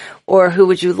team, or who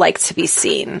would you like to be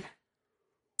seen?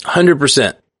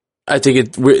 100%. I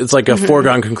think it's like a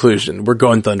foregone conclusion. We're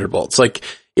going Thunderbolts. Like,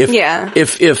 if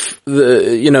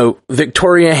the, you know,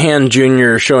 Victoria Hand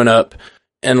Jr. showing up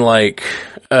and like,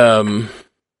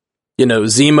 you know,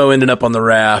 Zemo ended up on the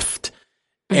raft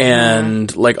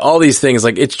and like all these things,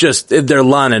 like it's just, they're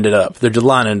lining it up. They're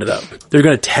lining it up. They're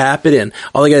going to tap it in.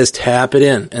 All they got is tap it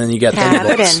in and then you got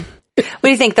Thunderbolts. What do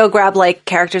you think? They'll grab like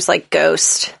characters like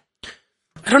Ghost?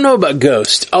 I don't know about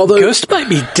Ghost. Although Ghost might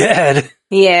be dead.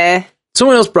 Yeah.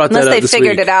 Someone else brought that up Unless this they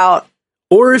figured week. it out.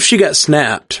 Or if she got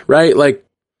snapped, right? Like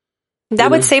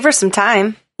that would save her some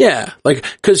time. Yeah, like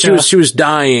because she was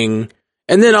dying,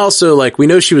 and then also like we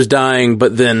know she was dying,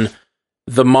 but then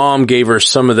the mom gave her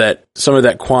some of that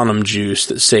quantum juice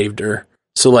that saved her.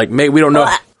 So like, we don't know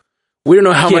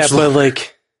how much. Yeah, but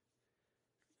like,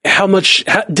 how much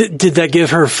did that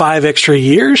give her? 5 extra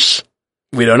years?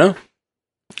 We don't know.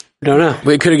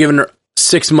 We could have given her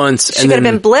 6 months. She could have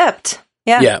been blipped.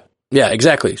 Yeah,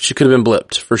 exactly. She could have been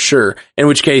blipped for sure. In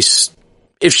which case,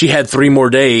 if she had 3 more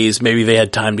days, maybe they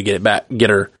had time to get it back, get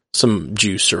her some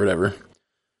juice or whatever.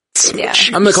 Yeah,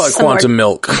 I'm gonna call it quantum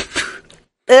milk.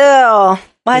 Ew.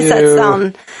 Why does that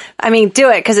sound? I mean, do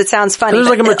it because it sounds funny. There's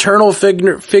like a maternal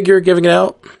figure giving it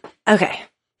out. Okay.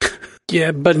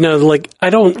 Yeah, but no, like I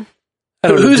don't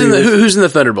who's in the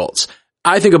Thunderbolts?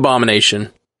 I think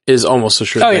Abomination is almost a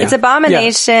sure thing. It's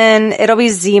Abomination. Yeah. It'll be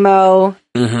Zemo.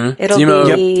 Mm-hmm.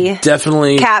 It'll be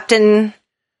definitely Captain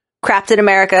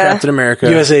America.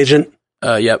 U.S. Agent.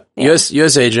 Yep. Yeah.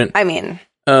 U.S. Agent. I mean,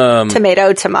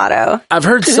 tomato. I've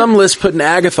heard some list putting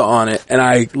Agatha on it, and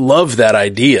I love that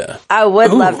idea. I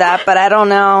would love that, but I don't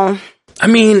know. I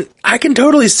mean, I can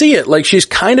totally see it. Like, she's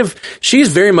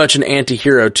very much an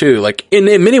anti-hero too. Like, in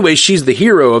many ways, she's the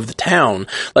hero of the town.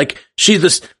 Like, she's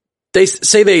this. They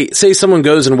say someone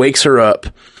goes and wakes her up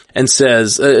and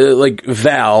says, like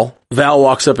Val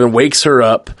walks up and wakes her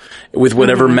up with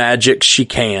whatever magic she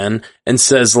can and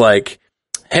says like,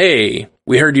 hey,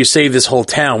 we heard you save this whole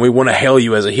town. We want to hail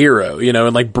you as a hero, you know,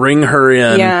 and like bring her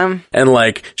in. Yeah. And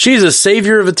like, she's a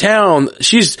savior of a town.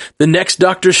 She's the next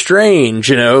Doctor Strange,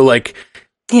 you know, like.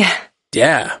 Yeah.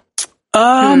 Yeah.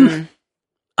 I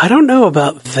don't know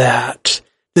about that.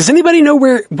 Does anybody know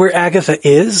where Agatha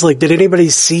is? Like, did anybody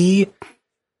see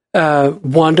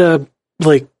Wanda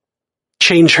like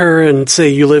change her and say,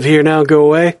 "You live here now, go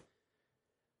away"?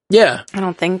 Yeah. I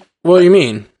don't think. What do you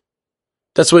mean?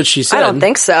 That's what she said. I don't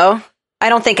think so. I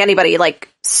don't think anybody like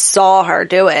saw her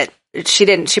do it. She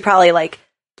didn't. She probably like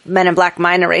Men in Black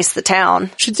mind erased the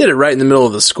town. She did it right in the middle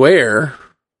of the square.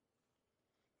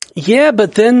 Yeah,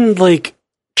 but then like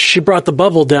she brought the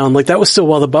bubble down. Like that was still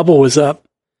while the bubble was up.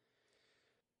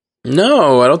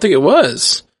 No, I don't think it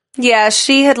was. Yeah,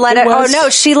 she had let it. Oh no,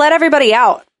 she let everybody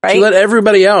out. right? She let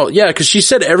everybody out. Yeah, because she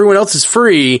said everyone else is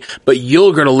free, but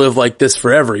you're going to live like this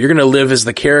forever. You're going to live as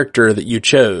the character that you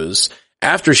chose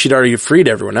after she'd already freed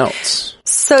everyone else.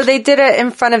 So they did it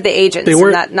in front of the agents,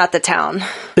 not the town.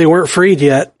 They weren't freed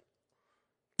yet.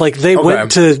 Like, they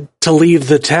went to leave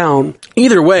the town.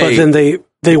 Either way. But then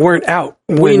they weren't out.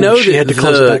 We know that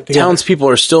the townspeople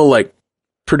are still, like,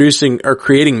 producing or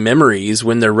creating memories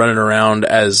when they're running around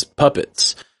as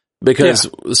puppets. Because,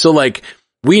 so, like,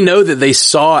 we know that they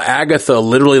saw Agatha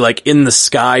literally, like, in the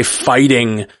sky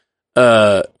fighting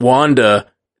Wanda,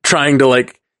 trying to,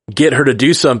 like, get her to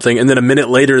do something, and then a minute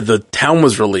later the town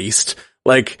was released.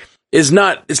 Like, it's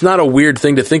not a weird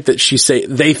thing to think that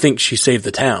they think she saved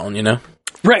the town, you know?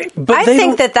 Right. But I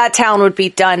think that town would be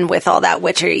done with all that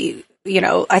witchery, you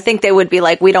know. I think they would be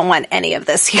like, we don't want any of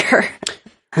this here.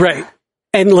 Right.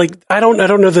 And, like, I don't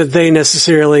know that they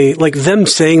necessarily, like, them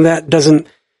saying that doesn't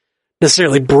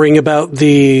necessarily bring about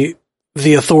the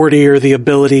authority or the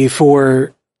ability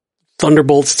for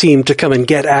Thunderbolt's team to come and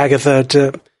get Agatha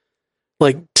to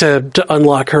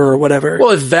unlock her or whatever.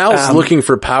 Well, if Val's looking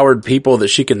for powered people that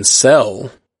she can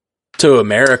sell to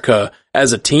America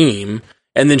as a team,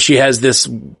 and then she has this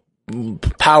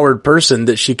powered person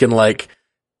that she can, like,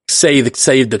 save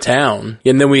the town.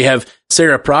 And then we have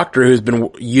Sarah Proctor, who's been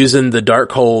using the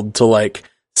Darkhold to, like,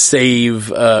 save,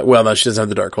 well, no, she doesn't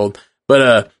have the Darkhold.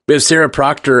 But we have Sarah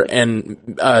Proctor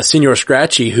and Senor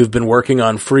Scratchy, who've been working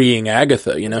on freeing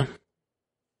Agatha, you know?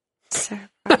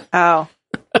 Oh.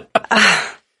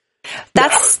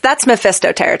 That's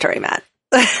Mephisto territory, Matt.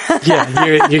 Yeah,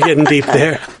 you're getting deep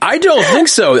there. I don't think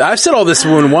so. I've said all this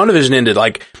when WandaVision ended.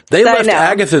 Like, they left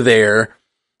Agatha there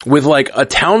with, like, a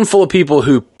town full of people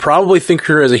who probably think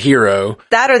her as a hero.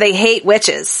 That or they hate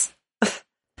witches.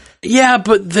 Yeah,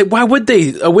 but why would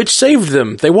they? A witch saved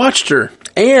them. They watched her.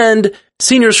 And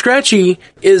Senior Scratchy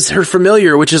is her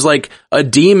familiar, which is like a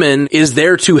demon is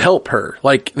there to help her.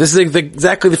 Like, this is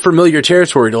exactly the familiar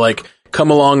territory to, like, come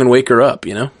along and wake her up,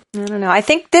 you know? I don't know. I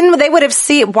think then they would have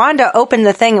seen Wanda open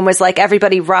the thing and was like,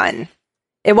 everybody run.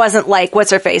 It wasn't like,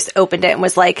 what's her face opened it and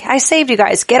was like, I saved you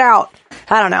guys, get out.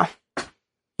 I don't know.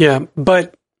 Yeah,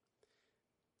 but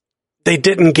they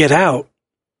didn't get out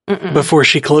before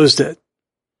she closed it.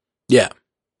 Yeah.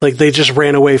 Like, they just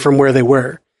ran away from where they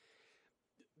were.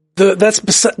 All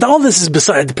this is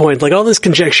beside the point. Like, all this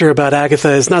conjecture about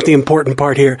Agatha is not the important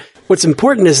part here. What's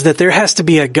important is that there has to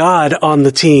be a god on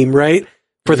the team, right?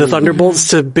 For the Thunderbolts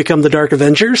to become the Dark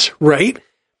Avengers, right?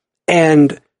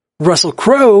 And Russell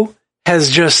Crowe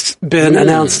has just been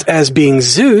announced as being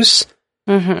Zeus.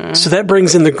 So that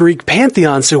brings in the Greek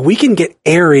pantheon, so we can get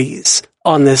Ares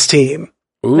on this team.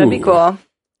 Ooh. That'd be cool.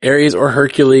 Ares or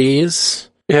Hercules.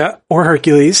 Yeah, or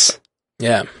Hercules.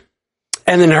 Yeah.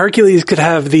 And then Hercules could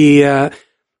have the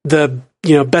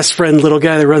best friend little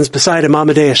guy that runs beside him,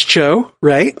 Amadeus Cho,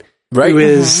 right? Right. Who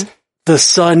is the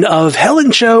son of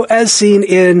Helen Cho, as seen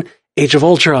in Age of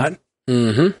Ultron.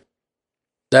 Mm-hmm.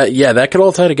 That could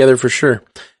all tie together for sure.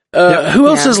 Who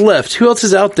else is left? Who else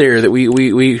is out there that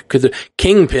we could...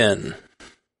 Kingpin.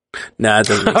 Nah, it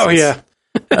doesn't make sense.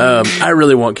 Yeah. I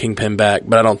really want Kingpin back,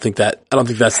 but I don't think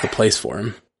that's the place for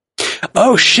him.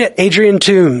 Oh shit, Adrian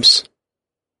Toomes.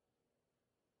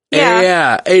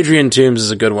 Yeah, Adrian Toomes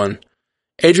is a good one.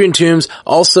 Adrian Toomes,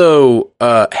 also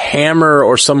Hammer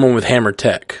or someone with Hammer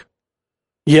Tech.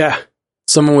 Yeah.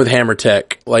 Someone with Hammer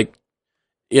Tech, like,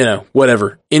 you know,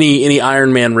 whatever. Any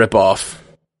Iron Man ripoff.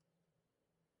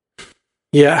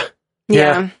 Yeah.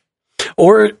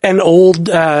 Or an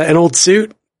old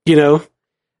suit, you know,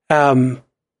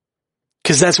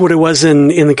 because that's what it was in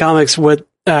the comics. What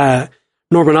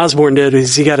Norman Osborn did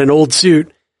is he got an old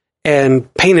suit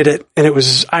and painted it, and it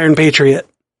was Iron Patriot.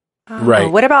 Oh,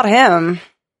 right. What about him?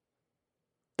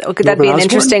 Could that be an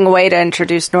interesting way to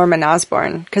introduce Norman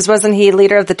Osborn? Because wasn't he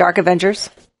leader of the Dark Avengers?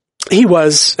 He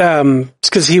was,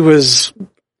 because he was,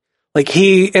 like,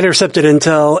 he intercepted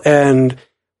intel and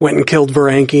went and killed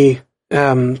Varanki,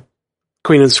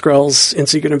 Queen of the Skrulls in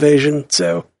Secret Invasion,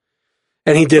 so,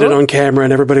 and he did it on camera,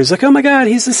 and everybody was like, oh my god,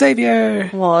 he's the savior!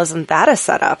 Well, isn't that a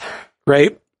setup?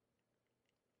 Right?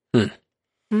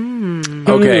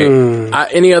 Okay.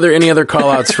 Any other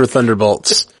call-outs for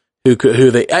Thunderbolts?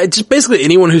 Just basically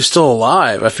anyone who's still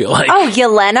alive, I feel like. Oh,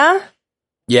 Yelena?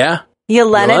 Yeah.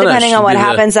 Yelena, depending on what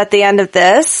happens at the end of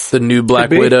this. The new Black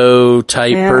Widow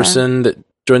type person that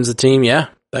joins the team. Yeah,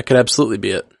 that could absolutely be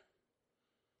it.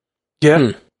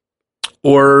 Yeah.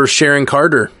 Or Sharon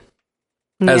Carter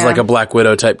as like a Black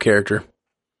Widow type character.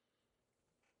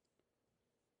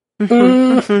 We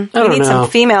need some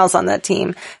females on that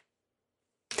team.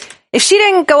 if she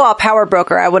didn't go all power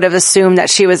broker, I would have assumed that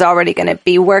she was already going to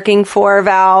be working for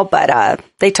Val, but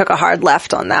they took a hard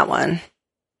left on that one.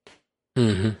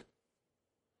 Mm-hmm.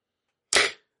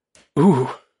 Ooh.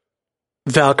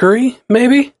 Valkyrie,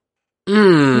 maybe?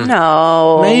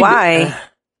 No. Maybe. Why?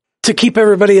 To keep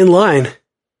everybody in line.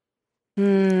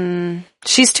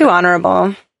 She's too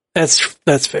honorable. That's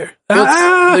fair.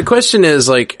 The question is,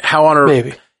 like, how honorable...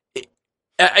 Maybe.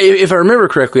 If I remember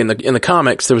correctly, in the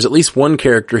comics, there was at least one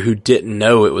character who didn't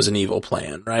know it was an evil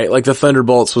plan, right? Like the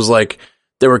Thunderbolts was like,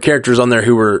 there were characters on there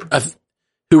who were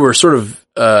sort of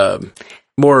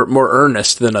more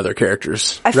earnest than other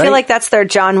characters. I feel like that's their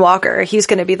John Walker. He's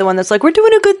going to be the one that's like, we're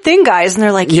doing a good thing, guys, and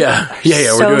they're like, yeah,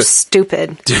 so we're doing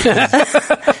stupid.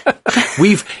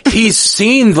 He's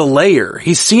seen the lair.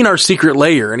 He's seen our secret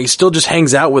lair, and he still just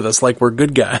hangs out with us like we're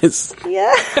good guys.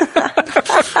 Yeah.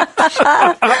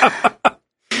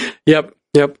 Yep.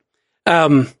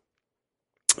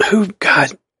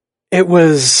 It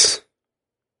was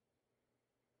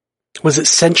it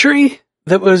Sentry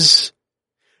that was,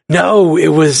 no, it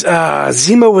was,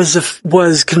 Zemo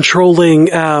was controlling,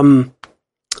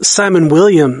 Simon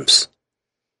Williams.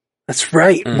 That's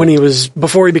right.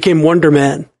 Before he became Wonder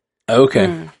Man.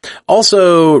 Okay.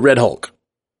 Also Red Hulk,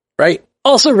 right?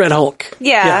 Also Red Hulk.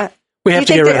 Yeah. We have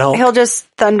to get Red Hulk. He'll just,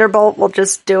 Thunderbolt will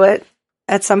just do it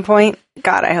at some point.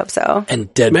 God, I hope so.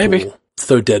 And Deadpool. Maybe.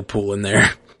 Throw Deadpool in there.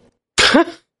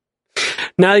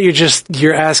 Now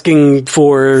you're asking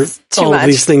for all of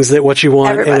these things that what you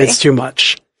want, and it's too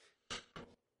much.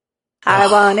 I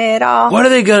want it all. What are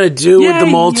they going to do with the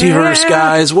multiverse,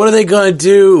 guys? What are they going to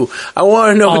do? I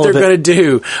want to know what they're going to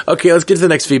do. Okay, let's get to the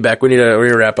next feedback. We need to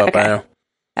wrap up. Okay. I know.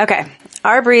 Okay.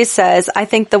 Arbery says, I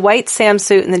think the white Sam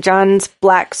suit and the John's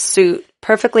black suit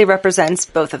perfectly represents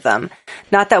both of them.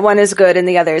 Not that one is good and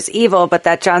the other is evil, but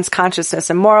that John's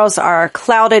consciousness and morals are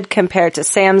clouded compared to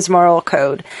Sam's moral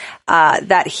code.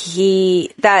 That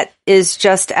is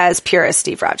just as pure as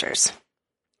Steve Rogers.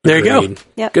 There you go.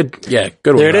 Yep. Good. Yeah.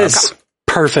 Good one. There it is.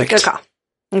 Perfect. Good call.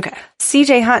 Okay.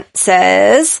 CJ Hunt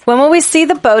says, when will we see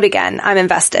the boat again? I'm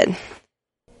invested.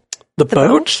 The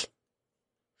boat?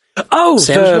 Oh,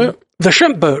 the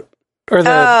shrimp boat. Or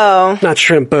not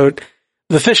shrimp boat.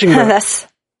 The fishing boat. That's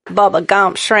Bubba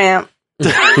Gump shrimp.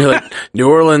 You're like, New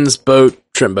Orleans boat,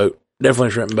 shrimp boat. Definitely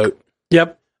shrimp boat.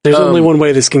 Yep. There's only one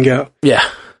way this can go. Yeah.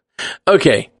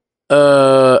 Okay.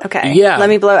 Okay. Yeah. Let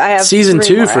me blow. I have season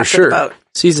 2 for sure.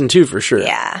 Season 2 for sure.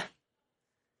 Yeah.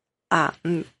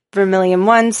 Vermilion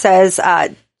 1 says,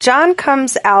 John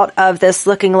comes out of this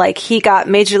looking like he got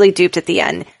majorly duped at the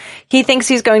end. He thinks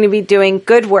he's going to be doing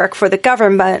good work for the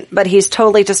government, but he's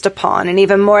totally just a pawn, and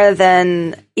even more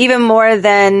than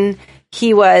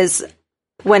he was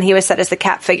when he was set as the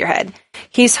Cap figurehead.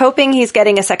 He's hoping he's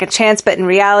getting a second chance, but in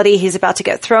reality, he's about to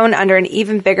get thrown under an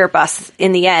even bigger bus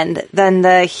in the end than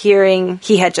the hearing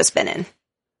he had just been in.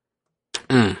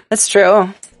 That's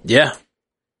true. Yeah.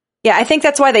 Yeah, I think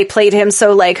that's why they played him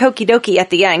so, like, hokey dokey at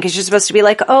the end, because you're supposed to be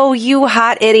like, oh, you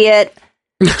hot idiot.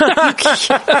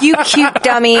 You cute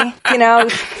dummy. You know,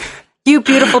 you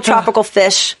beautiful tropical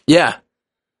fish. Yeah.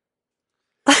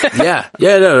 Yeah,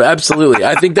 no, absolutely.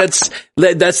 I think that's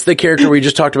the character we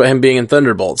just talked about, him being in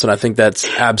Thunderbolts, and I think that's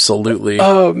absolutely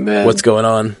what's going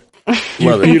on.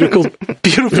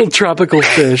 Beautiful tropical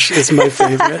fish is my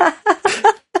favorite.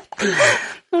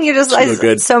 You just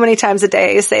so many times a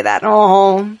day you say that.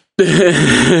 Oh,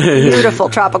 beautiful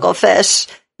tropical fish.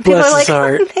 People are like,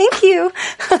 oh, thank you.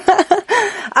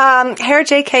 Hair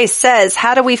JK says,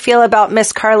 how do we feel about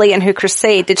Miss Carly and her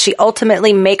crusade? Did she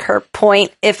ultimately make her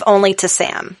point, if only to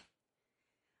Sam?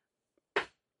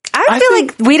 I feel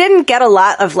like we didn't get a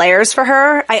lot of layers for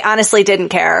her. I honestly didn't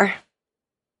care.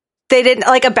 They didn't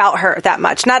like about her that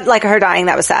much. Not like her dying,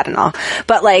 that was sad and all.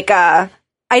 But like, I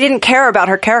didn't care about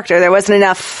her character. There wasn't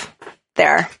enough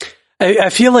there. I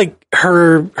feel like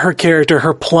her character,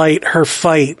 her plight, her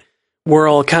fight were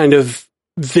all kind of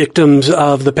victims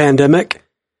of the pandemic.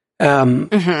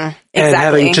 Exactly. And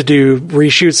having to do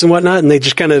reshoots and whatnot, and they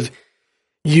just kind of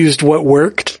used what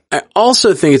worked. I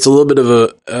also think it's a little bit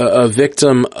of a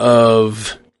victim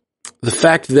of the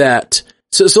fact that,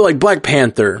 so like Black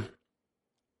Panther,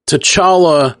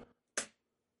 T'Challa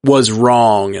was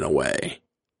wrong in a way.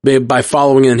 By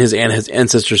following in his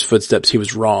ancestors' footsteps, he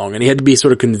was wrong, and he had to be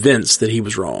sort of convinced that he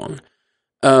was wrong.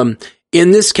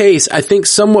 In this case, I think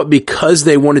somewhat because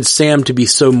they wanted Sam to be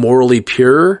so morally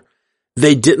pure,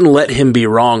 they didn't let him be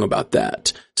wrong about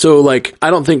that. So, like, I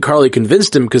don't think Carly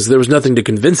convinced him because there was nothing to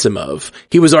convince him of.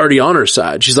 He was already on her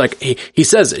side. She's like, he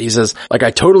says it. He says, like,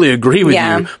 I totally agree with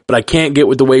you, but I can't get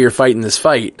with the way you're fighting this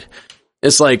fight.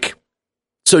 It's like,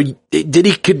 So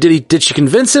did she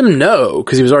convince him? No,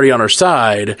 because he was already on her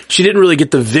side. She didn't really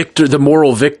get the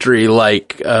moral victory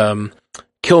like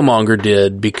Killmonger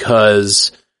did,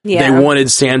 because they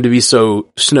wanted Sam to be so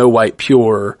Snow White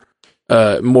pure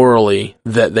morally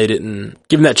that they didn't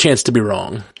give him that chance to be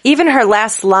wrong. Even her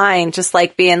last line, just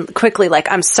like being quickly like,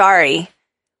 "I'm sorry."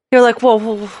 You're like,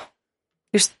 well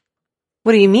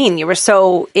what do you mean? You were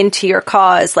so into your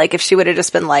cause. Like, if she would have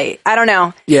just been like, I don't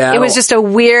know. Yeah. It was just a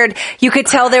weird, you could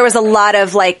tell there was a lot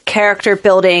of like character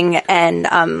building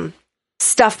and,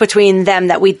 stuff between them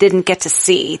that we didn't get to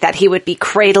see, that he would be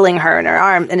cradling her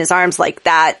in his arms like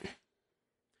that.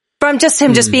 From just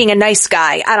him just being a nice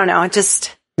guy. I don't know.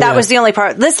 That was the only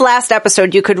part. This last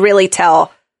episode, you could really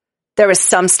tell there was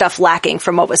some stuff lacking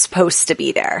from what was supposed to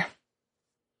be there.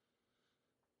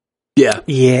 Yeah.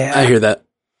 Yeah. I hear that.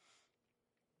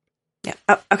 Yeah.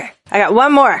 Oh, okay. I got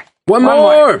one more. One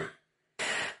more.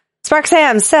 Spark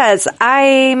Sam says,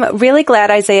 I'm really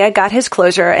glad Isaiah got his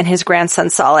closure and his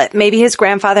grandson saw it. Maybe his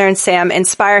grandfather and Sam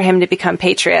inspire him to become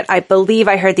Patriot. I believe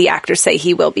I heard the actor say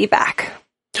he will be back.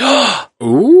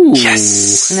 Ooh.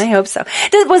 Yes. And I hope so.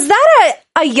 Was that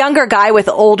a younger guy with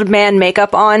old man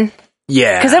makeup on?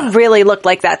 Yeah. Because it really looked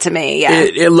like that to me. Yeah.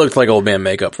 It looked like old man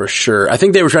makeup for sure. I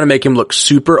think they were trying to make him look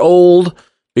super old,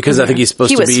 because I think he's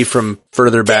supposed to be from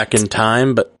further back in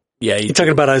time, but yeah. You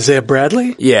talking about Isaiah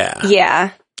Bradley? Yeah.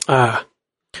 Yeah.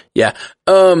 Yeah.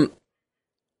 We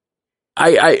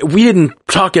didn't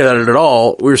talk about it at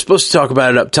all. We were supposed to talk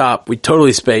about it up top. We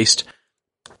totally spaced.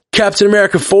 Captain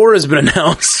America 4 has been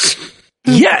announced.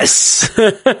 Yes.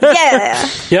 Yeah.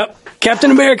 Yep.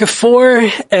 Captain America 4,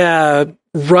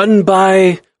 run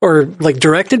by, or like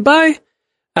directed by,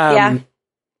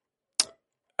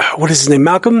 what is his name?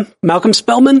 Malcolm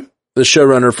Spellman? The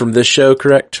showrunner from this show,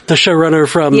 correct? The showrunner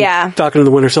from Falcon and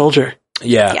the Winter Soldier.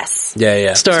 Yeah. Yes.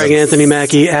 Yeah. Starring Anthony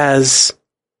Mackie as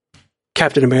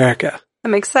Captain America.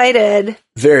 I'm excited.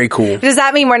 Very cool. Does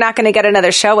that mean we're not going to get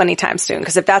another show anytime soon?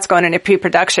 Because if that's going into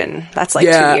pre-production, that's like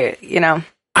 2 years, you know.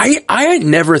 I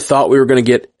never thought we were going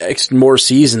to get more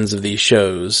seasons of these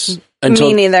shows.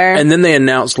 Me neither. And then they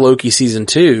announced Loki season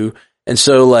 2. And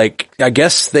so, like, I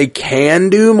guess they can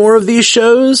do more of these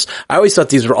shows. I always thought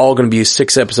these were all going to be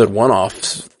 6-episode one-off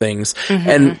things. Mm-hmm.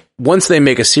 And once they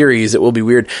make a series, it will be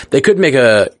weird. They could make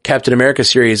a Captain America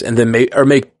series and then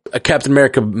make a Captain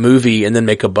America movie and then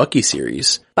make a Bucky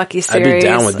series. I'd be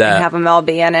down with that. Have them all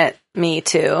be in it. Me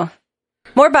too.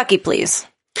 More Bucky, please.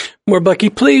 More Bucky,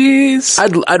 please.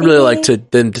 I'd really like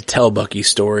them to tell Bucky's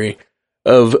story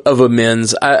of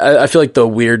amends. I feel like the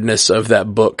weirdness of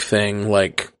that book thing,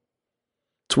 like,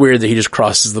 it's weird that he just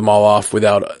crosses them all off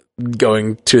without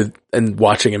going to and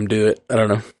watching him do it. I don't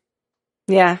know.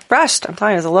 Yeah, rushed. I'm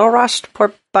telling you, it was a little rushed.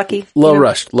 Poor Bucky. Low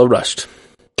rushed.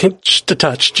 Just a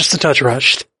touch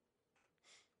rushed.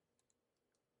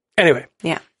 Anyway.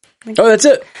 Yeah. Oh, that's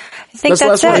it. I think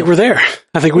that's it. I think we're there.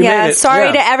 I think we made it.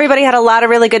 Sorry to everybody. Had a lot of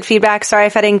really good feedback. Sorry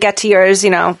if I didn't get to yours.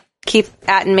 Keep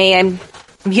atting me. I'm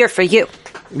here for you.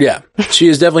 Yeah, she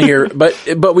is definitely here,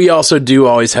 but we also do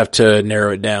always have to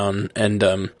narrow it down,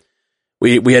 and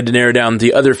we had to narrow down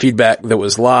the other feedback that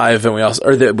was live, and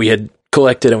that we had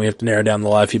collected, and we have to narrow down the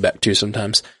live feedback too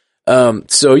sometimes.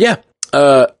 So yeah.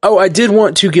 I did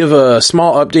want to give a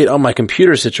small update on my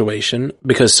computer situation,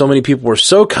 because so many people were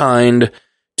so kind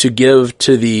to give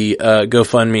to the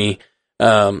GoFundMe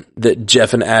that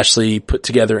Jeff and Ashley put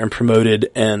together and promoted,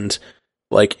 and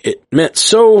like it meant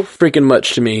so freaking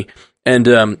much to me. And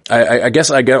I guess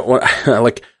I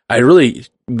really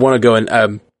want to go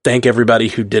and thank everybody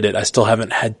who did it. I still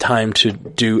haven't had time to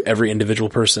do every individual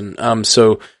person.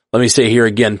 So let me say here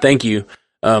again, thank you.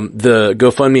 The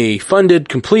GoFundMe funded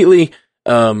completely,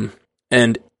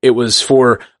 and it was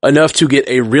for enough to get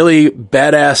a really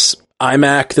badass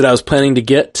iMac that I was planning to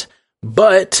get.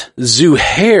 But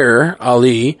Zuhair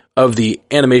Ali of the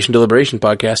Animation Deliberation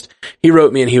podcast, he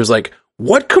wrote me and he was like,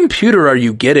 "What computer are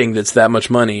you getting that's that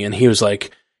much money?" And he was like,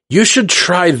 "You should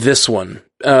try this one."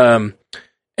 And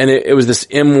it was this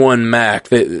M1 Mac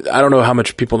that I don't know how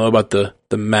much people know about the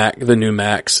Mac, the new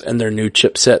Macs and their new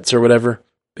chipsets or whatever.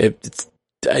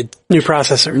 New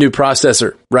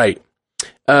processor. Right.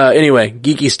 Anyway,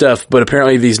 geeky stuff, but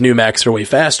apparently these new Macs are way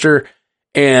faster.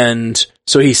 And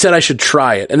so he said I should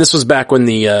try it. And this was back when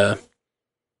the,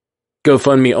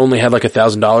 GoFundMe only had like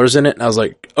 $1,000 in it. And I was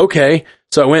like, okay.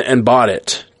 So I went and bought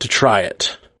it to try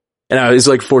it. And it was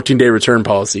like 14-day return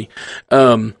policy.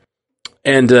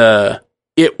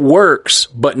 It works,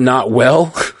 but not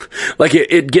well. Like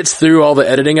it gets through all the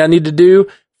editing I need to do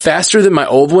faster than my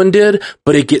old one did,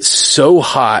 but it gets so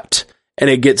hot and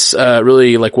it gets,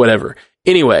 really like whatever.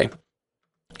 Anyway,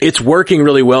 it's working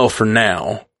really well for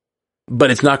now, but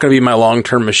it's not going to be my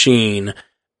long-term machine.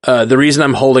 The reason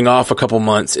I'm holding off a couple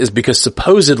months is because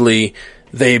supposedly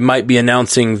they might be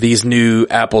announcing these new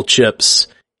Apple chips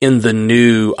in the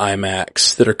new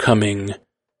iMacs that are coming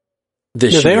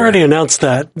this year. They already announced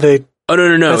that. No.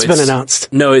 It's been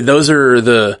announced. No, those are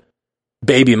the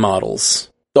baby models.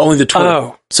 Only the 12.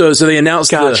 Oh. So they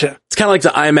announced Gotcha. It's kind of like the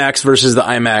iMacs versus the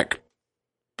iMac.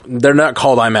 They're not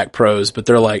called iMac Pros, but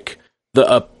they're like the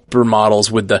upper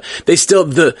models with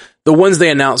the ones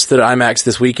they announced that iMacs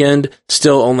this weekend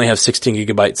still only have 16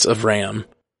 gigabytes of RAM.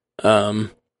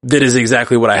 That is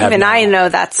exactly what I have. Even now. I know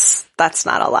that's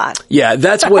not a lot. Yeah,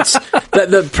 that's what's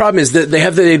the problem is that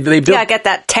they built. Yeah, get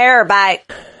that terabyte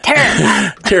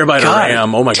of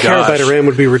RAM. Oh my gosh. Terabyte of RAM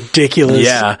would be ridiculous.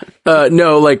 Yeah.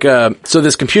 So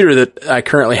this computer that I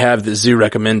currently have that Zoo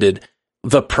recommended,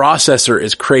 the processor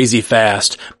is crazy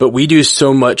fast, but we do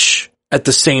so much at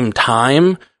the same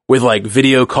time with like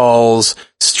video calls,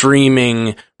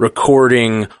 streaming,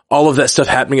 recording, all of that stuff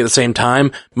happening at the same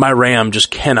time. My RAM just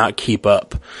cannot keep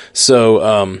up.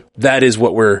 So, that's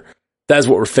what we're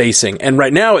facing. And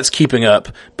right now it's keeping up,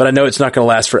 but I know it's not going to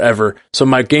last forever. So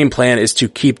my game plan is to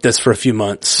keep this for a few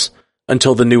months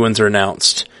until the new ones are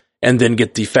announced and then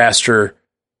get the faster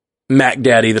Mac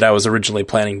Daddy that I was originally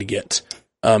planning to get.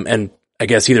 And I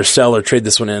guess either sell or trade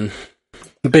this one in.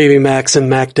 Baby Macs and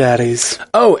Mac Daddies.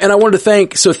 Oh, and I wanted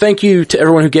to thank you to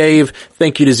everyone who gave.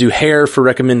 Thank you to Zoo Hair for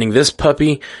recommending this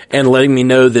puppy and letting me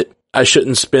know that I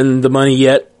shouldn't spend the money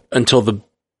yet until the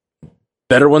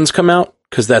better ones come out,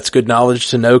 because that's good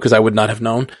knowledge to know, because I would not have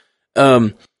known.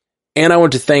 And I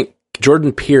want to thank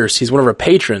Jordan Pierce. He's one of our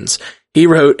patrons. He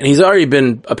wrote, and he's already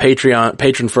been a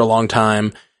patron for a long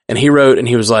time, and he wrote, and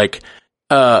he was like,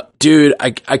 dude,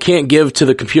 I can't give to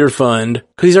the computer fund,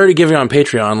 because he's already giving on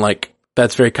Patreon, like,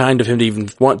 that's very kind of him to even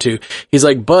want to. He's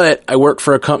like, but I work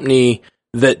for a company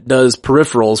that does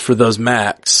peripherals for those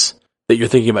Macs that you're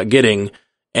thinking about getting.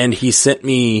 And he sent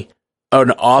me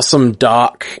an awesome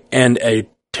dock and a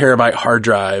terabyte hard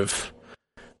drive.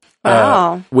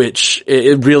 Wow. Which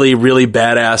it really, really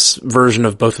badass version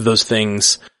of both of those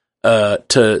things,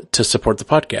 to support the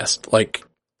podcast. Like,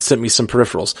 sent me some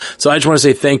peripherals. So I just want to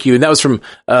say thank you. And that was from,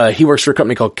 he works for a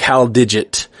company called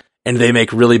CalDigit. And they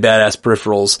make really badass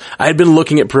peripherals. I had been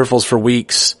looking at peripherals for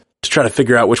weeks to try to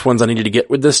figure out which ones I needed to get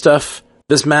with this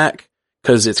Mac,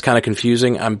 because it's kind of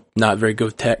confusing. I'm not very good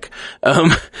with tech.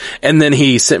 And then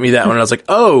he sent me that one, and I was like,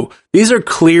 oh, these are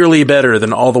clearly better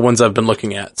than all the ones I've been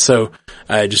looking at. So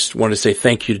I just wanted to say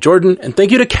thank you to Jordan, and thank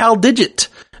you to CalDigit,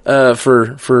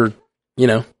 for,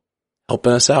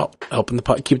 helping us out, helping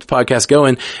keep the podcast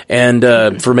going,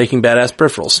 and, for making badass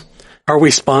peripherals. Are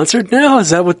we sponsored now? Is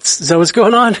that what's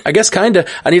going on? I guess kinda.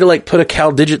 I need to put a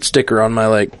CalDigit sticker on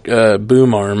my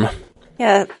boom arm.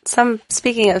 Yeah.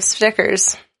 Speaking of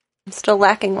stickers, I'm still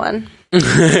lacking one.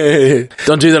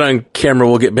 Don't do that on camera.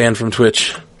 We'll get banned from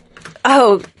Twitch.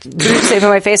 Oh, did you say put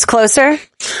my face closer?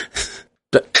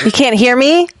 You can't hear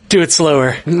me? Do it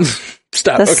slower.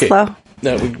 Stop. That's okay. slow.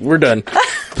 No, we're done.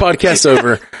 Podcast's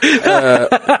over.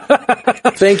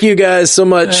 Thank you guys so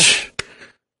much.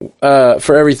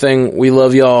 For everything. We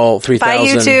love y'all. 3,000. Bye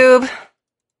YouTube.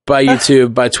 Bye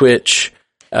YouTube. Bye Twitch.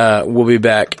 We'll be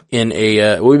back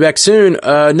we'll be back soon.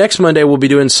 Next Monday we'll be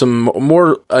doing some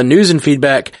more news and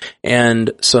feedback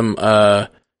and some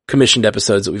commissioned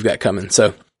episodes that we've got coming.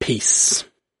 So peace.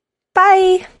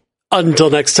 Bye.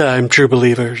 Until next time, true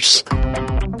believers.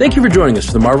 Thank you for joining us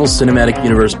for the Marvel Cinematic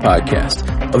Universe podcast.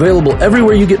 Available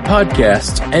everywhere you get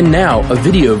podcasts, and now a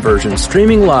video version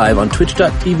streaming live on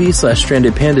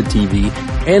twitch.tv/strandedpandatv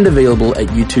and available at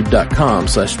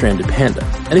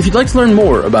youtube.com/strandedpanda. And if you'd like to learn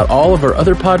more about all of our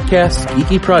other podcasts,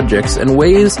 geeky projects, and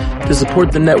ways to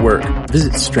support the network,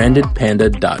 visit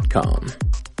strandedpanda.com.